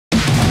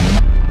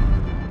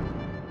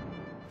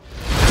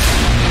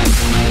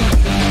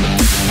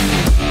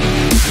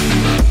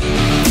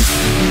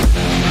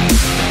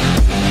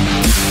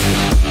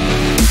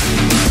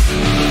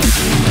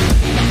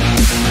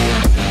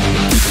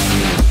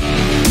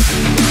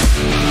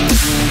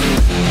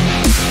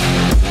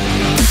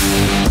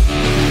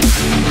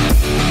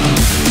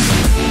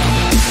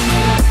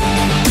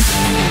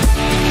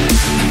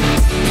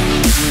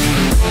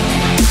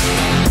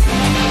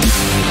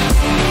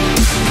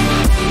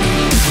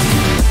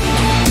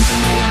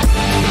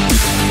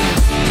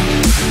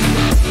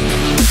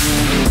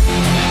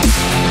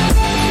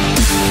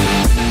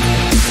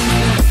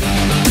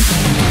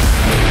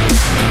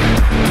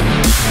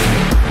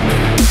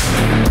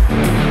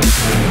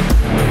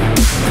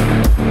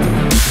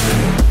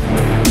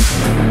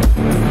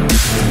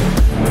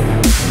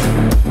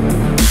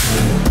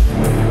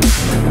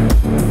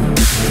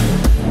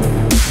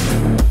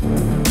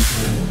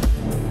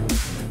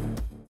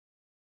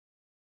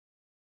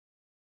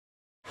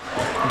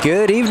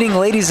Good evening,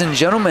 ladies and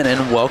gentlemen,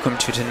 and welcome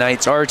to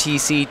tonight's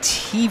RTC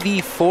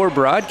TV4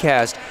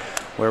 broadcast,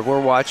 where we're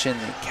watching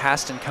the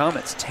Caston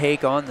Comets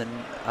take on the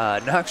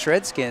Knox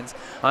Redskins.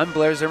 I'm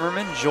Blair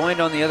Zimmerman, joined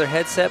on the other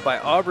headset by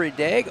Aubrey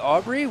Degg.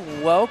 Aubrey,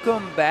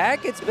 welcome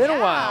back. It's been a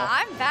while.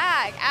 I'm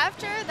back.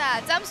 After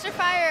that dumpster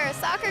fire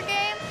soccer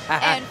game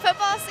and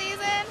football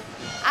season,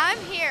 I'm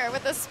here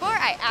with a sport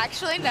I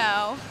actually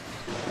know.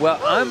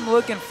 Well, I'm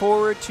looking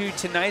forward to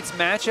tonight's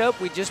matchup.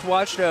 We just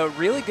watched a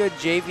really good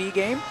JV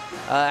game.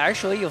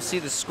 Actually, you'll see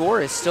the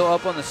score is still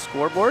up on the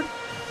scoreboard.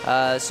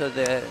 So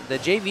the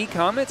JV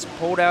Comets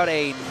pulled out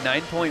a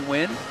 9-point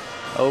win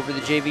over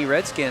the JV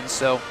Redskins.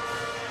 So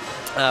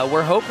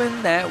we're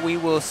hoping that we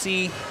will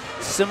see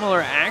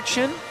similar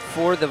action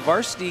for the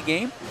varsity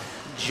game.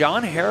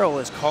 John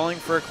Harrell is calling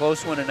for a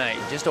close one tonight.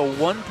 Just a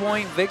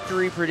 1-point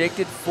victory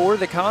predicted for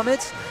the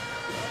Comets.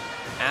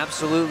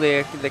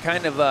 Absolutely the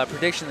kind of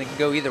prediction that can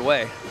go either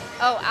way.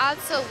 Oh,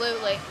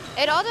 absolutely.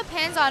 It all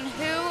depends on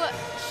who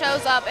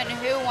shows up and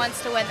who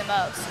wants to win the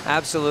most.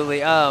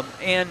 Absolutely.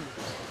 And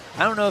I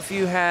don't know if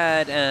you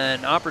had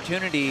an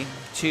opportunity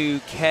to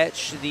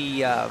catch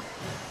the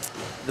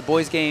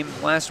boys' game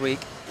last week.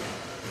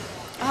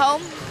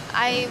 Home,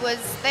 I was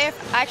there.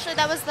 Actually,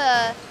 that was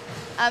the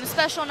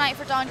special night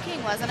for Don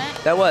King, wasn't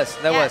it? That was.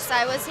 Yes,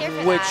 I was here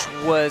for which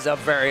that. Was a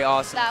very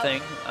awesome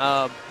thing.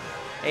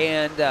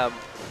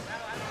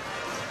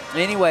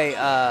 Anyway,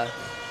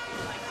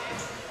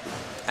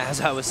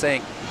 as I was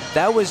saying,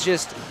 that was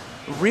just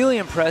really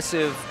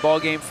impressive ball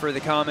game for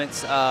the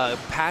Comets.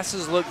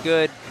 Passes look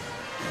good.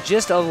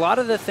 Just a lot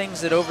of the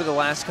things that over the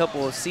last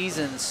couple of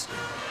seasons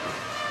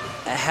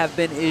have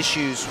been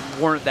issues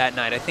weren't that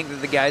night. I think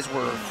that the guys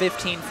were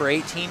 15 for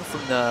 18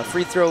 from the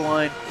free throw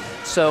line.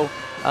 So,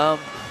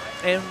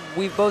 and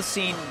we've both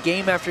seen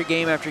game after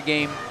game after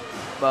game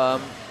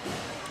can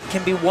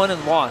be won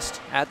and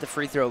lost at the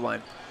free throw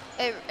line.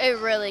 It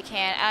really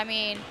can. I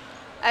mean,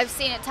 I've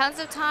seen it tons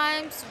of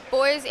times,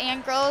 boys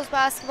and girls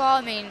basketball.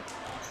 I mean,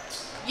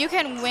 you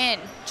can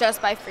win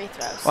just by free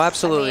throws. Well,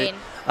 absolutely.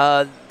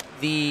 I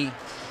mean,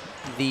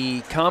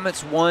 the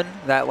Comets won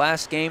that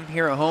last game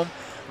here at home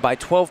by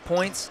 12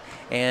 points,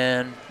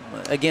 and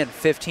again,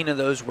 15 of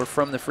those were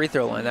from the free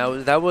throw line.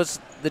 That was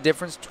the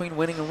difference between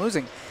winning and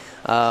losing.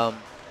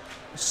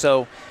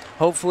 So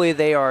hopefully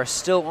they are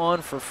still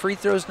on for free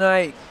throws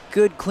tonight.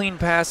 Good, clean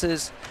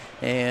passes,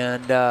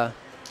 and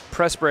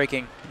press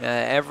breaking.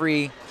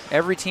 Every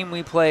team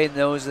we play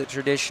knows that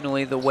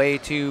traditionally the way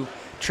to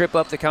trip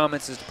up the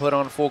Comets is to put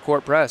on a full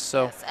court press.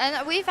 So, yes,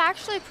 and we've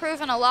actually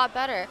proven a lot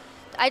better.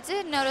 I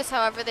did notice,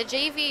 however, the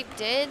JV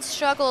did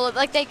struggle.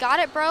 Like, they got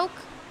it broke,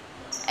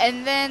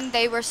 and then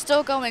they were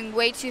still going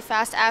way too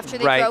fast after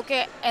they broke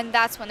it, and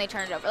that's when they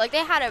turned it over. Like,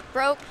 they had it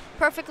broke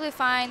perfectly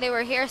fine. They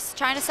were here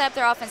trying to set up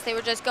their offense. They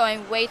were just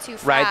going way too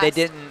fast. Right,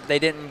 they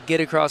didn't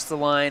get across the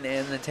line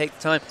and then take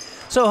the time.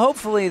 So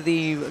hopefully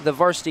the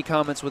varsity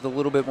Comets with a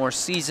little bit more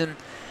season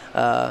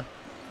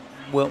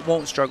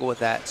won't struggle with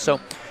that. So,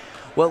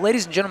 well,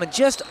 ladies and gentlemen,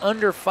 just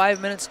under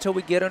 5 minutes till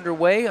we get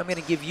underway. I'm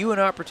going to give you an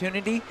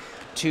opportunity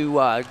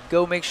to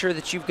go make sure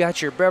that you've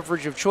got your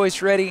beverage of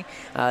choice ready,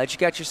 that you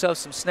got yourself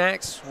some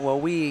snacks while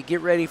we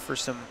get ready for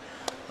some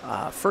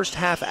first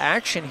half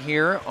action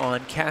here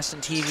on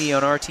Caston TV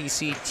on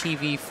RTC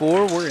TV4.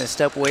 We're going to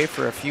step away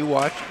for a few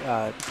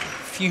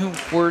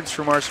words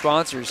from our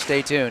sponsors.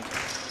 Stay tuned.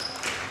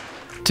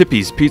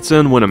 Tippy's Pizza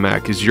in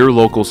Winnemac is your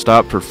local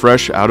stop for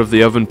fresh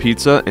out-of-the-oven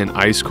pizza and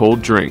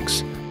ice-cold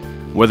drinks.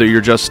 Whether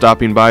you're just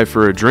stopping by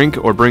for a drink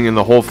or bringing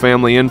the whole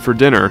family in for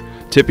dinner,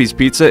 Tippy's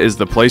Pizza is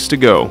the place to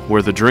go,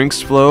 where the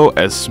drinks flow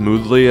as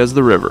smoothly as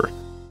the river.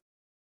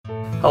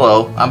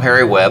 Hello, I'm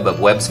Harry Webb of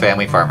Webb's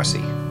Family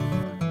Pharmacy.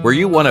 Were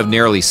you one of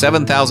nearly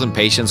 7,000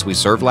 patients we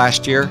served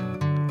last year?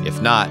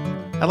 If not,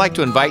 I'd like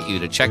to invite you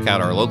to check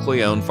out our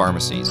locally owned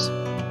pharmacies.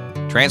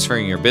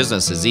 Transferring your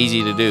business is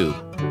easy to do.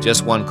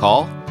 Just one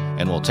call,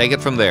 and we'll take it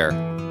from there.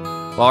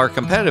 While our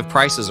competitive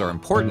prices are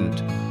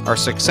important, our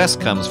success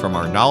comes from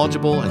our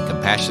knowledgeable and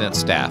compassionate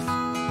staff.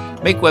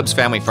 Make Webb's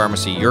Family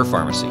Pharmacy your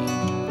pharmacy.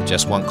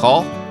 Just one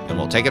call, and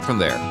we'll take it from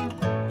there.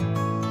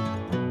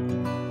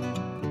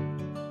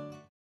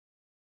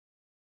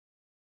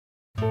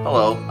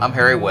 Hello, I'm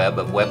Harry Webb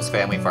of Webb's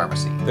Family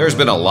Pharmacy. There's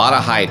been a lot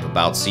of hype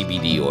about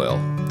CBD oil.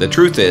 The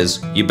truth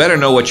is, you better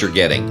know what you're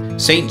getting.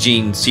 St.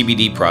 Jean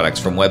CBD products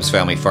from Webb's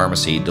Family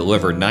Pharmacy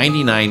deliver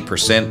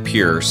 99%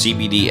 pure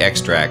CBD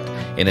extract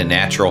in a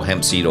natural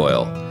hemp seed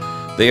oil.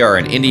 They are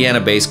an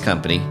Indiana-based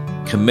company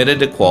committed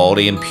to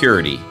quality and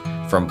purity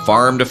from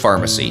farm to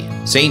pharmacy.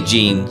 St.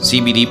 Jean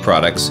CBD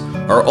products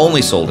are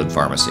only sold in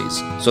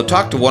pharmacies. So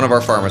talk to one of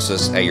our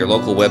pharmacists at your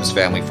local Webb's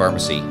Family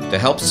Pharmacy to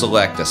help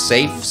select a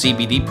safe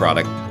CBD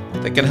product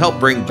that can help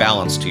bring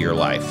balance to your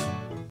life.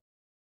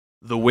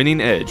 The Winning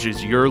Edge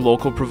is your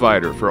local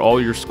provider for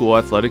all your school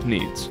athletic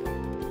needs.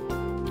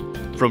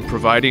 From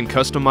providing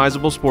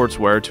customizable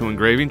sportswear to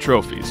engraving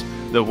trophies,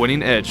 The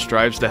Winning Edge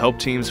strives to help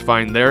teams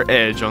find their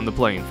edge on the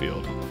playing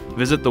field.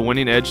 Visit The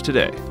Winning Edge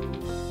today.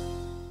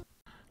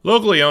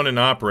 Locally owned and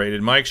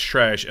operated, Mike's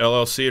Trash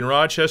LLC in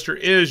Rochester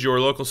is your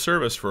local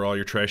service for all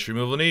your trash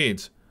removal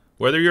needs.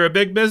 Whether you're a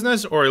big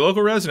business or a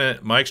local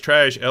resident, Mike's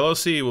Trash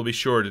LLC will be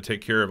sure to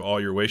take care of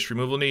all your waste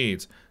removal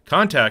needs.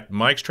 Contact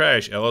Mike's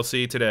Trash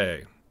LLC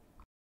today.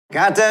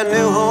 Got that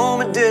new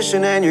home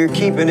edition and you're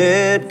keeping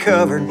it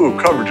covered. Ooh,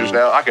 coverages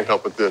now. I can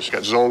help with this.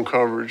 Got zone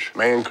coverage,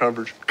 man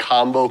coverage,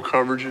 combo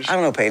coverages. I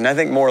don't know, Peyton. I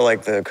think more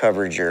like the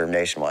coverage your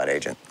nationwide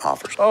agent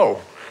offers.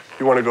 Oh,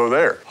 you want to go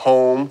there?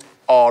 Home,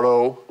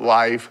 auto,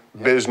 life,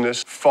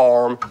 business,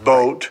 farm,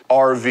 boat,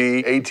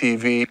 RV,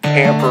 ATV,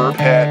 camper,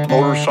 pet,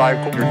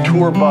 motorcycle, your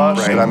tour bus.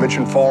 Right. Did I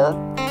mention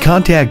farm?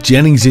 Contact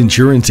Jennings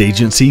Insurance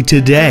Agency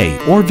today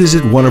or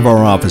visit one of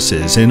our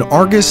offices in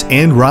Argus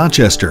and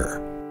Rochester.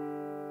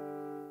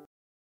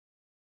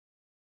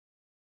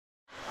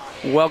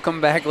 Welcome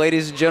back,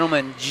 ladies and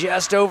gentlemen.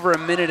 Just over a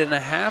minute and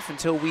a half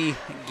until we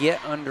get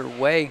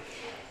underway.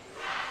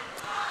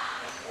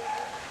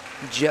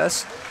 I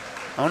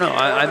don't know,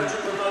 I'm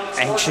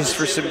anxious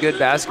for some good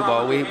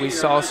basketball. We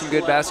saw some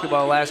good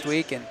basketball last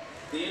week, and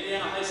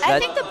I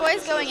think the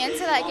boys going into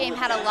that game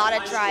had a lot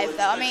of drive,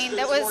 though. I mean,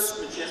 there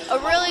was a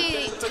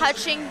really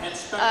touching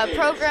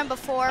program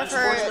before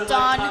for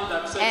Don,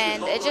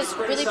 and it just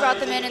really brought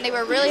them in, and they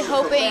were really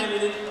hoping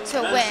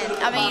to win.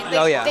 I mean,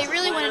 they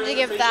really wanted to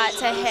give that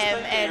to him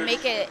and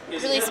make it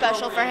really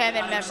special for him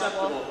and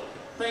memorable.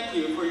 Thank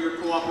you for your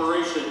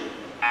cooperation.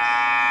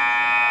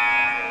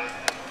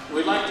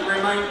 We'd like to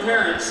remind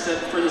parents that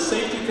for the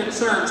safety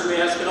concerns, we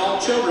ask that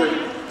all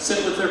children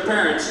sit with their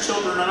parents.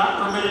 Children are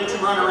not permitted to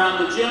run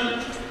around the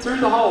gym, through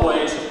the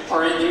hallways,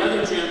 or in the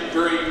other gym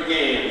during the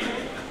game.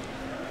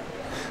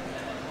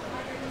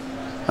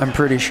 I'm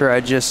pretty sure I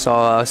just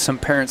saw some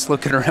parents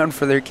looking around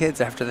for their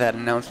kids after that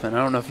announcement. I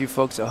don't know if you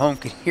folks at home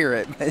could hear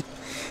it, but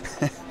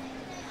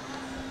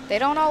they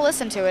don't all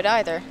listen to it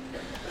either.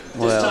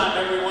 Well, this time,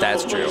 everyone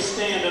that's will true. Please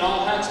stand and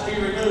all hats be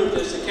removed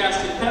as the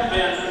Caston Pep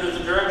Band, under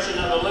the direction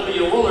of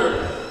Olivia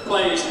Wooler,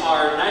 plays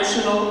our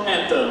national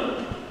anthem.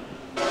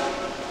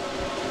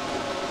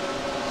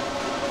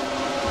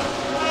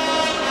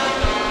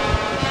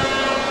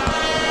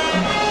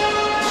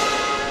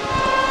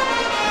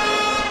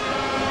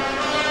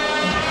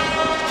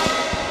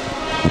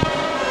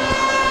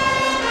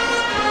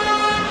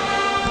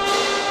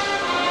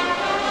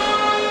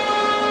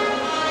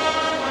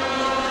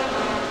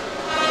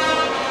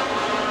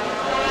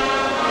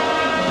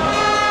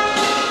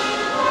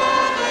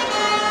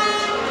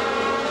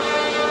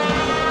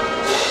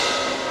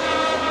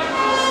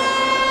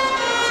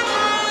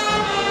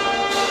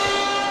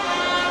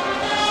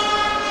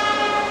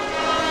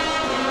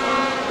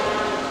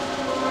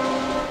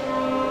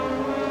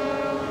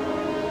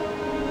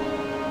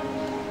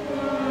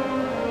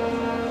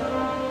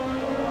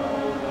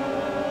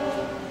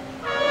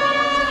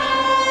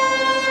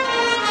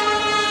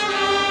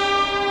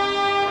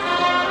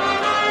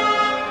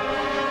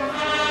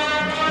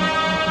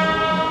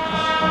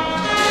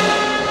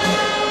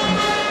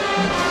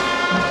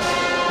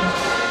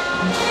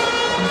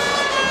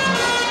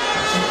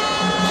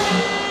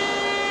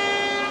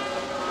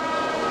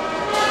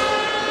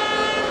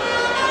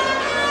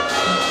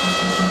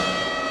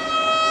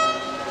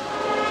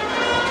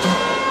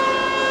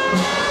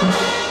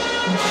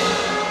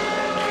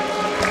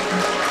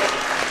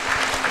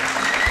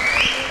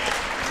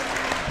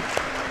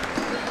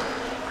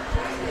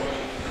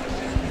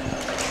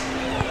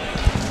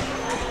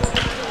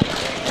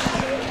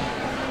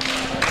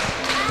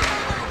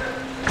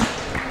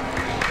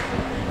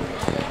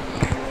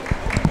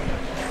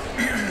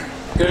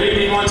 Good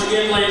evening once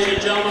again, ladies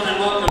and gentlemen, and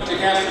welcome to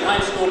Caston High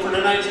School for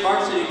tonight's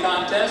varsity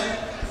contest,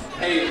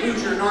 a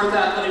Hoosier North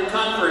Athletic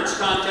Conference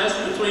contest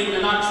between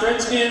the Knox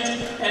Redskins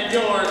and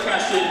your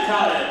Caston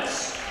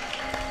Cadets.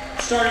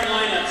 Starting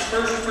lineups,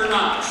 first for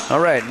Knox.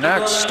 All right,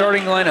 Knox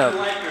starting lineup.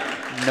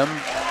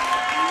 Number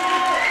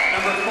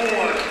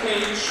 4,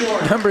 Cade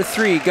Short. Number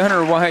 3,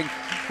 Gunnar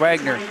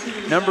Wagner.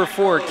 Number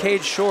 4,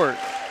 Cade Short.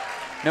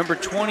 Number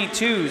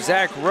 22,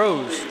 Zach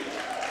Rose.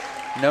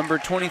 Number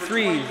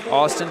 23,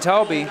 Austin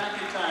Talby.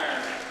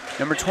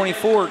 Number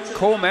 24,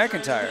 Cole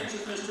McIntyre.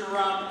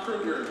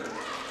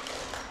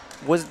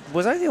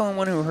 Was I the only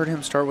one who heard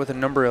him start with a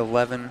number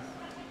 11?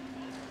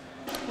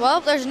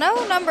 Well, there's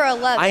no number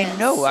 11. I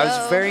know. So I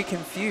was very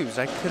confused.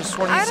 I could have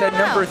sworn he said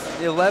number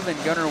 11,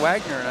 Gunnar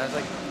Wagner, and I was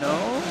like,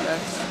 no,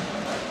 that's...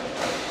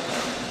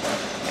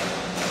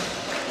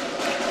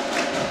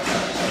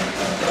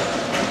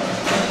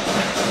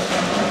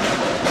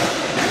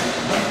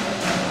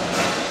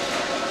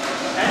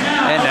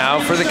 And now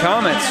for the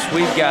comments,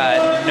 we've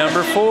got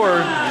number 4,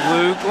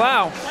 Luke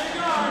Lau.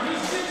 He's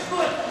 6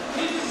 foot.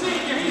 He's a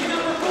senior. He's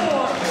number 4,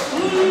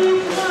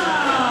 Luke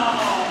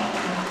Lau.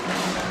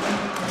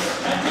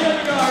 At the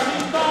other guard,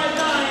 he's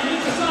 5'9".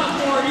 He's a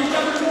sophomore. He's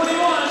number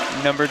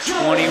 21. Number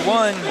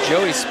 21,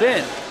 Joey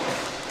Spinn. At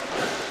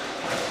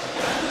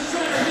the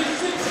center, he's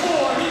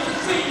 6'4". He's a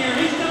senior.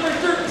 He's Number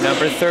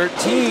number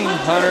 13. 13,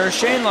 Hunter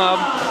Shainlob.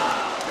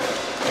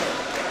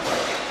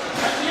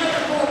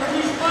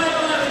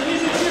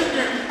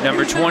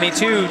 Number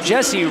 22,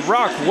 Jesse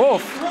Rock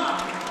Wolf.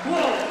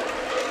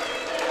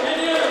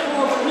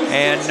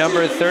 And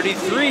number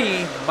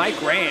 33,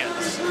 Mike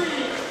Rands.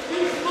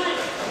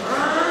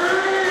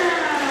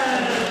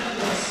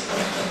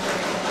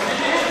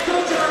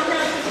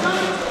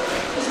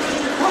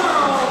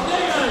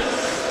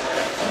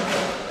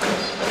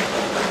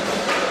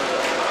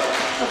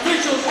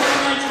 Officials for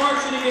tonight's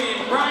varsity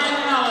game, Brian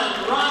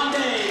Allen, Ron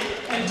Day,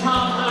 and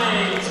Tom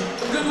Hines.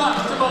 Good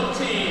luck to both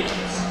teams.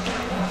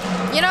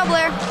 You know,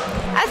 Blair,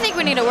 I think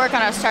we need to work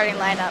on our starting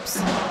lineups.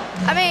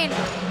 I mean,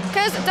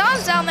 because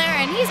Don's down there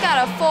and he's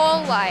got a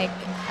full, like,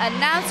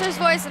 announcer's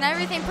voice and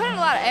everything, putting a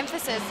lot of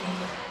emphasis.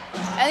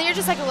 And you're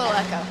just like a little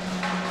echo.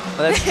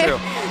 Well, that's true.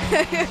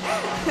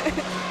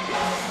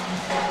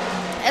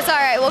 It's all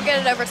right. We'll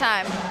get it over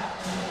time.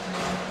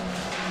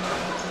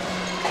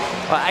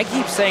 Well, I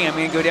keep saying I'm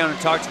going to go down and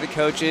talk to the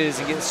coaches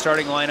and get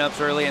starting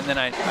lineups early, and then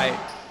I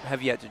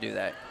have yet to do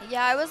that.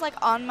 Yeah, I was like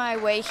on my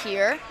way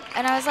here,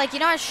 and I was like, you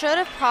know, I should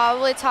have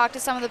probably talked to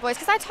some of the boys,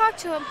 because I talked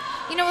to them,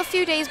 you know, a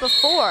few days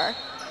before.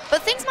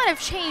 But things might have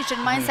changed,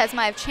 and mindsets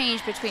might have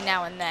changed between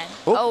now and then.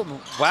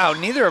 Oh, wow,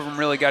 neither of them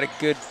really got a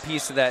good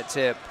piece of that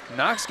tip.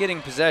 Knox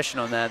getting possession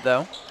on that,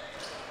 though.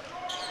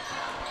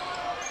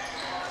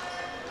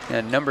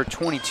 And number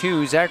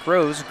 22, Zach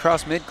Rose,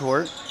 across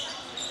midcourt.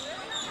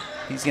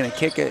 He's going to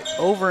kick it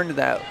over into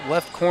that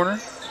left corner.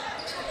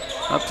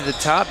 Up to the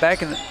top,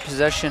 back in the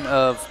possession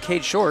of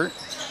Cade Short.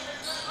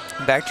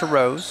 Back to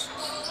Rose.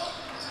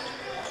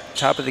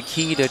 Top of the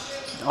key to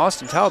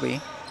Austin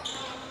Talby.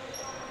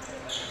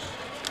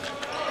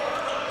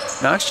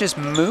 Knox just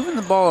moving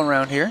the ball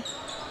around here.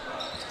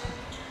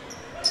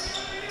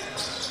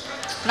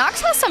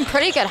 Knox has some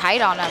pretty good height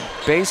on him.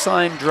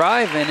 Baseline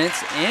drive, and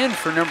it's in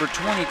for number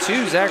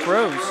 22, Zach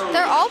Rose.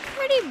 They're all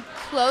pretty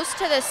close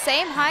to the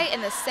same height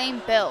and the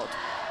same build.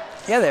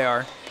 Yeah, they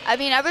are. I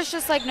mean, I was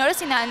just like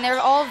noticing that, and they're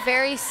all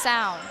very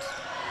sound.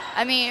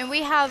 I mean,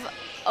 we have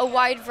a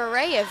wide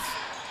array of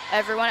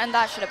everyone, and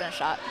that should have been a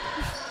shot.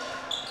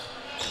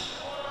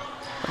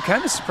 I'm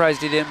kind of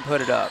surprised he didn't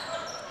put it up.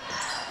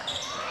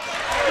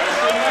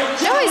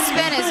 Joey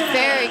Spin is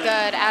very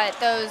good at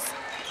those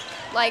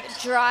like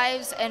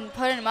drives and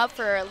putting them up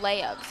for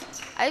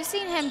layups. I've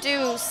seen him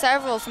do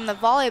several from the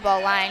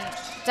volleyball line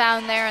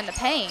down there in the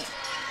paint.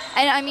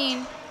 And I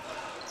mean,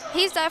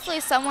 he's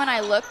definitely someone I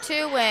look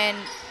to when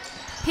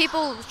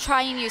people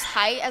try and use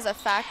height as a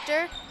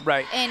factor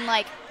in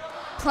like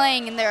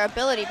playing in their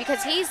ability,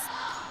 because he's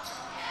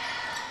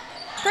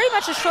pretty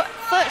much a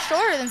foot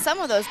shorter than some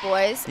of those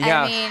boys.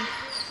 Yeah. I mean,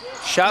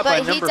 shot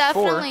by number 4. But he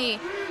definitely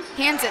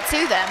hands it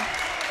to them.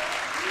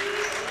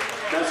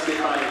 Basket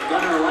by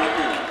Gunnar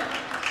Wagner.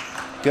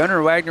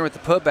 Gunnar Wagner with the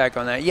putback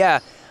on that. Yeah,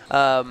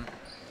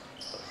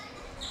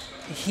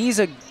 he's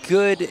a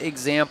good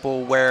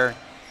example where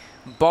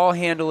ball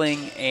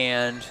handling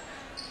and,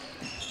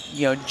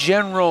 you know,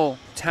 general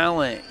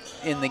talent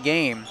in the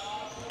game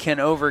can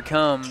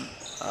overcome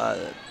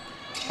a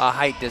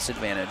height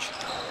disadvantage.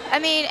 I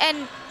mean,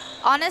 and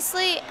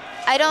honestly,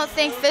 I don't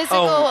think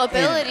physical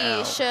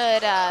ability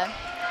should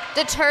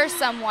deter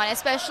someone,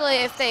 especially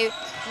if they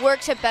work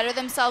to better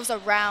themselves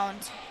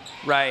around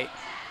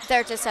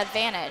their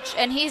disadvantage.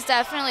 And he's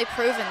definitely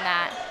proven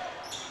that.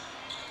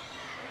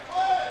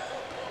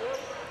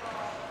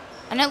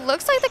 And it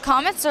looks like the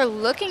Comets are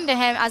looking to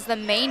him as the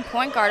main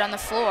point guard on the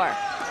floor.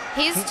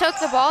 He's took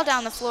the ball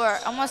down the floor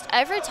almost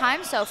every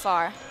time so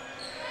far.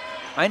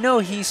 I know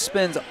he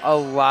spends a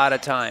lot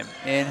of time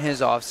in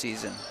his off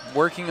season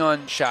working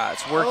on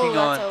shots, working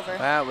on over.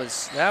 that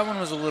one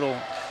was a little,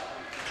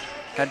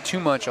 had too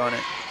much on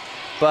it.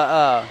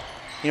 But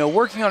you know,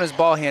 working on his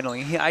ball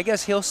handling. I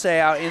guess he'll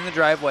stay out in the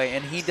driveway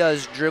and he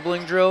does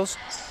dribbling drills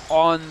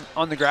on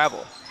the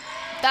gravel.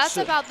 That's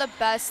about the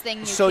best thing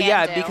you can do. So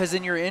yeah, because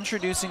then you're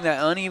introducing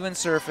that uneven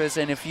surface,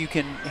 and if you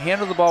can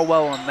handle the ball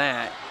well on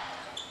that.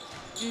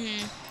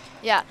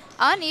 Yeah,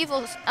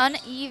 uneven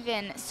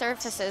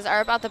surfaces are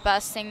about the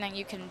best thing that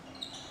you can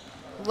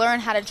learn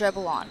how to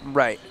dribble on.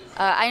 Right.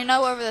 I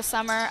know over the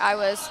summer I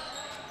was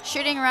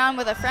shooting around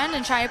with a friend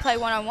and trying to play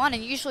one-on-one,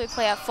 and usually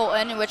play at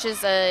Fulton, which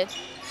is a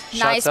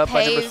nice Shots up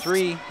by number paved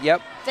 3.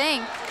 Yep.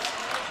 thing.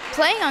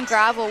 Playing on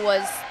gravel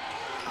was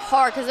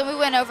hard, because then we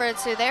went over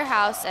to their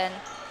house and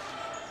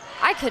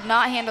I could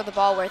not handle the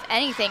ball worth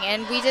anything,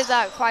 and we did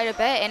that quite a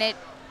bit, and it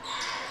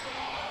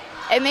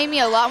made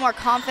me a lot more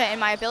confident in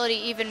my ability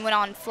even when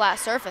on flat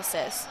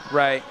surfaces.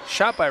 Right.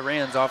 Shot by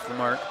Rands off the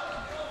mark.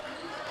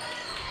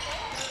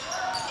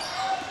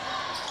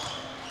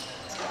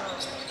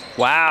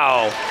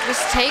 Wow.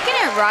 Just taking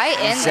it right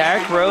in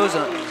Zach there. Rose,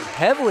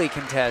 heavily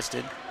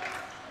contested.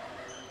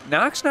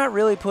 Knox not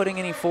really putting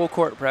any full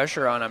court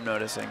pressure on, I'm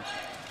noticing.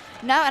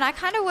 No, and I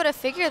kind of would have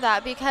figured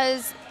that,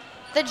 because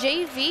the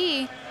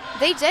JV,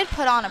 they did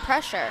put on a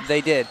pressure.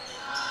 They did.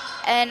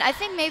 And I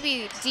think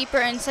maybe deeper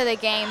into the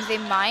game they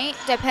might,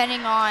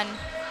 depending on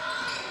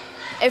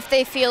if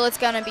they feel it's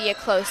going to be a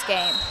close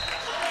game.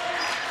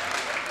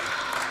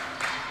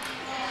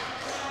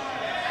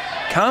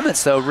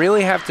 Comets, though,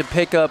 really have to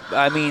pick up.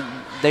 I mean,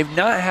 they've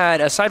not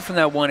had, aside from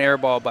that one air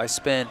ball by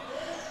Spin,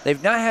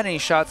 they've not had any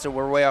shots that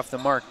were way off the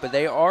mark, but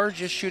they are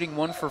just shooting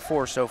 1 for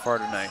 4 so far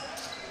tonight.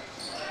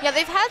 Yeah,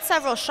 they've had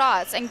several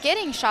shots, and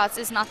getting shots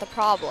is not the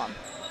problem.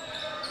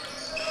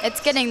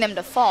 It's getting them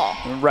to fall.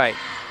 Right.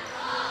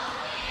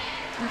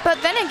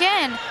 But then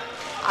again,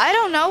 I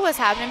don't know what's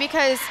happening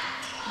because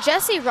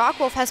Jesse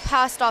Rockwolf has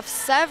passed off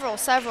several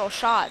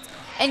shots.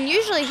 And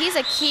usually he's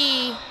a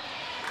key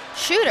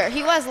shooter.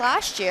 He was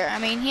last year. I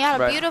mean, he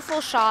had a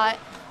beautiful shot,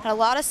 had a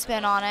lot of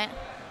spin on it.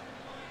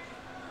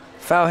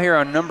 Foul here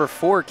on number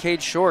 4,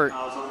 Cade Short.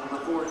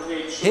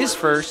 His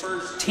first,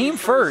 team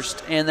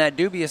first, and that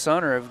dubious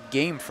honor of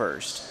game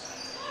first.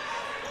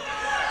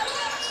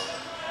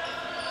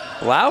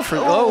 Lau for,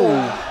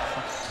 Lau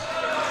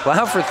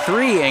for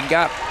 3 and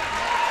got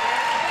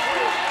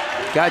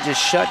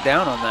just shut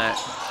down on that.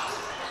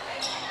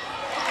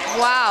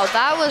 Wow,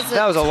 that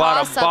was a lot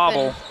of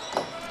bobble.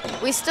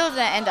 We still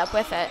didn't end up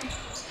with it.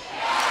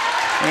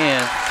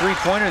 And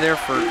 3-pointer there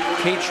for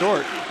Cade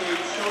Short.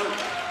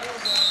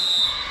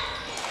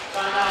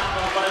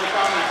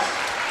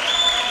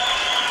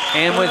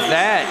 And with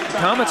that,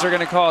 Comets are going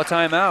to call a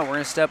timeout. We're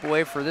going to step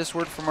away for this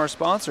word from our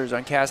sponsors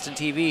on Caston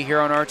TV here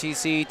on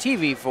RTC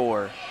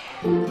TV4.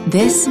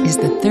 This is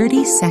the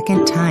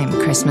 32nd time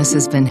Christmas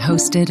has been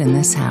hosted in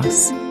this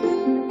house.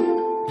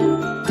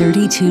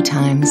 32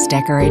 times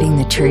decorating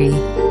the tree.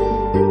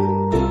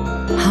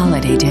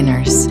 Holiday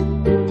dinners.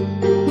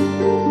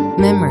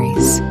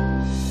 Memories.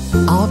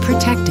 All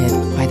protected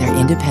by their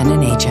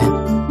independent agent.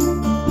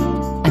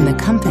 And the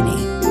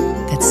company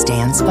that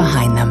stands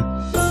behind them.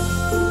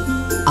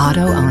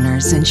 Auto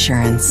Owners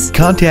Insurance.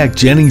 Contact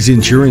Jennings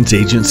Insurance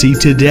Agency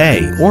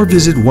today or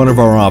visit one of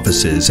our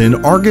offices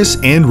in Argus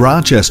and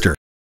Rochester.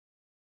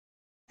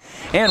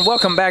 And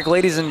welcome back,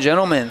 ladies and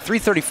gentlemen.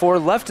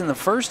 3:34 left in the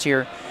first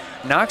here.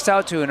 Knox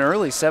out to an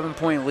early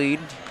 7-point lead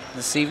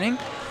this evening.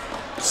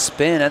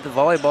 Spin at the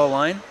volleyball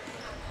line.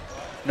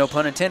 No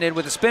pun intended.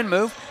 With a spin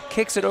move,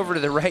 kicks it over to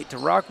the right to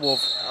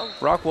Rockwolf.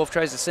 Rockwolf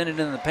tries to send it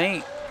in the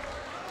paint.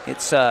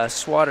 It's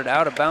swatted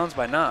out of bounds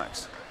by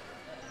Knox.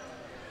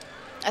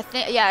 I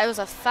think, yeah, it was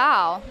a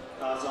foul.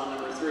 Fouls on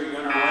number 3,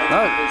 Gunnar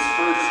White. His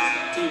first,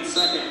 team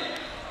second.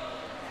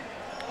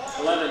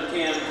 11,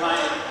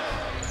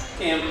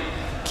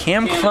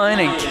 Cam Klein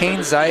and Cade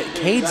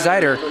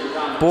Zeider.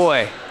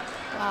 Boy,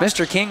 wow.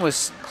 Mr. King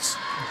was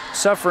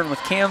suffering with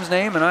Cam's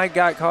name, and I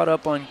got caught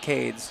up on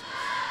Cade's.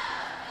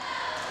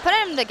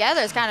 Putting them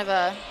together is kind of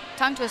a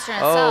tongue twister in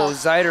itself.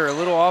 itself. Zeider a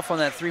little off on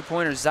that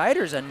 3-pointer.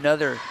 Zeider's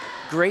another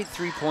great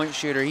 3-point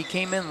shooter. He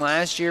came in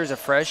last year as a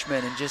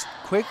freshman and just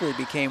quickly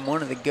became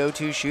one of the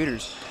go-to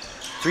shooters.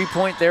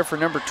 3-point there for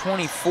number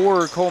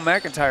 24, Cole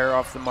McIntyre,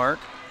 off the mark.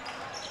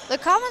 The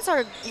Comets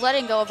are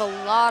letting go of a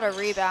lot of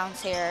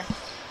rebounds here.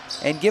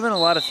 And giving a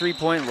lot of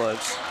 3-point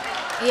looks.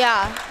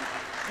 Yeah,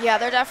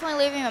 they're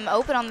definitely leaving them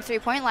open on the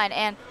 3-point line,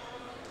 and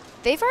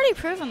they've already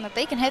proven that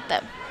they can hit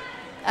them.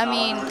 I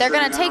mean, they're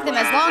going to take them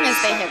as long as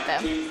they hit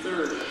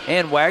them.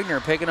 And Wagner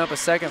picking up a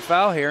second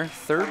foul here.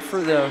 Third for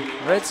the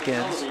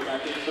Redskins.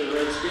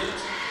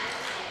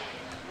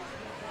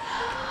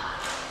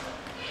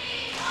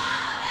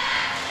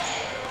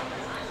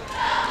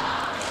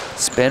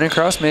 Spin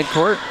across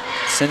midcourt.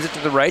 Sends it to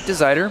the right to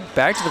Zeider.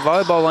 Back to the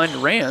volleyball line to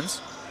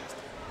Rands.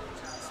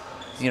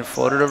 He's going to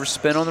float it over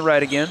spin on the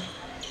right again.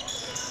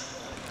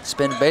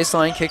 Spin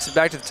baseline, kicks it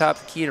back to the top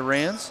of the key to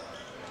Rands.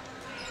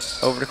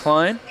 Over to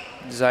Klein.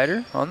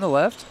 Zeider on the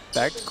left,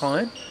 back to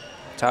Klein.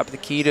 Top of the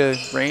key to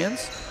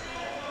Rands.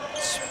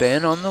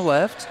 Spin on the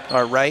left,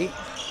 or right,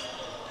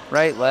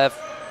 left.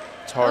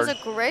 It's hard. That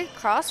was a great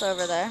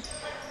crossover there.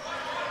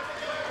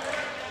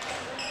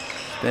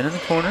 Spin in the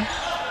corner.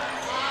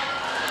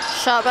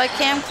 Shot by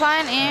Cam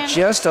Klein and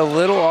just a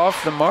little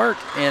off the mark,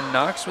 and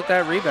Knox with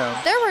that rebound.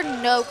 There were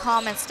no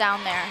Comets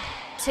down there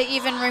to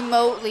even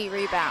remotely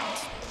rebound.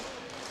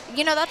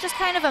 You know, that just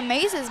kind of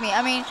amazes me.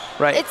 I mean,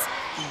 it's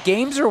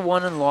games are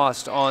won and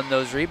lost on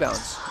those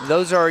rebounds.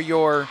 Those are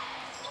your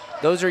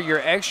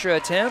extra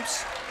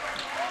attempts.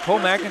 Cole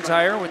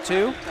McIntyre with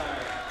 2.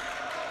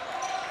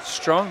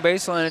 Strong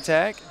baseline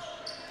attack.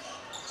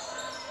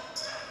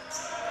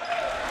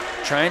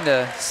 Trying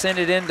to send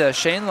it into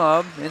Shane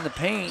Lobb in the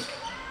paint.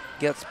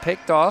 Gets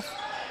picked off.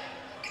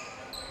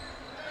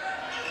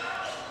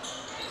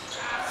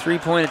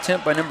 3-point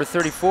attempt by number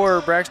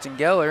 34, Braxton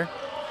Geller.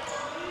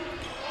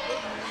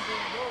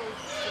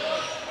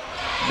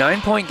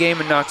 9-point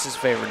game in Knox's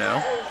favor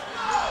now.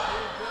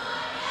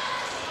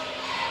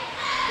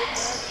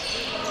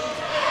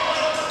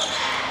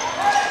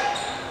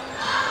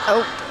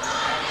 Oh.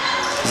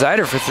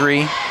 Zeider for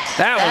 3.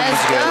 That one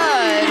was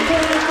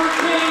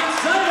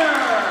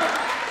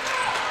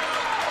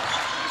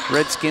good.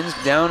 Redskins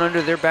down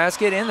under their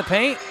basket in the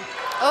paint.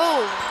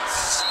 Oh.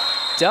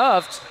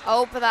 Stuffed.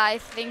 Oh, but I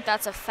think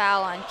that's a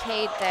foul on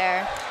Cade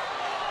there.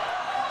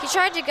 He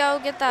tried to go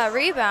get that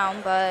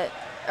rebound,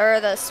 or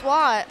the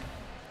swat.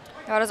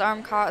 Got his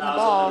arm caught in the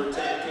ball.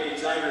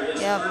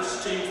 Yep.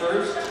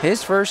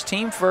 His first,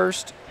 team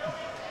first.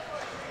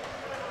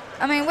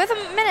 I mean, with a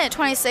minute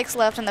 26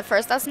 left in the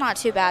first, that's not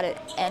too bad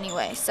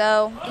anyway.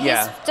 So he's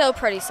still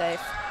pretty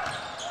safe.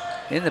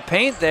 In the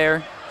paint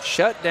there,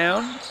 shut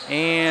down,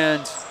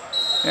 and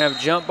we have a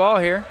jump ball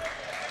here.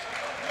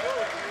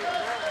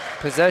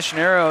 Possession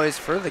arrow is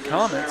for the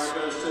Comets.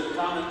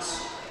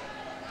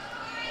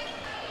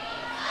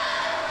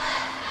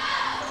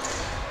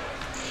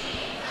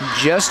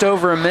 Just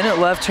over a minute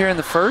left here in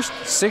the first.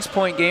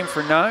 6-point game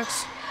for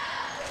Knox.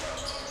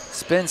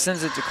 Spin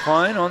sends it to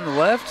Klein on the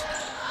left.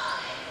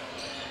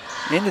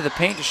 Into the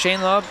paint to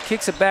Shane Lobb.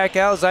 Kicks it back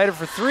out. Zyder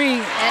for three.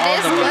 And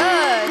it's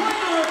good.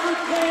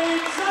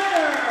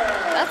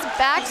 That's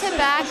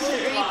back-to-back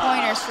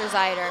 3-pointers for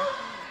Zyder.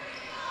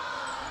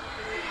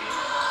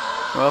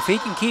 Well, if he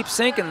can keep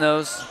sinking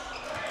those.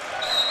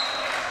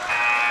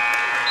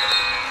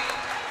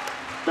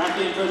 Back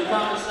in for the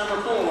Comets, number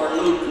 4,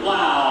 Luke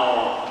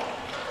Lau.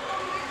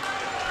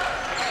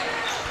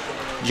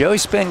 Joey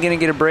Spin going to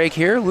get a break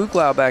here. Luke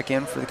Lau back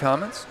in for the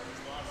Comets.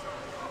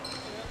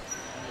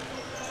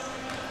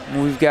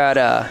 We've got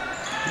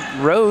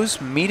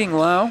Rose meeting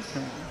Lau.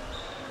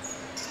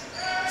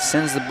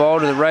 Sends the ball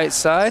to the right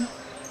side.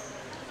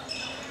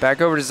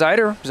 Back over to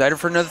Zyder. Zyder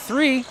for another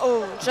three.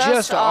 Oh,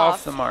 just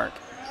off the mark.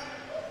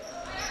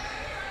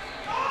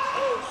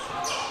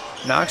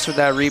 Knox with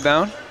that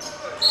rebound.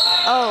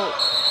 Oh,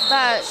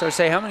 that. So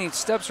say, how many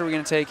steps are we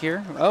going to take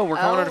here? Oh, we're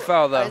calling it a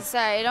foul, though.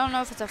 I don't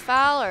know if it's a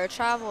foul or a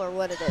travel or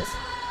what it is.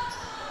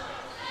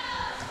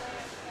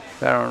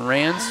 That on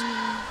Rands.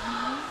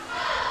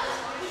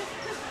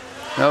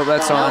 No,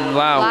 that's on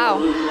Lau.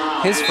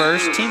 His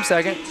first, team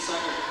second.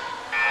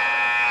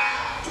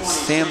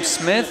 Sam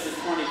Smith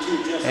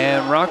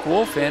and Rock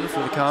Wolf in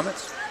for the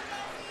Comets.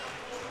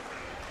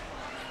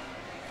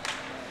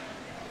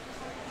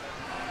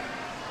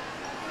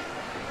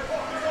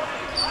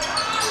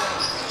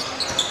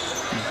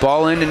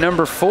 Ball into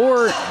number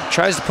 4,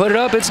 tries to put it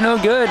up, it's no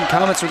good.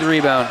 Comets with the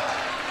rebound.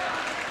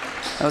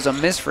 That was a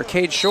miss for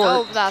Cade Short.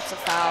 Oh, that's a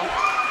foul.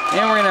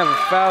 And we're gonna have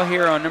a foul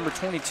here on number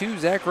 22,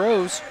 Zach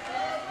Rose.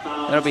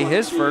 That'll be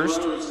his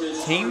first,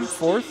 team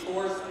fourth.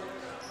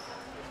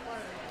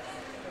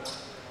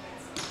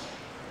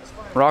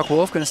 Rock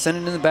Wolf gonna send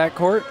it in the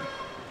backcourt.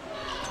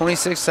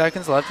 26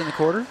 seconds left in the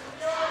quarter.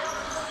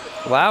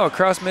 Lau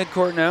across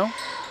midcourt now.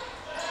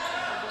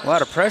 A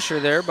lot of pressure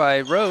there by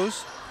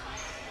Rose.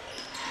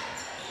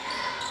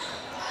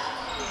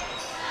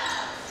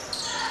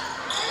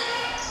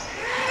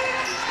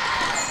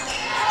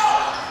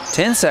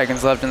 Ten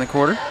seconds left in the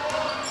quarter.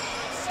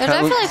 They're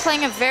definitely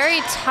playing a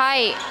very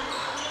tight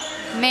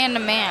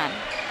man-to-man.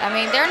 I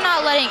mean, they're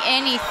not letting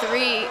any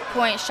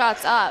 3-point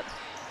shots up.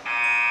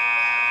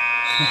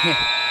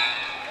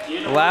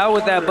 Lau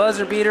with that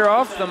buzzer beater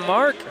off the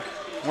mark.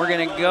 We're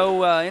going to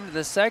go into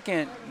the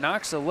second.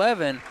 Knox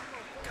 11,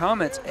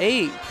 Comets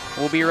 8.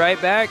 We'll be right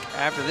back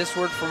after this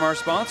word from our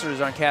sponsors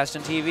on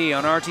Caston TV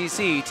on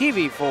RTC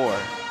TV4.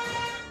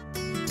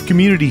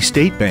 Community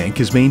State Bank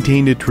has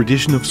maintained a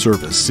tradition of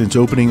service since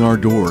opening our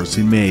doors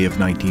in May of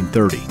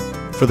 1930.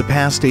 For the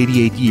past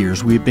 88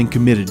 years, we have been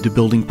committed to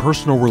building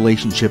personal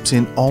relationships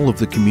in all of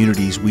the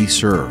communities we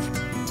serve.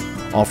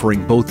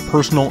 Offering both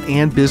personal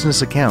and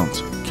business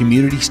accounts,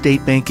 Community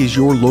State Bank is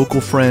your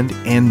local friend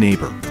and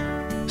neighbor.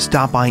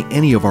 Stop by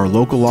any of our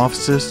local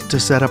offices to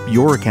set up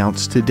your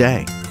accounts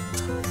today.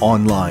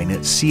 Online at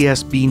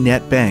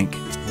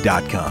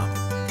csbnetbank.com.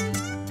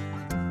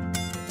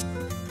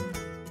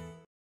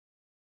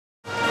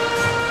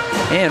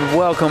 And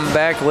welcome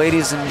back,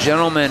 ladies and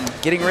gentlemen.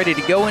 Getting ready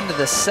to go into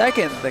the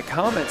second. The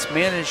Comets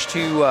managed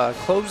to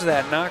close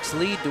that Knox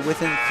lead to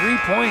within 3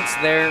 points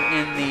there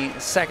in the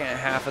second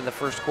half of the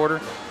first quarter.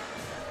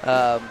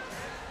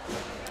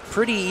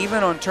 Pretty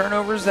even on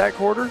turnovers that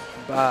quarter.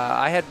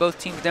 I had both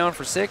teams down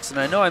for 6, and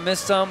I know I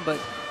missed some, but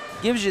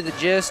gives you the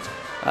gist.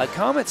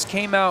 Comets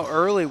came out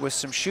early with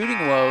some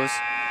shooting woes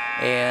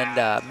and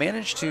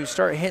managed to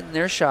start hitting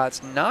their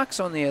shots. Knox,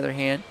 on the other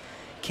hand,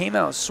 came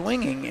out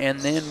swinging and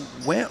then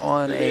went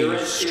on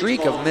a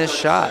streak of missed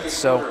shots.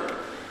 So,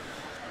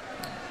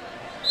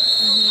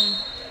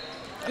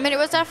 I mean, it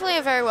was definitely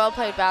a very well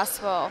played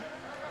basketball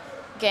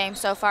game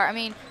so far. I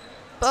mean,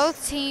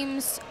 both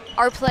teams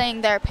are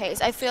playing their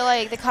pace. I feel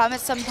like the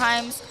Comets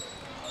sometimes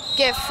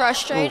get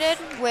frustrated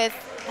with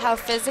how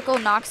physical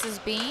Knox is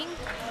being,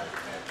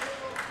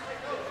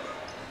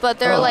 but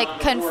they're like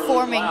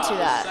conforming to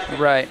that.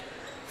 Right.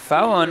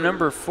 Foul on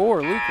number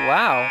 4, Luke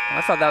Lau.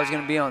 I thought that was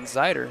going to be on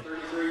Zyder.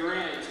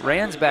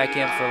 Rand's back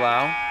in for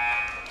Lau.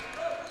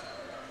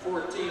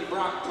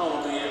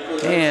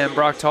 And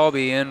Brock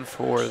Talby in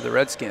for the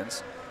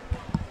Redskins.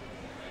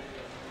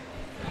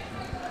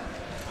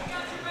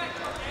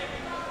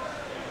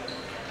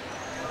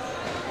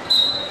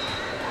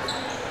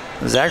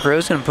 Zach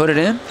Rose going to put it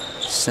in.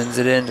 Sends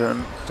it in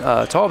to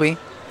Talby.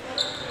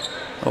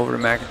 Over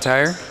to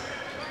McIntyre.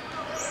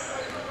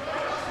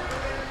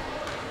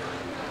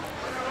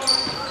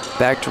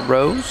 Back to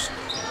Rose.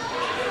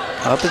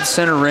 Up in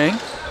center ring.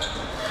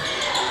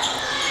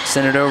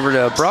 Send it over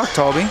to Brock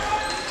Talby.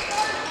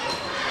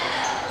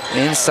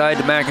 Inside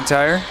to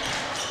McIntyre.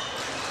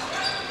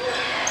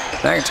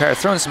 McIntyre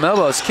throwing some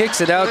elbows,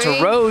 kicks it out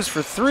to Rose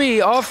for 3,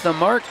 off the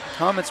mark.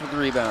 Comets with the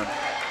rebound.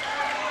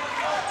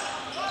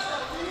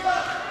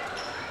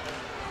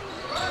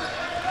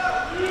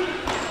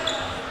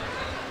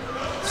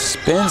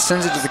 Spin,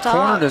 sends it to the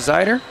corner to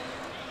Zyder.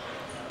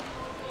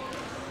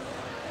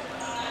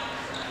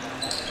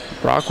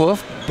 Rock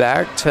Wolf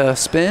back to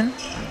spin,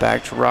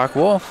 back to Rock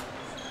Wolf.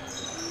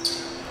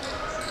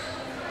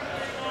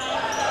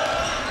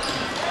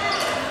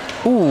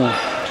 Ooh.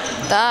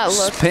 That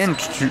looks spin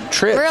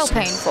trips. real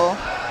painful.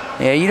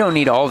 Yeah, you don't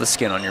need all the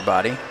skin on your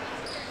body.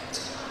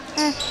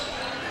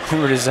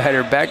 Over to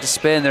Zyder, back to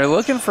spin. They're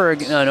looking for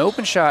an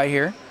open shot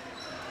here.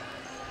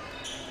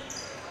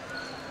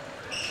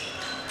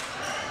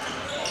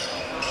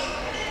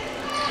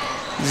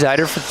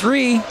 Zyder for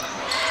 3.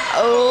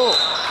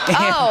 Oh.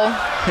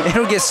 And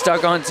it'll get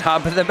stuck on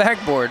top of the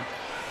backboard.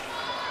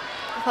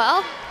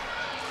 Well,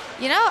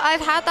 you know,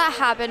 I've had that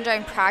happen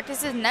during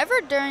practices.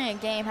 Never during a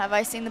game have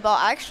I seen the ball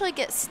actually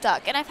get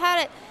stuck. And I've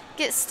had it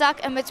get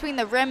stuck in between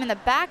the rim and the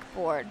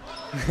backboard.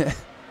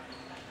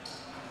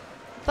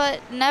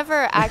 But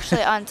never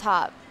actually on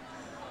top.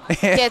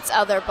 Gets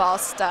other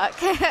balls stuck.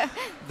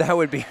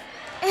 That'd be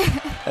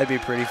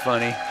pretty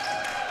funny.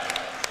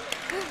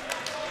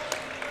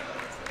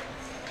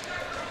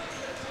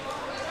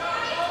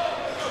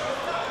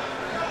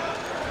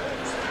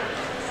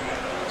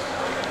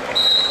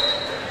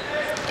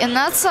 And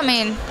that's, I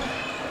mean,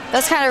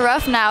 that's kind of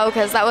rough now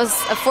because that was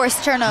a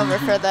forced turnover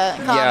for the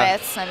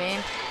Comets. Yeah. I mean,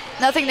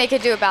 nothing they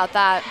could do about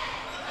that.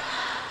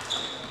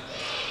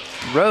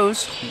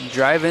 Rose,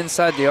 drive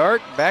inside the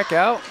arc, back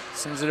out,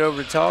 sends it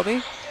over to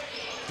Talby.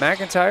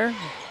 McIntyre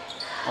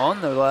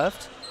on the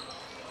left.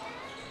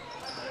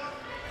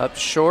 Up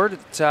short at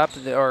the top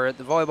of at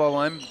the volleyball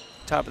line,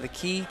 top of the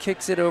key,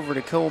 kicks it over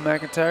to Cole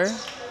McIntyre.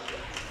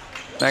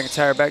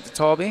 McIntyre back to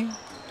Talby.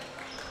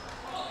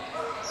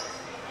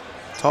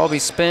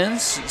 Talby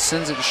spins,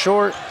 sends it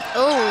short.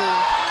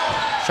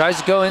 Oh. Tries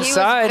to go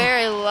inside. He was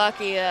very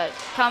lucky.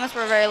 Comets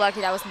were very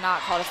lucky that was not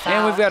called a foul.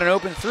 And we've got an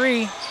open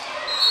 3.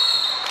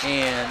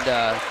 And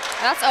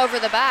that's over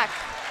the back.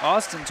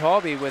 Austin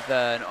Talby with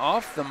an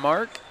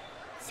off-the-mark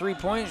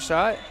 3-point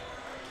shot.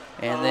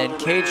 And then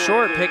Cade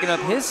Short picking up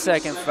his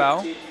second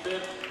foul.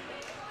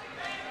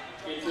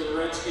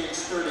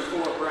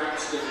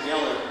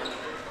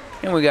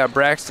 And we got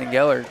Braxton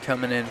Geller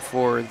coming in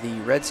for the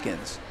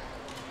Redskins.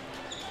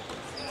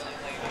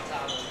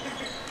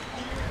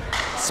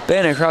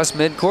 Spin across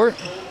midcourt.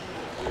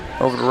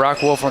 Over to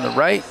Rock Wolf on the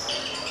right.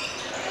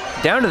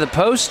 Down to the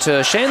post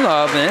to Shane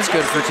Love, and it's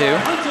good for 2.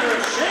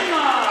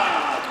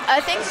 I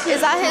think,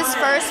 is that his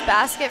first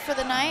basket for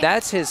the night?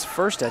 That's his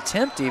first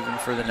attempt even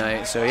for the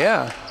night, so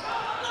yeah.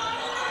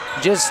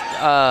 Just,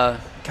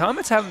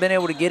 Comets haven't been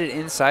able to get it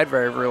inside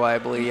very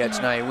reliably yet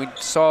tonight. We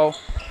saw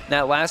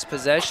that last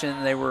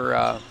possession, they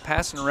were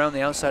passing around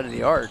the outside of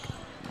the arc.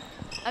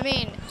 I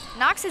mean,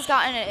 Knox has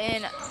gotten it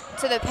in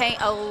to the paint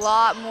a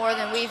lot more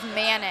than we've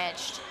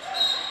managed.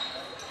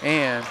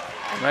 And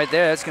right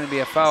there, that's going to be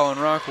a foul on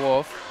Rock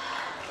Wolf.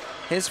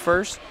 His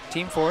first,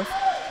 team 4th.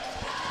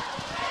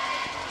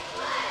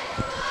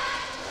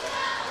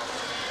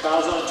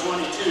 Fouls on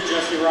 22,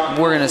 Jesse Rock.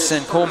 We're going to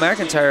send Cole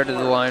McIntyre to the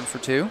line for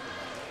 2.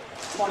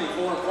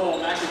 24, Cole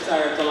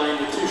McIntyre at the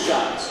line with 2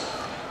 shots.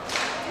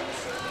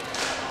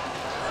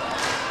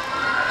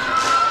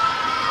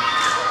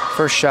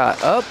 First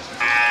shot up.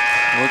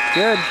 Looked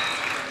good.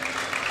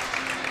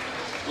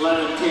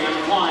 11,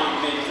 Cam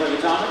Klein in for the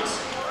Comets.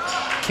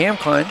 Cam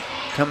Klein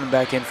coming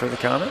back in for the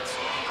Comets.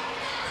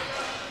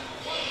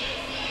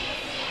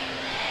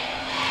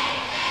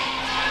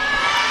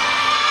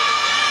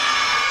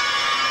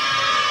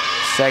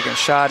 Second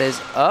shot is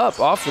up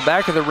off the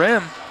back of the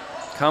rim.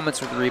 Comets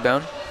with the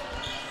rebound.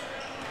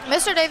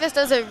 Mr. Davis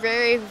does a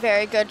very,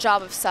 very good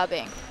job of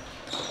subbing.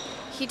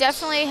 He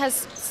definitely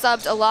has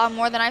subbed a lot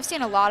more than I've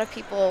seen a lot of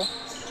people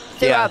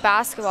throughout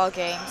basketball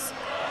games.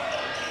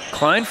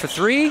 Klein for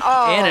 3, in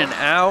and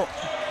out.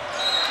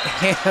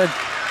 And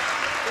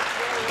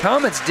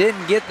Comets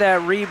didn't get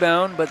that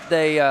rebound, but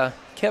they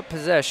kept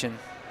possession.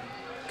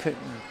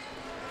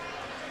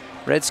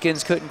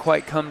 Redskins couldn't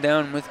quite come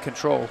down with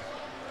control.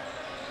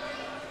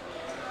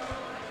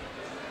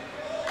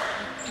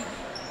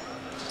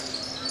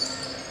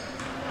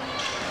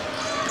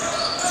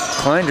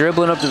 Klein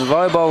dribbling up to the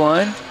volleyball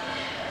line.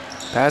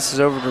 Passes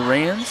over to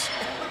Rands.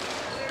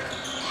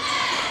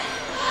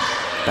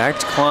 Back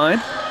to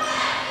Klein.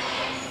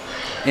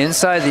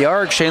 Inside the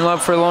arc, Shane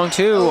Love for a long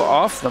 2,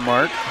 off the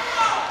mark.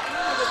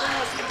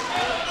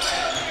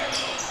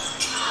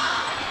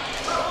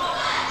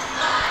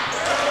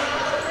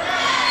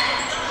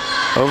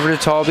 Over to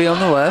Talby on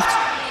the left.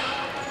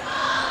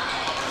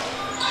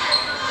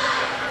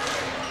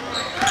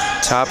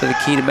 Top of the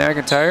key to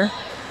McIntyre.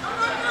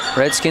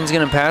 Redskins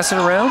gonna pass it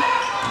around.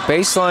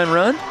 Baseline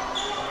run.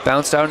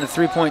 Bounced out into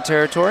 3-point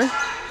territory.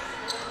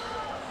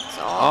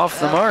 Off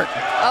the mark.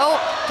 Oh,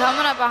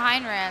 coming up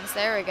behind Rands.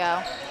 There we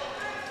go.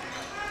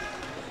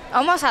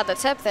 Almost had the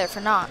tip there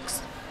for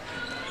Knox.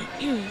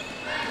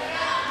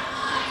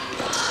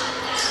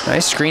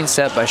 Nice screen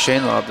set by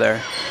Shane Lobb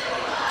there.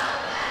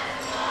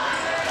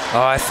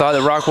 Oh, I thought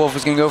that Rock Wolf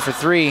was going to go for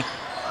 3.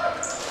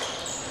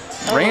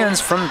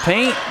 Rands from the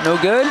paint, no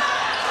good.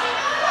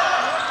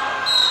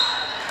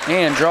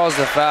 And draws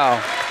the foul.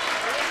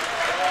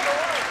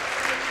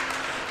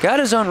 got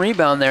his own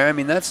rebound there. I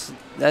mean, that's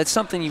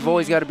something you've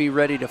always got to be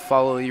ready to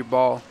follow your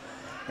ball.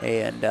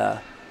 And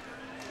I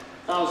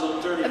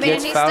mean,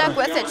 and he stuck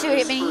with it, too.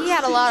 I mean, he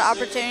had a lot of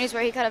opportunities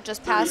where he could have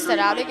just passed it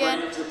out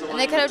again, and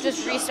they could have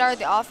just restarted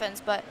the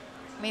offense. But,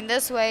 I mean,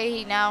 this way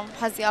he now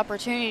has the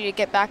opportunity to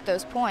get back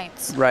those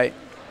points. Right.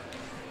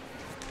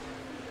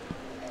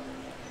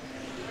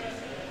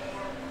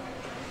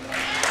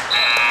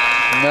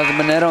 Another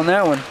minute on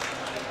that one.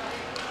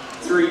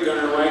 3,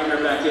 Gunnar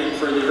Wagner back in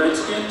for the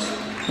Redskins.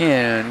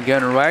 And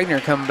Gunnar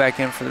Wagner coming back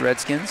in for the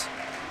Redskins.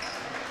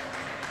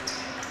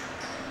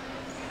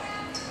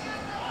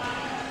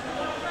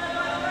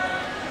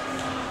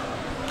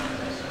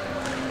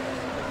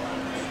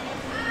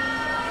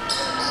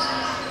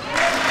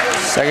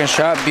 Second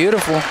shot,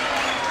 beautiful.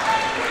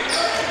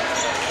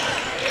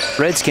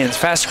 Redskins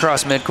fast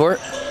across midcourt.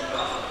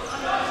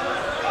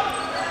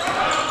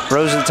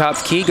 Rose to the top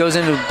of the key, goes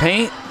into the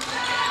paint.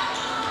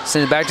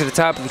 Sends it back to the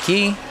top of the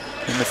key.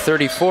 And the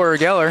 34,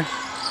 Geller.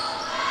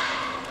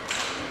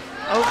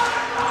 Oh.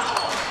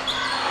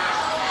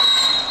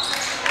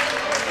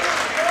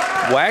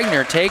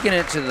 Wagner taking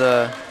it to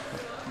the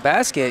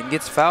basket and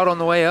gets fouled on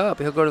the way up.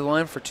 He'll go to the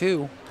line for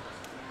 2.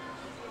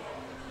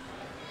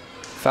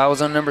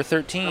 Fouls on number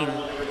 13,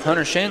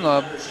 Hunter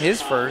Shainlob,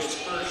 his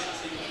first.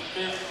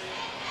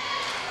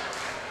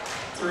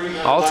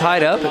 All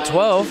tied up at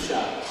 12.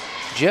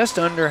 Just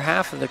under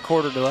half of the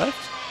quarter to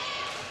left.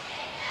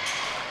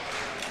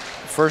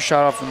 First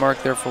shot off the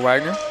mark there for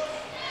Wagner.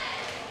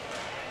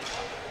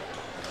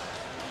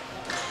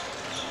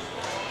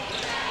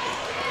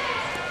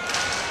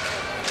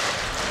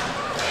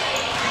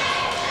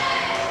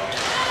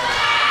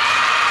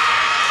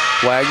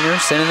 Wagner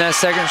sending that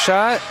second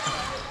shot.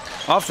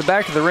 Off the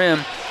back of the rim,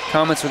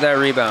 Comets with that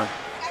rebound.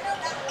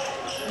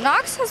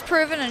 Knox has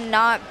proven to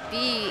not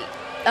be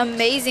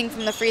amazing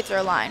from the free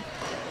throw line.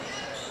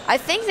 I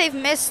think they've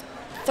missed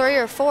 3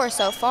 or 4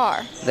 so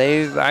far.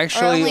 They've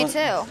actually, or only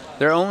 2.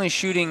 They're only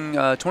shooting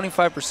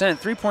 25%.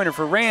 3-pointer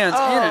for Rands,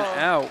 in and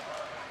out.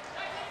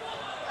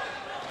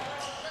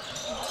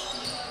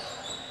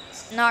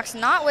 Knox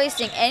not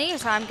wasting any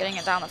time getting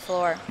it down the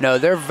floor. No,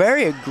 they're a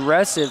very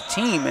aggressive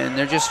team, and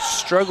they're just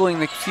struggling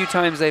the few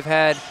times they've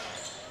had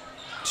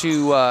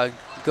to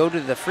go to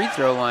the free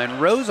throw line.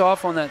 Rose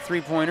off on that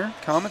 3-pointer.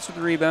 Comets with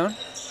the rebound.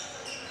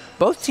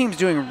 Both teams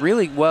doing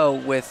really well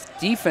with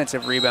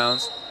defensive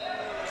rebounds.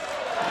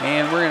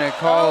 And we're going to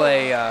call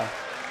an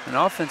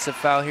offensive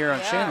foul here on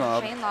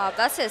Shainlob. Shainlob,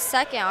 that's his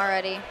second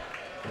already.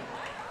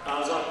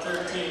 Fouls up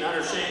 13,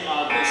 Hunter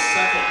Shainlob, his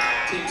second,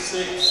 team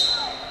 6.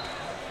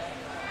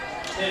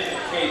 10,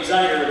 Cade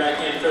Zider back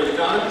in for the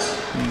Comets.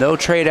 They'll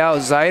trade out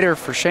Zider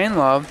for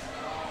Shainlob.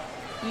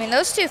 I mean,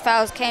 those 2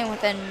 fouls came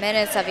within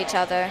minutes of each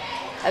other.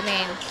 I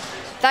mean,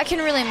 that can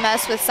really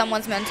mess with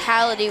someone's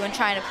mentality when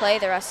trying to play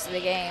the rest of the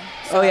game.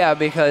 So. Oh, yeah,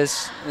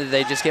 because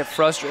they just get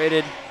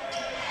frustrated.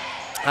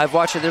 I've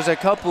watched it. There's a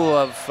couple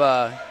of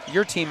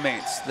your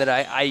teammates that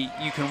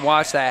you can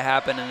watch that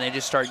happen, and they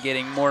just start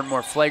getting more and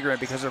more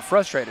flagrant because they're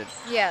frustrated.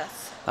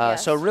 Yes.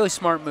 So really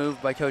smart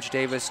move by Coach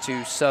Davis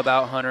to sub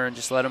out Hunter and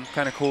just let him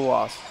kind of cool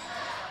off.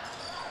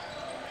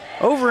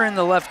 Over in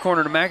the left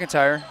corner to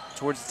McIntyre.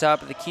 Towards the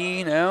top of the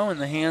key now in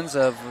the hands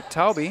of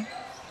Talby.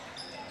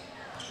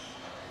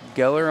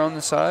 Geller on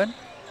the side.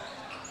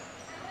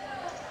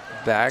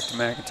 Back to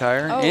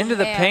McIntyre. Into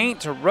the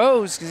paint to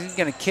Rose because he's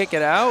going to kick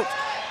it out.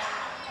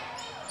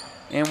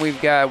 And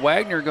we've got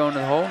Wagner going to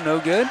the hole.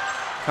 No good.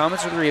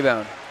 Comets with the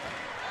rebound.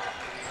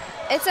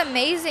 It's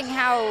amazing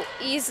how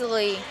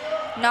easily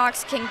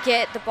Knox can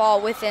get the ball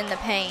within the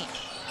paint.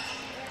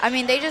 I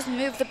mean, they just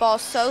move the ball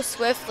so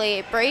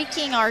swiftly,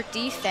 breaking our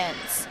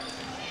defense.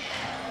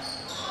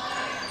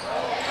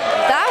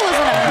 That was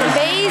an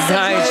amazing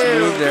nice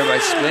move there by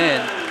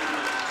Spin.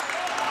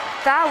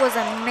 That was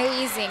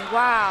amazing.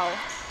 Wow.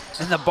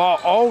 And the ball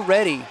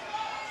already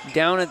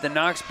down at the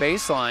Knox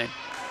baseline.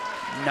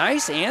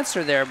 Nice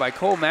answer there by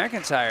Cole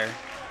McIntyre.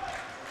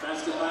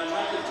 Basket by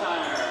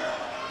McIntyre.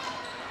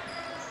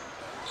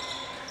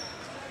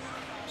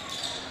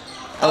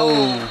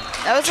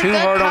 That was too a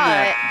good hard cut. on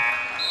that.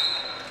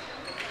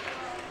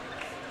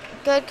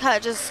 Good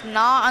cut, just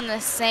not on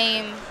the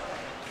same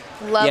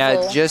level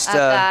Yeah, just as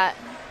that.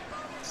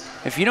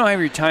 if you don't have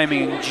your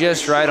timing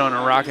just right on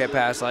a rocket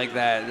pass like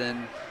that,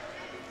 then,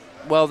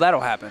 well,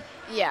 that'll happen.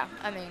 Yeah,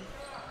 I mean.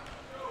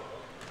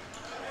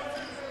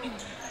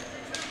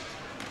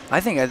 I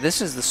think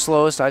this is the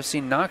slowest I've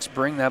seen Knox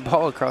bring that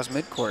ball across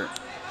midcourt.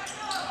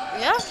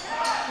 Yeah.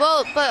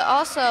 Well, but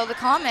also the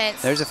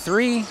Comets. There's a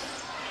 3 He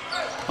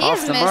off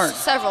has the missed mark.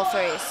 several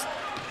threes.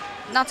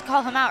 Not to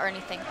call him out or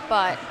anything,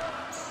 but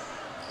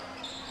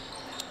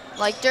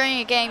like during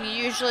a game, you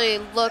usually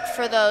look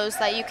for those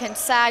that you can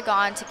sag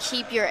on to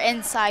keep your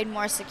inside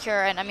more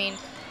secure. And I mean,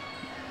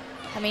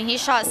 he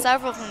shot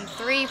several from the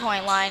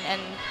 3-point line,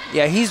 and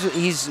yeah, he's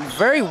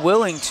very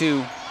willing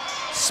to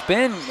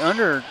spin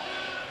under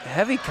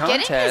heavy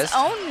contest. getting his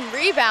own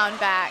rebound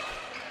back.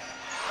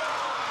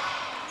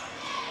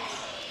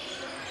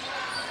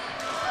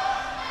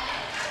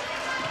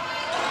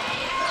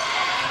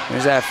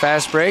 There's that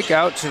fast break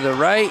out to the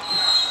right.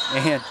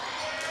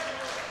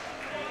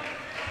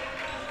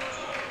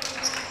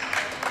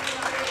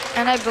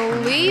 And I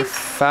believe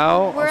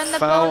foul we're in the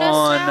foul bonus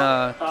on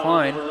now.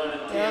 Klein.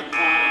 Yep.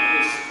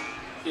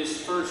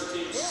 His first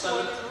team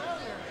 7th.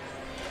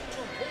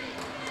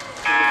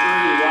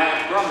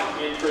 Wyatt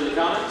Brummett in for the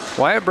Comets.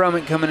 Wyatt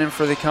Brummett coming in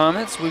for the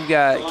Comets. We've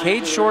got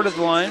Cade Short of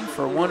the line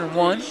for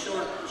 1-1.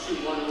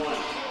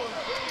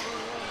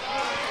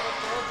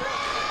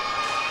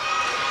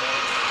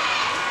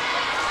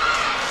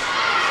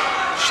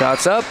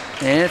 Shots up,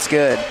 and it's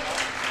good.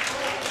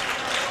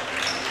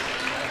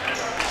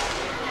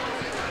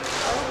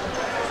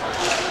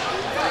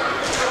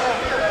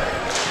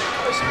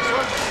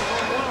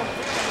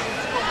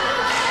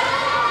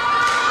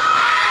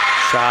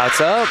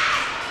 Shots up,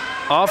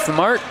 off the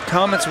mark.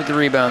 Comets with the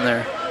rebound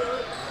there.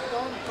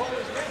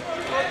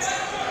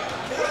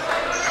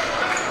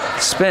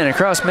 Spin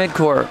across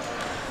midcourt.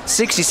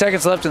 60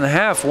 seconds left in the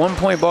half.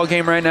 1-point ball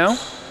game right now.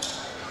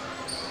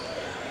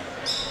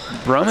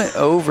 Brummett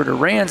over to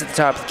Rands at the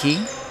top of the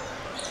key.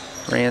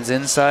 Rands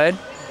inside.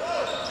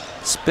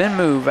 Spin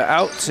move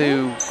out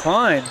to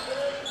Klein.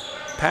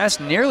 Pass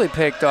nearly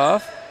picked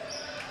off.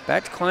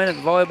 Back to Klein at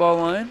the volleyball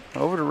line.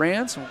 Over to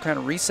Rands. We'll kind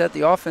of reset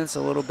the offense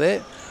a little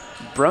bit.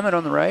 Brummett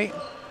on the right.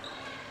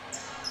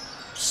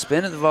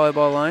 Spin at the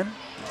volleyball line.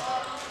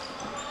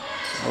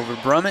 Over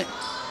to Brummett.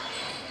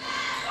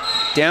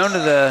 Down to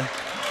the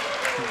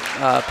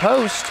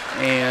post,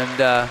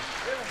 and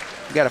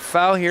we got a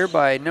foul here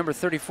by number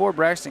 34,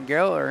 Braxton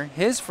Geller.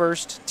 His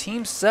first,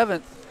 team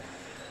 7th.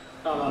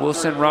 We'll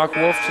send Rock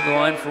Wolf to the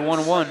line for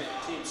 1-1.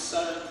 Team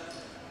 7th.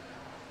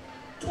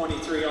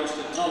 23,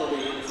 Austin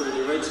Tullaby in for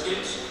the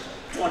Redskins.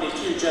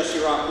 22, Jesse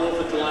Rock Wolf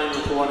at the line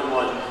with the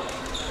 1-1.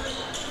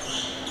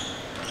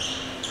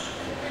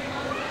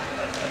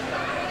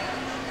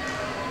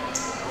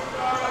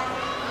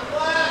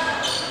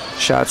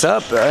 Shots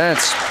up.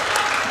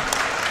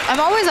 I'm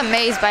always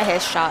amazed by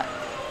his shot.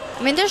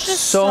 I mean, there's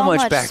just so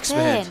much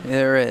backspin. backspin.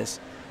 There is.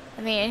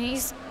 I mean,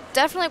 he's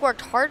definitely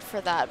worked hard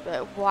for that,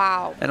 but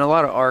wow. And a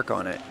lot of arc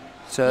on it.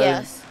 So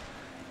yes.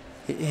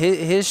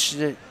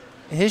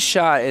 His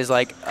shot is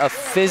like a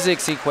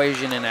physics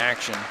equation in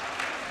action.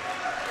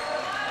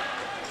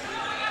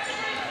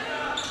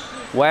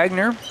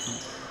 Wagner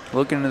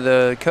looking to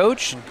the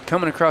coach,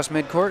 coming across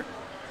midcourt.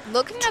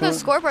 Looking at the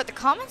scoreboard, the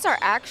Comets are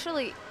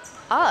actually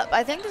up.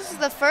 I think this is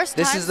the first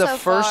time. This is the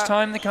first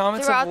time the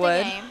Comets have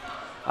led.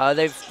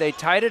 They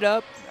tied it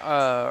up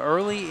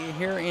early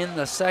here in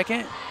the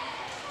second.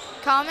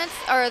 Comets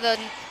or the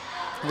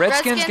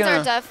Redskins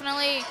are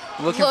definitely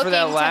looking for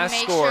that last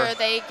score. To make sure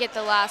they get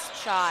the last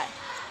shot.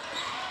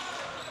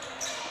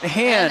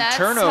 And that's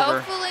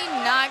turnover. Hopefully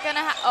not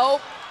gonna.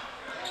 Oh.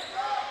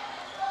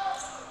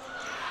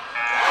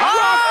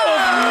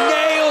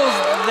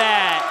 Nails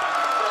that.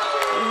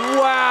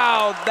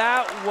 Wow,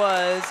 that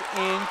was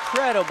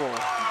incredible.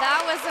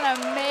 That was an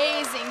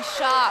amazing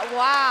shot.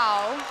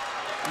 Wow.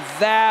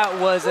 That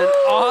was an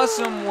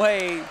awesome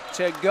way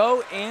to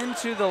go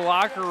into the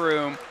locker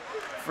room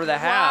for the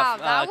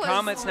half.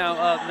 Comets now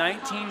up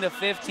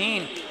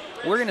 19-15.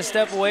 We're going to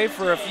step away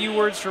for a few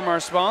words from our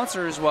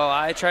sponsors while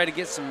I try to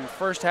get some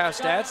first half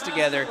stats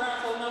together.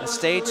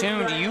 Stay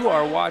tuned. You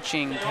are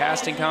watching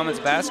Caston Comets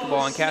basketball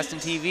on Caston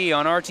TV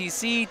on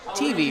RTC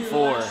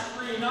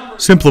TV4.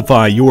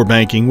 Simplify your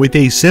banking with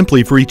a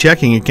Simply Free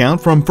checking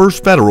account from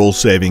First Federal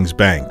Savings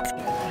Bank.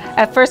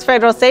 At First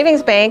Federal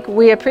Savings Bank,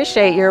 we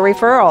appreciate your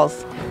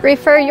referrals.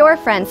 Refer your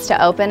friends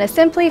to open a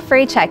Simply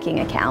Free checking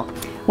account.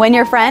 When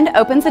your friend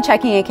opens a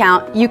checking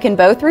account, you can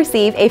both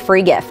receive a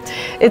free gift.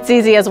 It's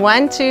easy as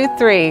 1, 2,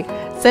 3.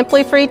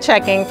 Simply Free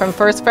checking from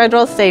First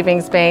Federal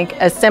Savings Bank,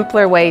 a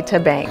simpler way to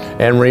bank.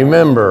 And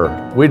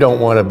remember, we don't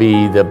want to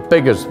be the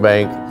biggest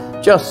bank,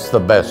 just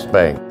the best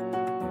bank.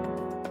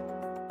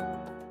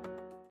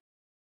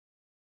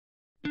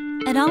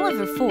 At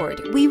Oliver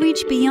Ford, we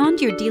reach beyond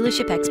your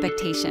dealership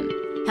expectation,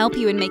 help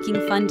you in making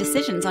fun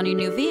decisions on your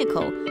new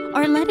vehicle,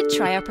 or let it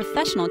try our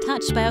professional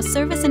touch by our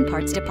service and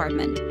parts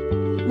department.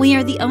 We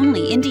are the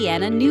only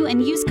Indiana new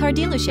and used car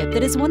dealership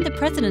that has won the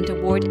President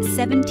Award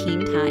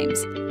 17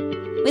 times.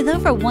 With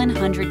over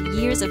 100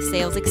 years of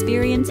sales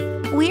experience,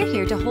 we're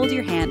here to hold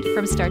your hand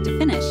from start to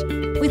finish,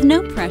 with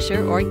no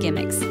pressure or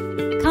gimmicks.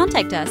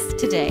 Contact us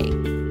today.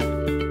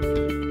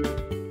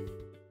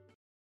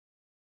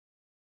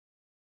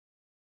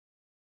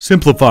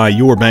 Simplify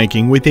your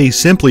banking with a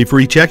Simply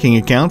Free checking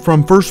account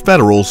from First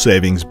Federal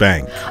Savings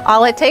Bank.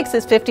 All it takes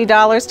is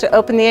 $50 to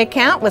open the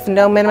account with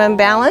no minimum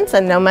balance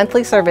and no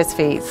monthly service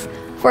fees.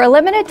 For a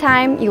limited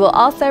time, you will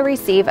also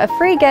receive a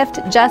free gift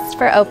just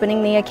for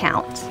opening the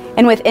account.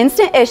 And with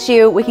Instant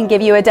Issue, we can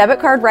give you a debit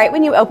card right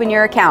when you open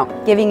your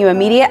account, giving you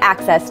immediate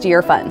access to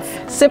your funds.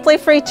 Simply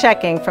Free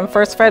checking from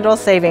First Federal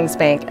Savings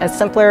Bank, a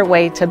simpler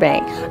way to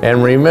bank.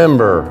 And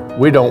remember,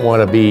 we don't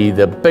want to be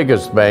the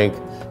biggest bank,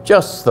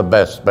 just the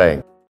best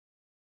bank.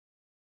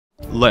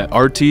 Let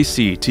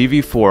RTC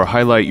TV4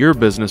 highlight your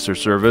business or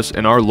service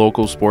in our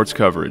local sports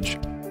coverage.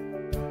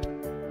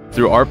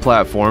 Through our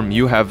platform,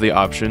 you have the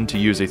option to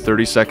use a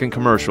 30-second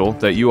commercial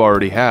that you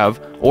already have,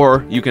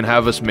 or you can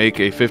have us make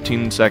a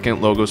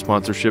 15-second logo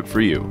sponsorship for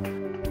you.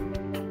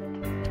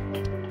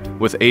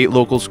 With 8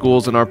 local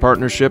schools in our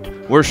partnership,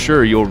 we're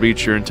sure you'll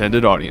reach your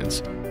intended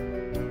audience.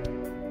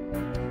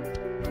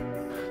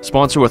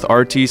 Sponsor with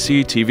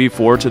RTC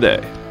TV4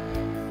 today.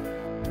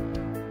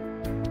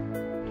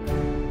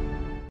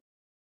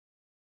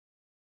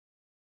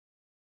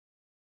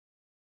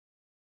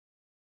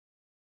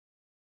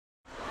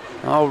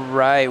 All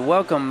right,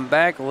 welcome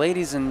back,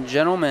 ladies and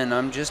gentlemen.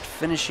 I'm just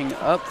finishing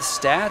up the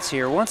stats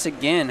here. Once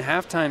again,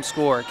 halftime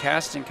score,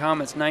 Caston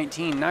Comets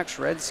 19, Knox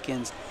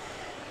Redskins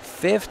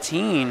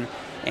 15.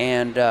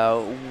 And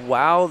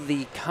wow,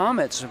 the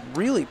Comets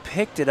really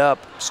picked it up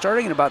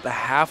starting at about the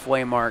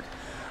halfway mark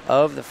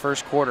of the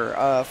first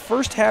quarter.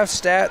 First half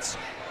stats,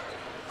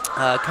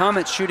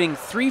 Comets shooting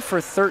 3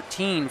 for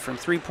 13 from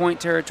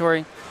three-point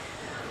territory,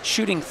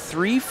 shooting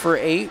 3 for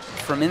 8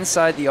 from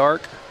inside the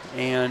arc,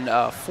 and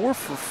 4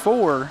 for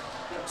 4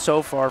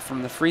 so far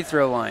from the free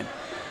throw line.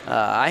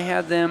 I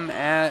had them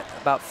at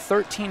about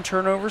 13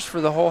 turnovers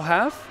for the whole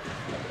half,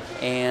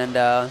 and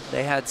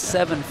they had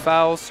 7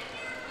 fouls.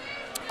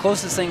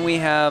 Closest thing we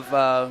have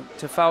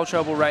to foul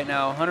trouble right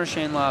now, Hunter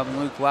Shainlaw and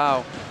Luke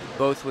Lau,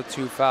 both with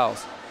 2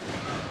 fouls.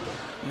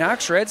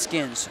 Knox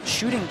Redskins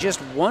shooting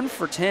just 1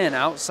 for 10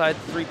 outside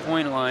the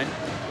three-point line,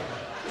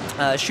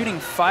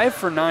 shooting 5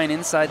 for 9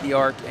 inside the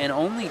arc, and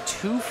only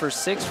 2 for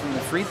 6 from the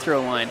free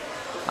throw line.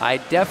 I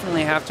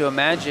definitely have to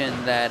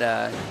imagine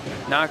that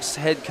Knox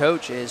head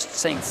coach is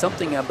saying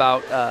something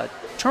about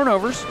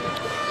turnovers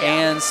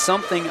and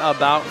something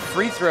about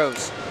free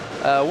throws.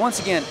 Once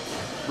again,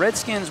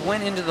 Redskins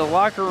went into the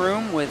locker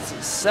room with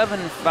 7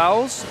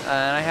 fouls,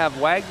 and I have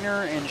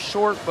Wagner and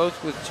Short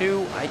both with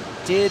 2.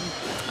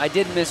 I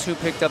did miss who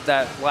picked up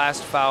that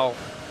last foul.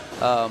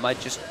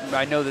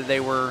 I know that they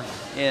were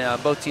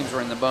both teams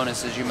were in the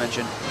bonus, as you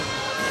mentioned.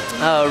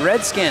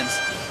 Redskins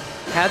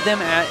had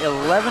them at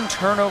 11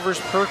 turnovers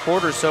per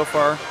quarter so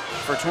far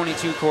for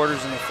 22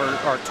 quarters in the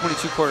first, or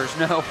 22 quarters.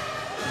 No.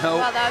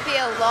 Wow, that would be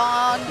a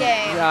long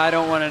game. Yeah, I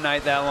don't want a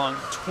night that long.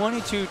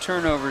 22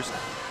 turnovers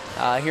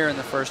here in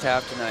the first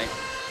half tonight.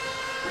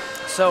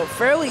 So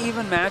fairly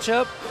even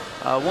matchup.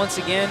 Once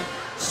again,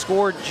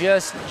 score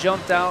just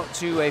jumped out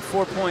to a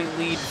 4-point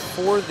lead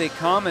for the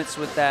Comets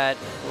with that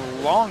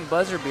long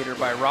buzzer beater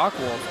by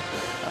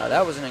Rockwolf.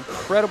 That was an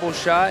incredible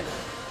shot.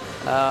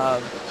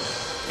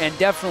 And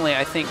definitely,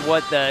 I think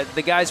what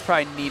the guys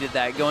probably needed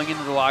that going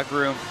into the locker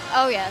room.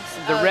 Oh, yes.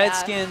 The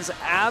Redskins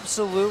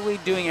absolutely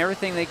doing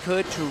everything they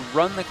could to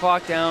run the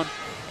clock down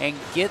and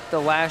get the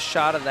last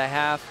shot of the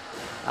half.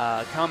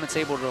 Comets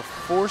able to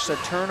force a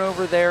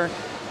turnover there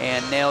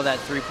and nail that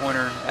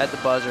three-pointer at the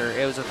buzzer.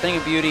 It was a thing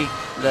of beauty.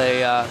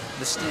 The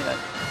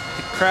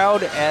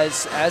crowd,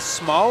 as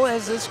small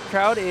as this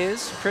crowd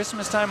is,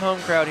 Christmas time home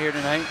crowd here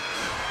tonight,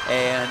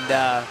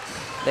 and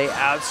they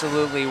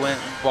absolutely went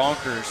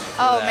bonkers.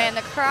 Oh man,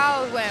 the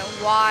crowd went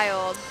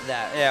wild.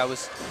 It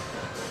was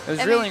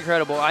really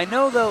incredible. I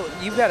know though,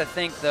 you've got to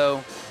think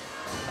though,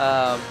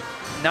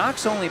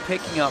 Knox only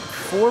picking up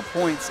 4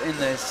 points in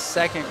the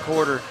second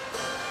quarter.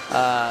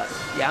 Yeah,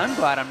 I'm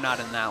glad I'm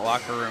not in that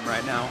locker room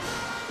right now.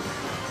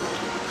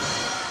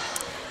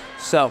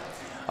 So,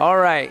 all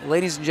right,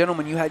 ladies and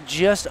gentlemen, you had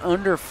just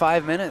under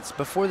 5 minutes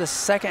before the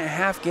second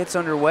half gets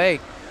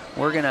underway.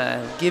 We're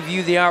gonna give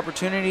you the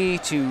opportunity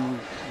to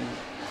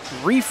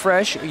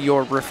refresh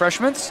your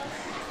refreshments,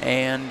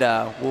 and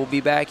we'll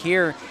be back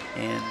here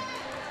in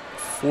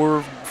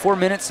 4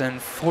 minutes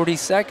and 40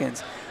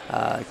 seconds.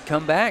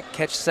 Come back,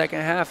 catch the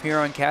second half here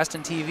on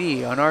Caston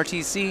TV on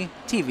RTC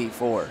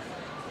TV4.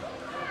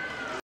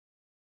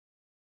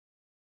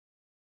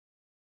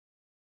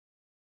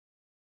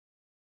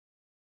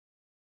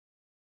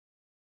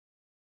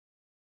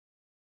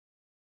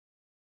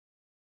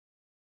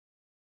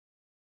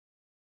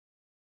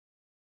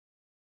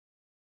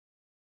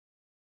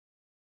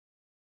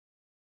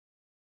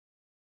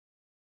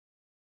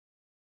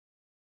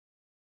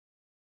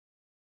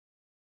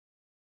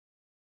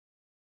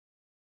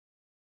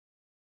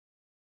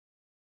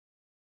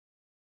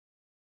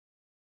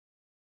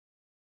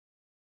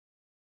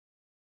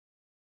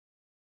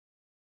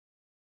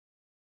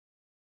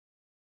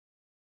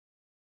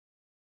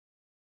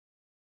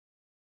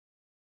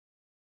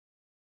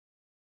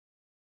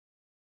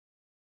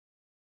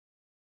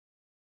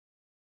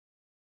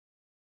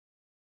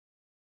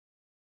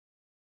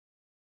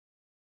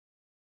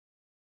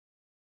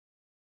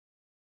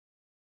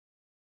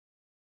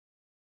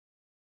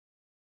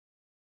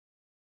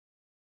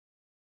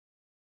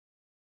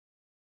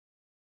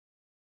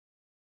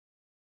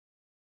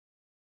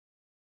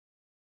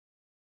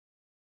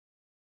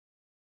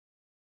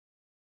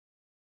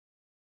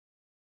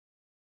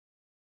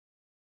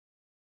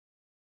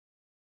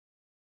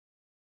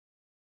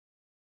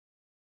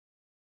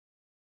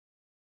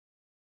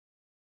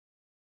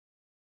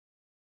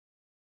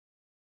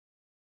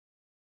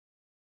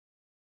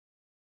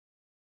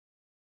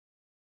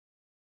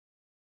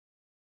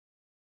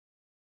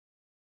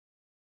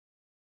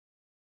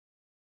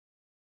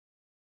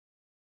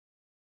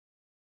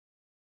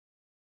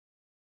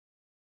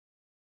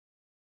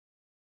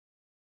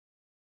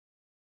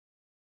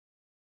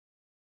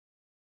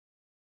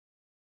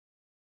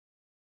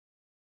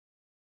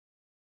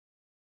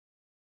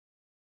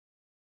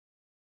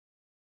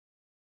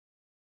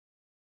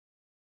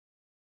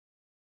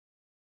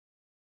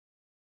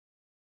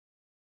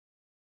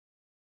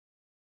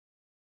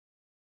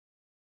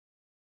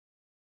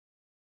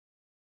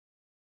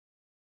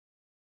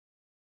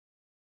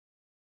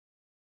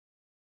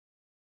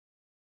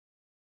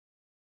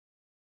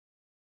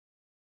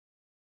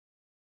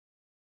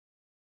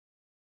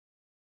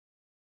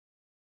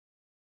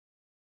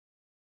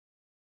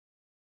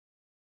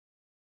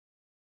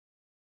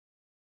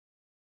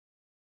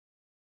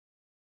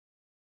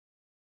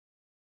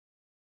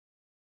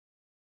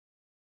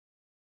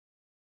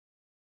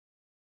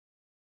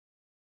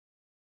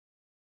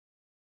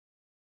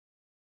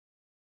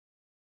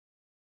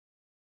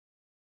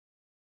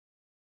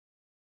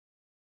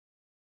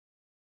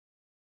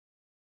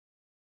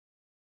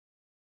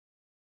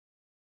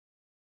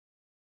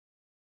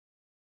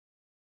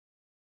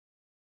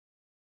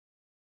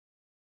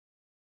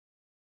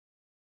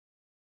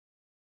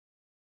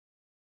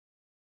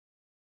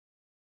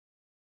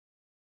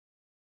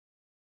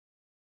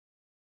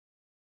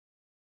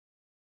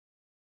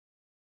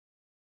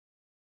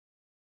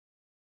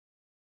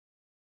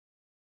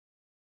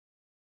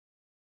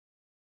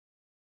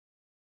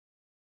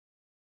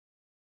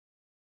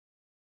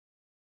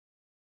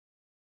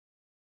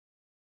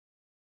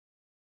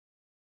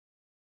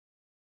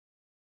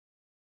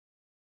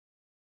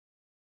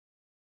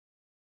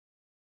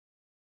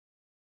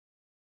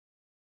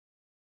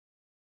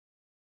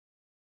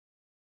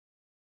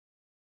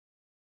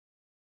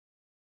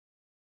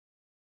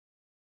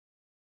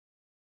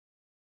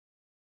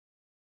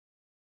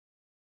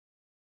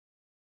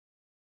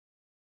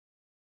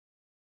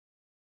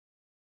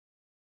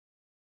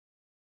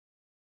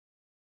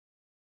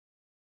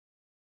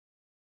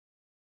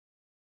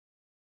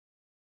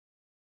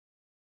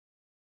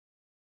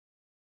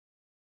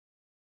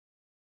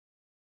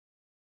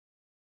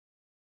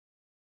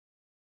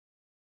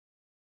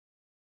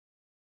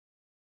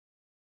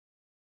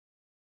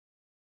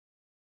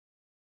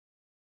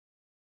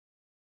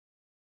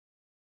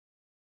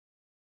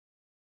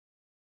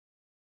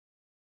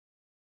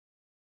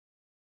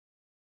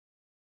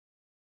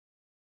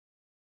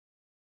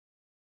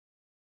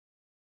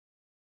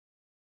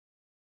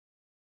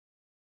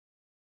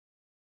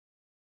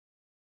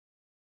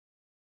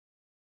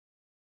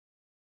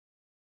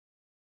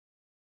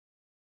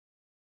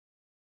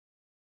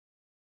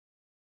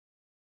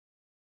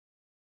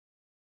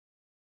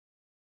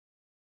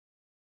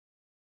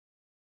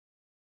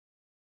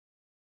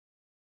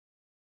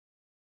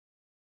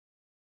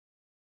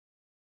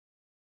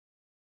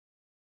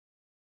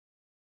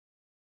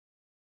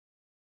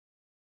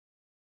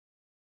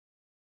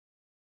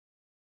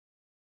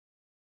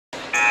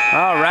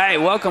 All right,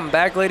 welcome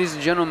back, ladies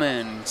and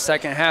gentlemen.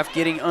 Second half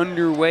getting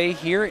underway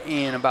here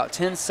in about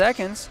 10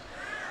 seconds.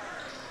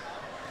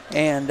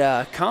 And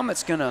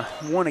Comet's going to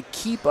want to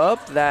keep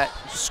up that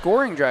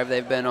scoring drive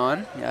they've been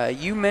on.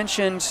 You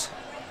mentioned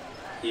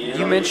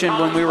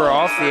when we were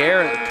off the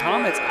air, the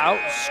Comets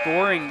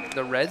outscoring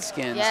the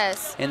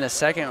Redskins in the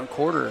second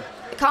quarter.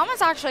 The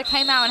Comets actually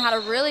came out and had a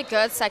really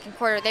good second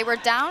quarter. They were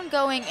down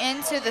going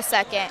into the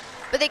second,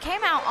 but they came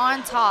out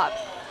on top.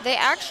 They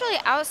actually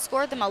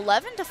outscored them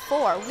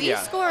 11-4. We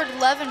scored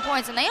 11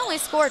 points, and they only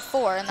scored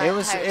 4 in that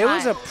entire time. It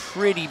was a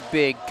pretty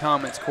big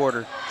Comets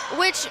quarter.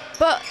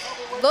 But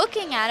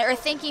looking at it, or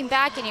thinking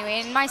back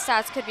anyway, and my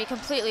stats could be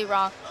completely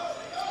wrong,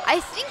 I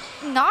think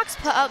Knox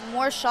put up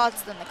more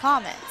shots than the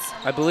Comets.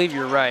 I believe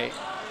you're right.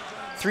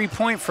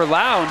 3-point for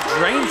Lau,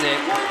 drains it.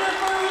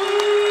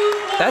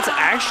 That's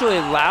actually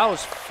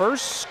Lau's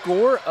first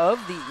score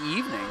of the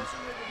evening.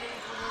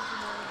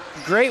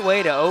 Great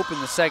way to open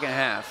the second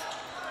half.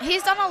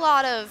 He's done a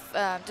lot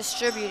of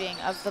distributing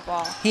of the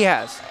ball. He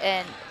has.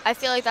 And I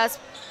feel like that's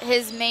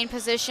his main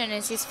position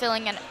is he's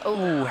filling an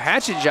Ooh,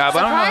 hatchet job.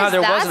 I don't know how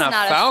there wasn't a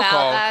foul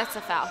call. That's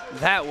a foul.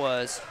 That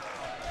was.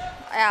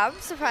 Yeah,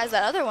 I'm surprised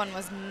that other one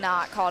was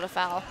not called a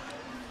foul.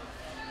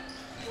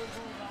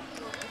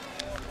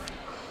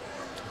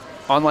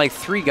 On like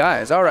 3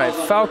 guys. All right,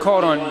 foul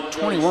called on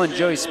 21,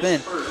 Joey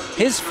Spinn.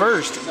 His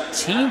first,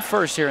 team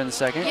first here in the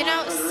second. You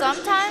know,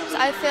 sometimes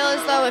I feel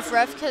as though if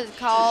refs could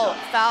call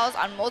fouls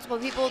on multiple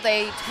people,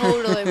 they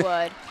totally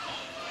would.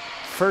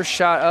 First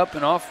shot up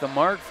and off the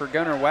mark for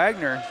Gunnar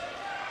Wagner.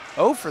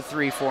 0 for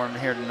 3 for him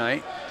here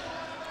tonight.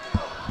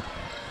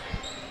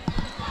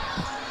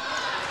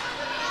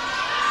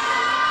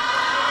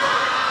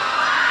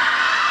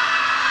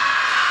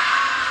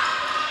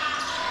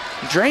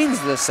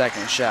 Drains the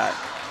second shot.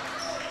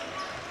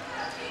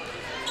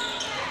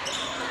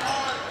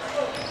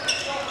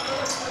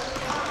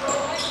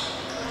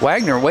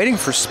 Wagner waiting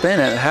for Spin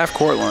at the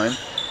half-court line.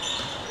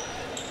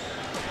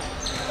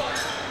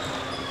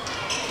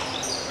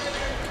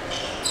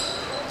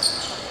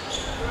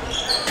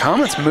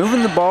 Comets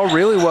moving the ball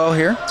really well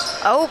here.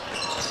 Oh.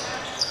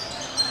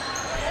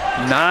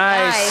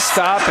 Nice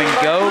stop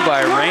and go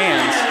by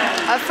Rands.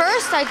 At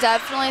first, I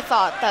definitely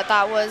thought that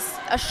that was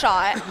a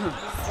shot.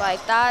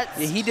 Like that's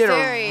he did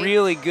a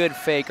really good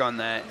fake on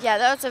that. Yeah,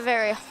 that's a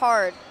very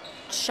hard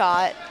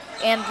shot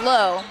and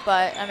low,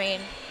 but I mean,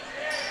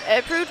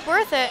 it proved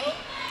worth it.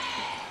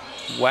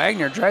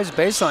 Wagner drives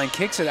baseline,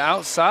 kicks it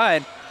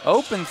outside.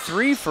 Open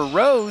 3 for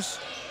Rose.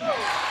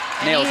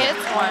 Nails he it.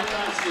 hits one.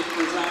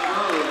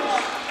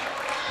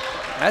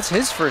 That's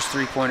his first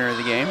 3-pointer of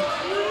the game.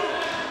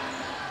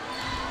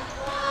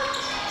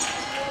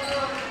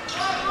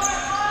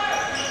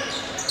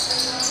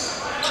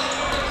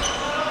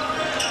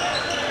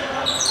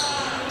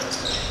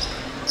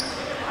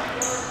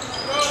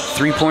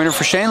 Three-pointer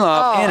for Shane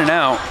Law, in and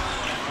out.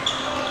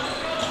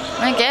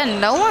 Again,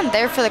 no one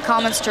there for the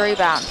Comets to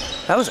rebound.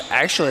 That was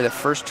actually the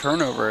first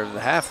turnover of the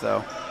half,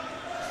 though.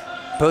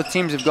 Both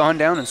teams have gone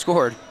down and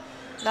scored.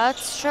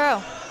 That's true.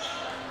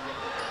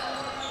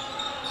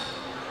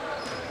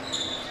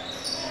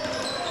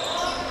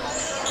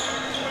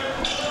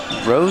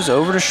 Rose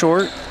over to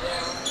Short.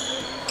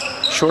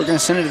 Short gonna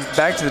send it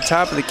back to the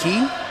top of the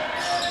key.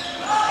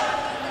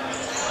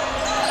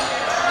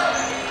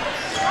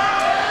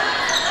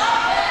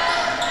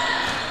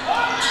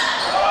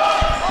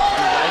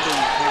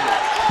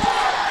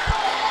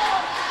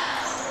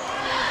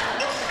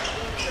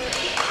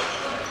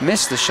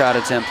 Missed the shot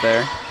attempt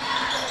there.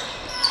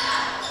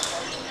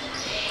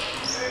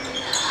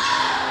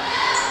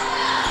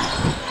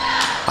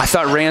 I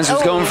thought Rands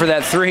was going for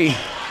that 3.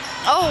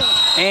 Oh.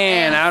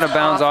 And out of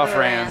bounds off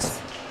Rands.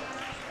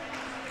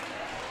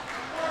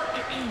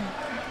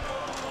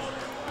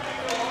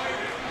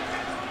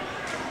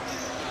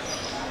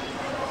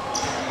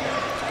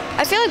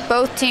 I feel like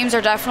both teams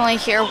are definitely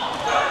here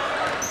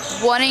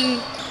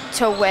wanting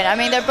to win. I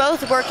mean, they're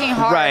both working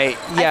hard. Right,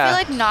 yeah. I feel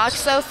like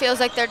Knox, though, feels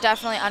like they're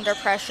definitely under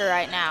pressure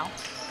right now.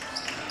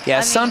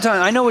 Yeah,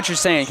 sometimes, I know what you're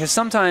saying, because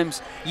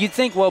sometimes you'd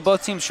think, well,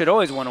 both teams should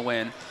always want to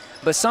win.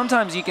 But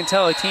sometimes you can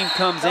tell a team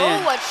comes in.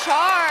 Oh, a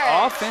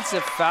charge.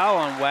 Offensive foul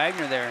on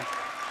Wagner there.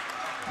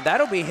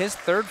 That'll be his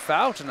 3rd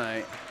foul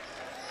tonight.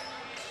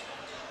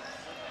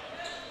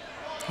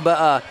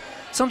 But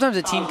sometimes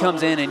a team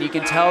comes in and you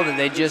can tell that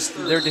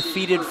they're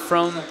defeated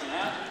from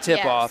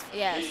tip-off.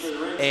 Yes.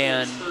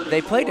 And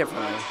they play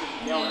differently.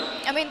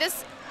 I mean,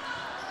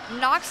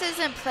 Knox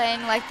isn't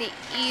playing like the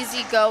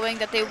easy going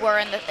that they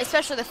were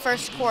especially the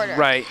first quarter.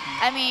 Right.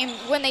 I mean,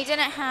 when they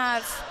didn't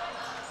have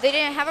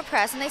a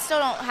press, and they still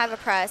don't have a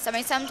press. I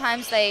mean,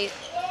 sometimes they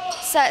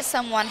set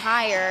someone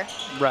higher.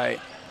 Right.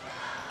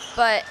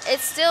 But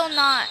it's still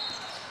not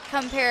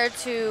compared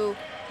to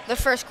the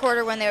first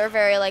quarter when they were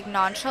very like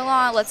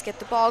nonchalant, let's get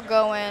the ball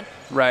going.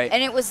 Right.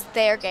 And it was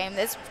their game.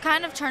 This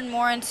kind of turned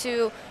more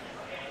into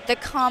the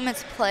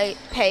Comets play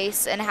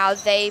pace and how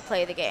they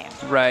play the game.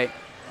 Right.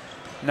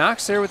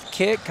 Knox there with the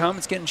kick.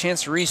 Comets getting a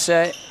chance to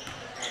reset.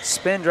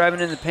 Spin driving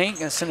in the paint,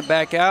 gonna send it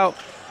back out.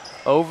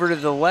 Over to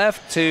the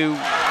left to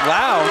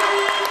Lau.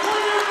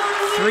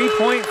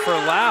 3-point for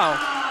Lau.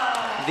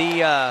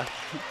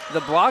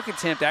 The block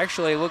attempt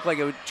actually looked like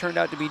it turned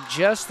out to be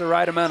just the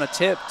right amount of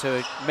tip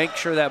to make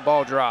sure that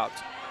ball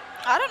dropped.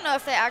 I don't know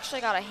if they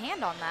actually got a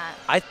hand on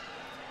that.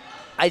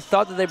 I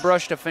thought that they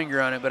brushed a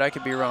finger on it, but I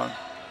could be wrong.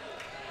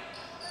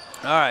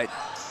 All right.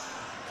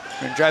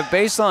 We're going to drive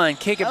baseline,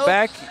 kick it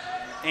back,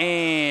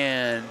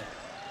 and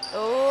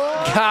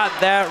got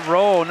that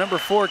roll. Number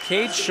 4,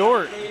 Cade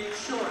Short.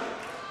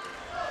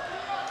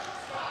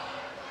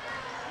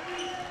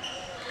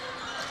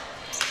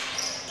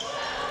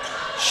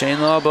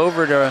 Shane Lobb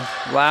over to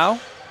Lau.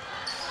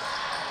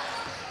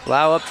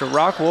 Lau up to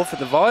Rockwolf at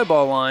the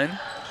volleyball line.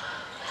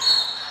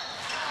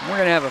 We're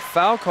going to have a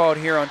foul called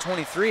here on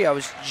 23. I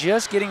was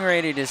just getting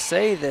ready to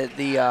say that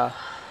the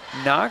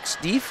Knox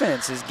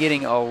defense is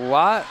getting a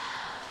lot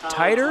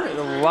tighter,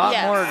 a lot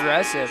more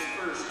aggressive.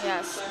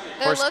 Yes.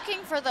 They're looking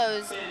for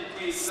those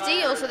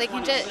steals so they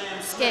can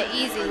just get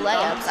easy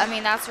layups. I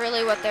mean, that's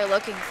really what they're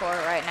looking for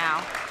right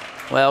now.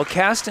 Well,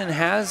 Caston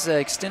has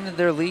extended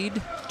their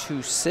lead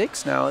to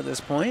 6 now at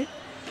this point.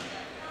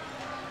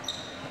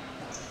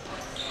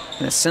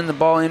 Gonna send the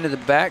ball into the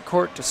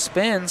backcourt to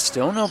spin.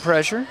 Still no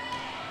pressure.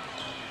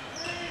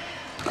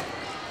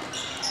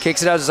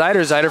 Kicks it out to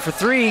Zeider. Zeider for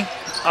 3.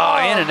 Oh,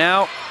 in and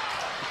out.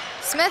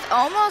 Smith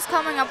almost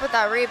coming up with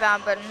that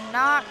rebound, but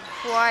not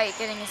quite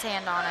getting his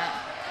hand on it.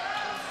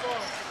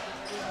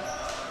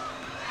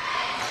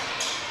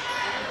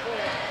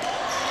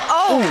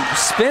 Oh,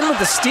 spin with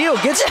the steal,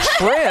 gets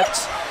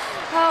tripped.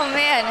 Oh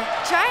man,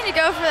 trying to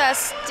go for that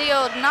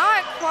steal,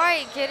 not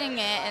quite getting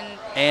it.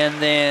 And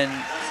then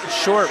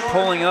Short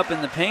pulling up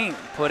in the paint,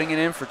 putting it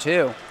in for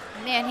 2.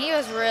 Man, he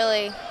was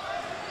really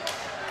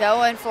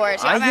going for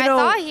it. I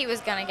thought he was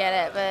gonna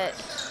get it, but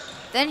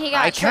then he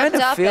got tripped up. I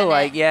kind of feel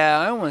like,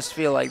 I almost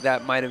feel like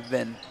that might have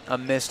been a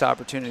missed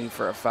opportunity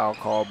for a foul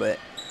call, but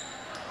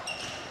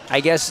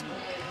I guess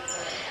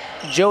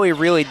Joey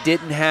really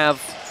didn't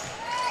have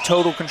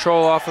total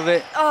control off of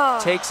it.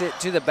 Takes it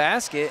to the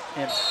basket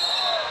and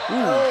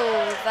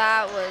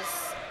that was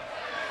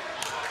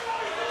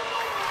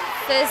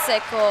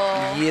physical.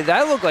 Yeah,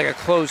 that looked like a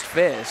closed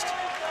fist.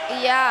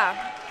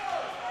 Yeah.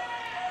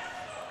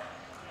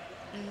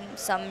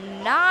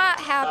 Some not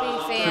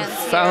happy fans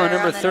Foul here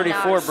number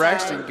 34,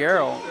 Braxton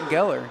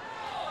Geller.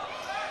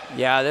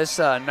 Yeah, this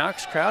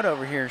Knox crowd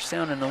over here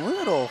sounding a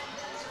little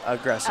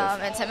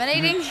aggressive.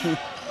 Intimidating.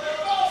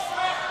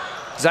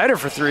 Zeider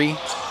for 3.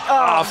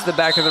 Off the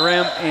back of the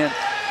rim, and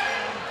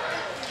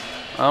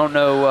I don't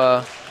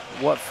know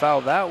what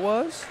foul that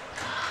was.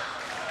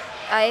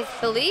 I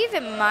believe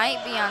it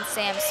might be on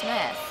Sam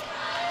Smith.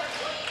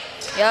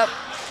 Yep.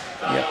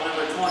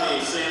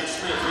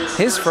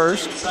 His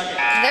first.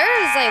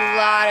 There is a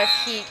lot of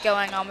heat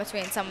going on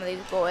between some of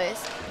these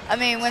boys. I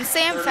mean, when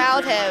Sam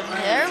fouled him,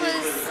 there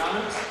was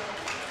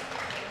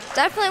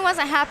definitely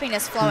wasn't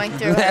happiness flowing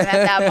through him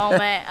at that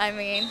moment. I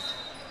mean,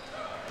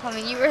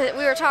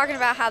 we were talking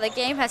about how the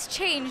game has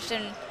changed,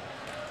 and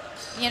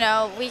you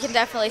know, we can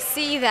definitely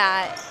see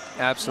that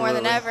more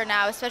than ever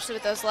now, especially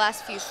with those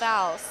last few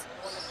fouls.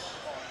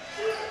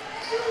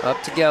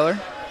 Up to Geller.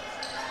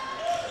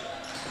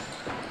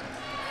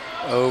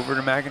 Over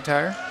to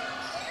McIntyre.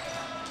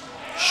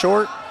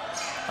 Short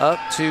up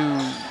to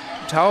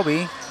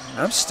Talby.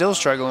 I'm still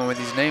struggling with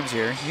these names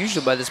here.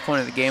 Usually by this point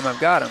of the game, I've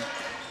got them.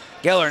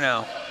 Geller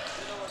now.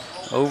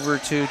 Over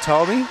to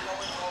Talby.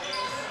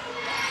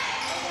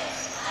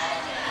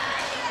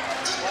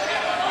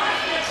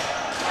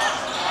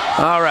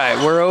 All right,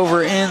 we're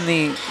over in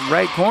the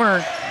right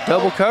corner.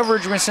 Double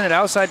coverage. We're going to send it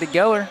outside to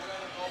Geller.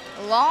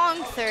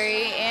 Long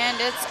 3, and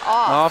it's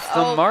off. Off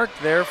the mark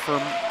there for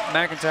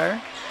McIntyre.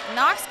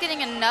 Knox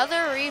getting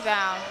another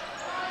rebound.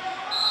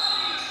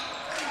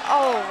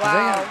 Oh,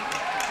 wow.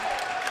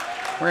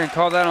 We're going to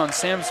call that on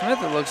Sam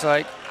Smith, it looks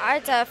like. I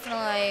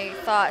definitely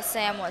thought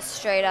Sam was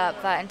straight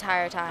up that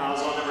entire time.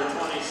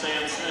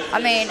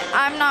 I mean,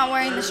 I'm not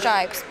wearing the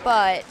stripes,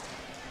 but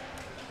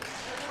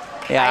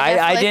yeah,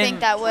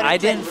 I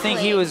didn't think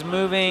he was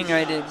moving.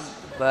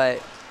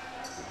 But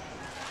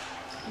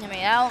I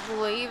mean, I don't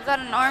believe that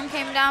an arm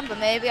came down, but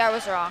maybe I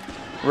was wrong.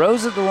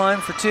 Rose at the line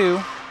for 2.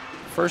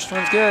 First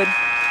one's good.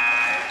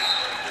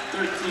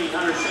 13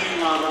 Hunter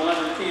Shane Lobb,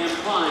 11 Cam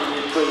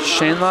Klein.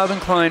 Shane Lobb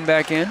and Klein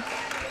back in.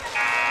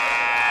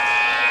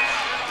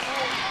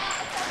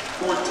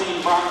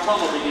 14 Brock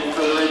Tulleby in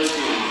for the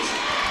Redskins.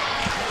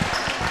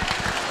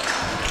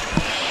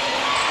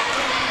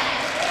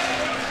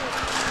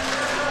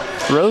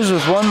 Rose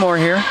with one more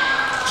here.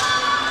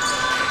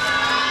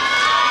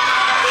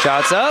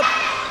 Shots up.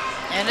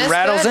 And it's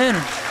rattles good.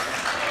 in.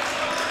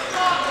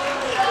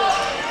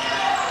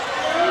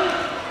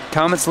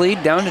 Comets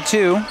lead down to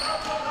 2.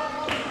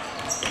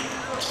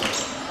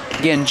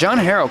 Again, John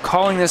Harrell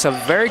calling this a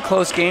very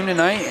close game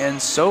tonight, and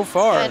so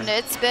far. And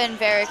it's been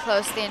very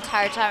close the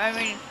entire time. I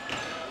mean,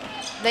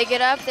 they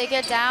get up, they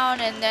get down,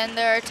 and then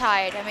they're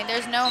tied. I mean,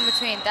 there's no in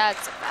between.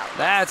 That's a foul.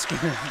 That's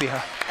going to be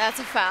a... That's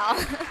a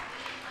foul.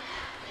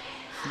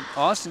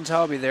 Austin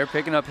Talby there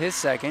picking up his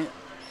second.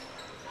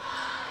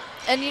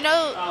 And you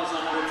know,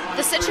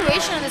 the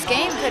situation in this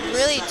game could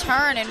really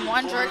turn in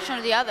one direction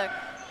or the other,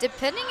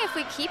 depending if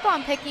we keep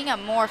on picking up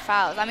more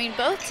fouls. I mean,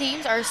 both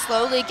teams are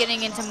slowly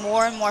getting into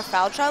more and more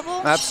foul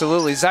trouble.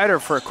 Absolutely.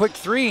 Zeider for a quick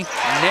three,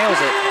 nails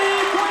it.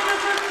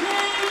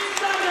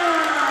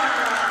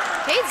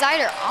 Cade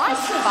Zeider on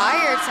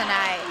fire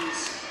tonight.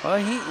 Well,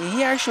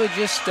 he actually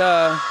just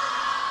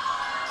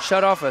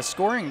shut off a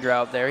scoring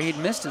drought there. He'd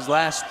missed his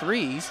last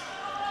threes,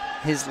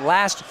 his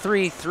last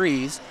 3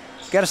 threes.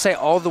 Got to say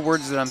all the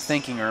words that I'm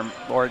thinking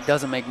or it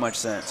doesn't make much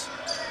sense.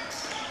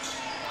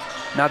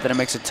 Not that it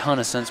makes a ton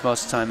of sense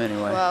most of the time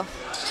anyway. Well,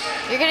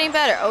 you're getting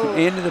better. Oh.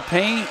 Into the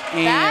paint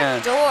and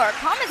back door.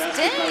 Comets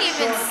didn't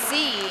even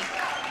see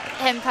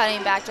him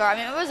cutting back door. I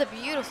mean, it was a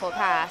beautiful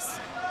pass.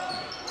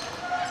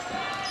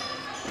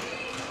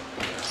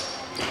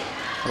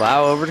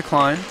 Lau over to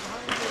Klein.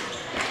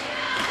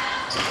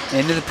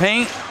 Into the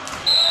paint.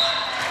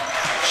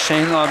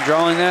 Shane Lobb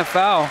drawing that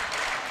foul.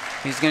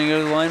 He's going to go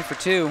to the line for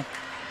 2.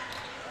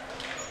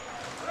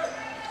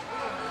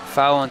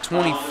 Foul on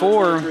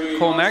 24,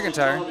 Cole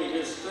McIntyre.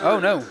 Oh,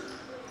 no.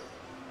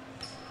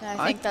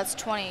 I think that's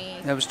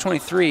 20. That was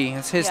 23.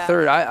 That's his Yeah.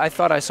 third. I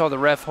thought I saw the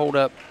ref hold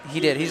up. He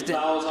did. He's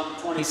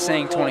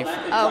saying 24.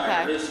 Oh,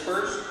 okay.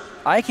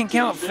 I can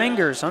count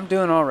fingers. I'm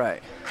doing all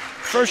right.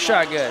 First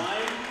shot good.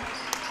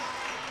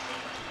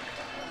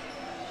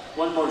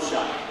 One more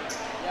shot.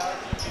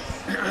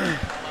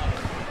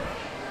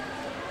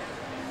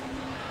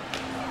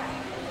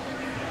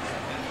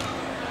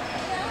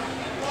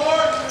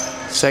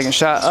 Second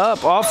shot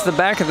up off the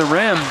back of the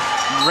rim.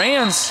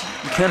 Rand's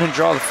gonna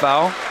draw the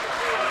foul.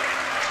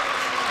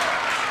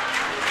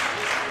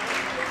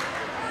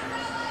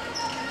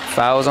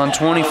 Foul's on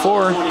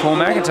 24, Cole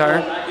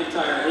McIntyre.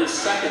 McIntyre, his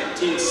second,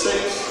 team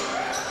 6.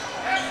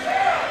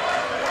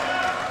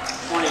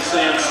 20,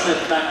 Sam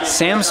Smith back in.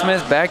 Sam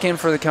Smith back in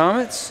for the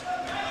Comets.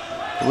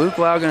 Luke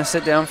Lau gonna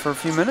sit down for a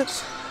few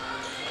minutes.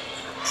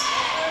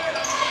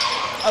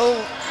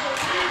 Oh.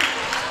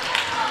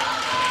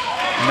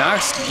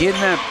 Knox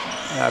getting that,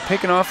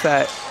 picking off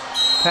that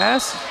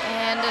pass.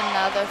 And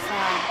another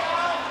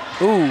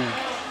foul. Ooh,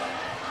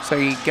 so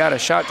he got a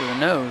shot to the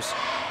nose.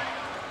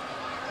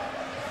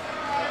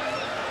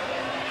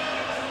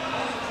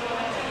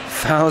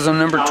 Fouls on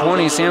number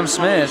 20, Sam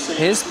Smith,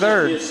 his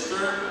third.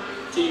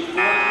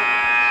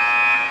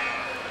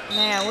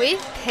 Man, we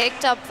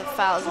picked up the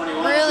fouls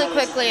really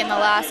quickly in the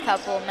last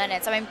couple of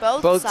minutes. I mean,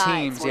 both sides.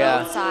 Teams,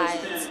 yeah. Both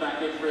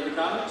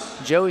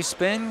sides. Joey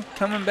Spinn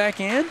coming back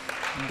in.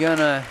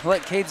 Gonna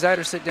let Cade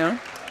Zeider sit down.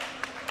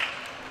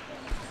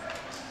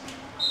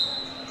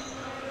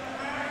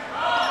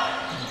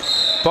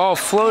 Ball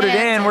floated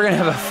in. We're gonna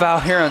have a foul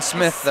here on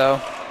Smith,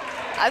 though.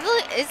 I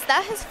believe, is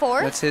that his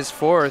 4th? That's his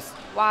 4th.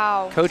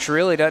 Wow. Coach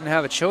really doesn't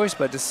have a choice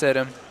but to sit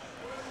him.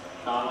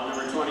 Foul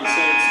number 20,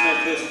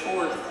 Sam Smith, his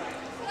 4th.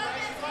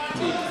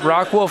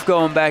 Rock Wolf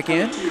going back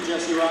in.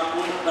 Jesse Rock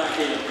Wolf back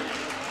in.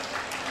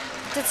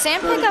 Did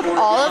Sam pick up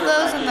all of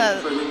those in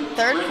the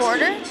third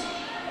quarter?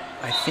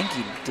 I think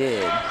he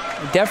did.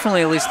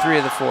 Definitely at least 3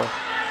 of the 4.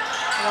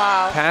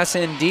 Wow. Pass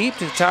in deep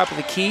to the top of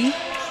the key.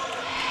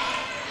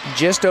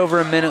 Just over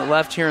a minute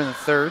left here in the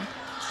third.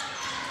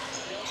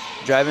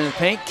 Driving the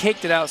paint,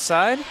 kicked it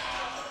outside.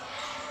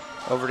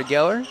 Over to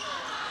Geller.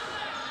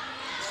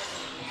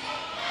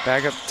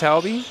 Back up to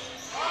Talby.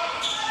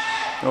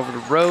 Over to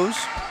Rose.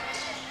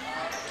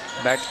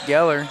 Back to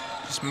Geller.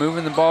 Just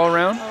moving the ball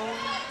around.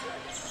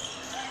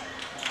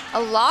 A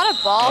lot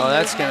of ball movement.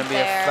 That's going to be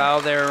a foul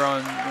there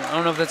on, I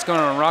don't know if that's going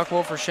on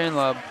Rockwolf or Shane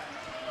Lobb.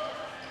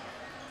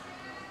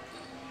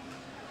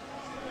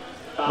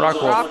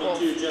 Rockwolf.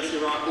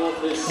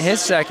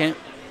 His second.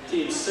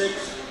 Team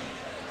 6.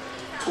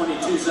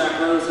 22, Zach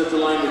Rose at the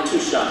line with 2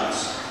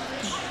 shots.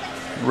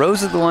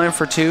 Rose at the line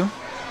for 2.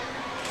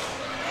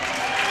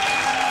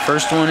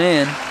 First one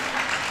in.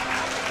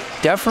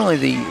 Definitely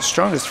the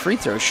strongest free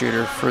throw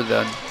shooter for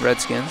the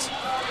Redskins.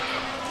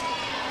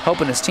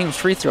 Helping his team's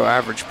free throw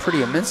average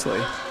pretty immensely.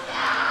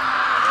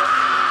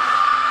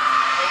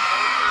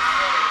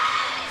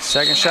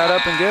 Second shot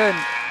up and good.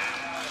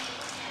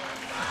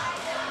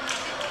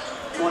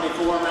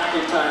 24,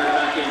 McIntyre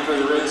back in for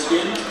the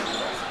Redskins.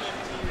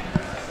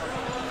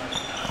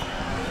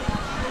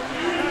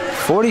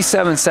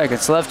 47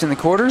 seconds left in the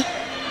quarter.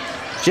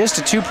 Just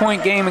a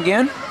 2-point game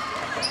again.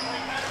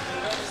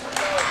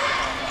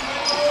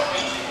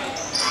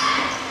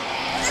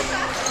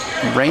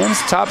 Rams,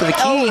 top of the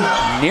key,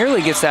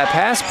 nearly gets that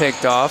pass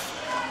picked off.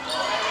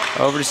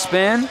 Over to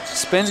Spin.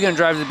 Spin's gonna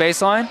drive to the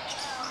baseline.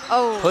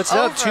 Oh, puts it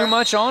up too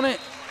much on it.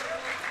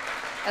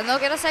 And they'll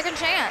get a second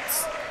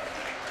chance.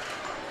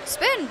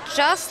 Spin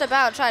just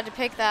about tried to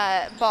pick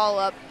that ball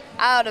up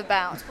out of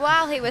bounds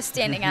while he was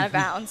standing out of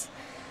bounds.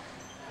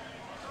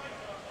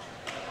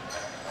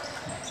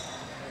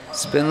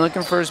 Spin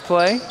looking for his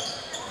play.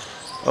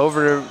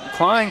 Over to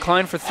Klein.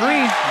 Klein for 3.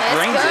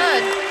 Drains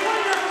it.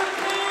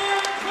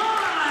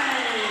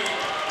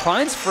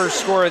 Klein's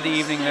first score of the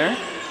evening there.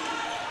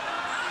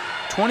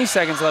 20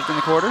 seconds left in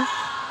the quarter.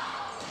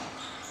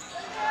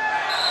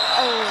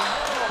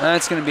 Oh.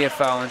 That's going to be a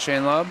foul on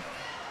Shane Lobb.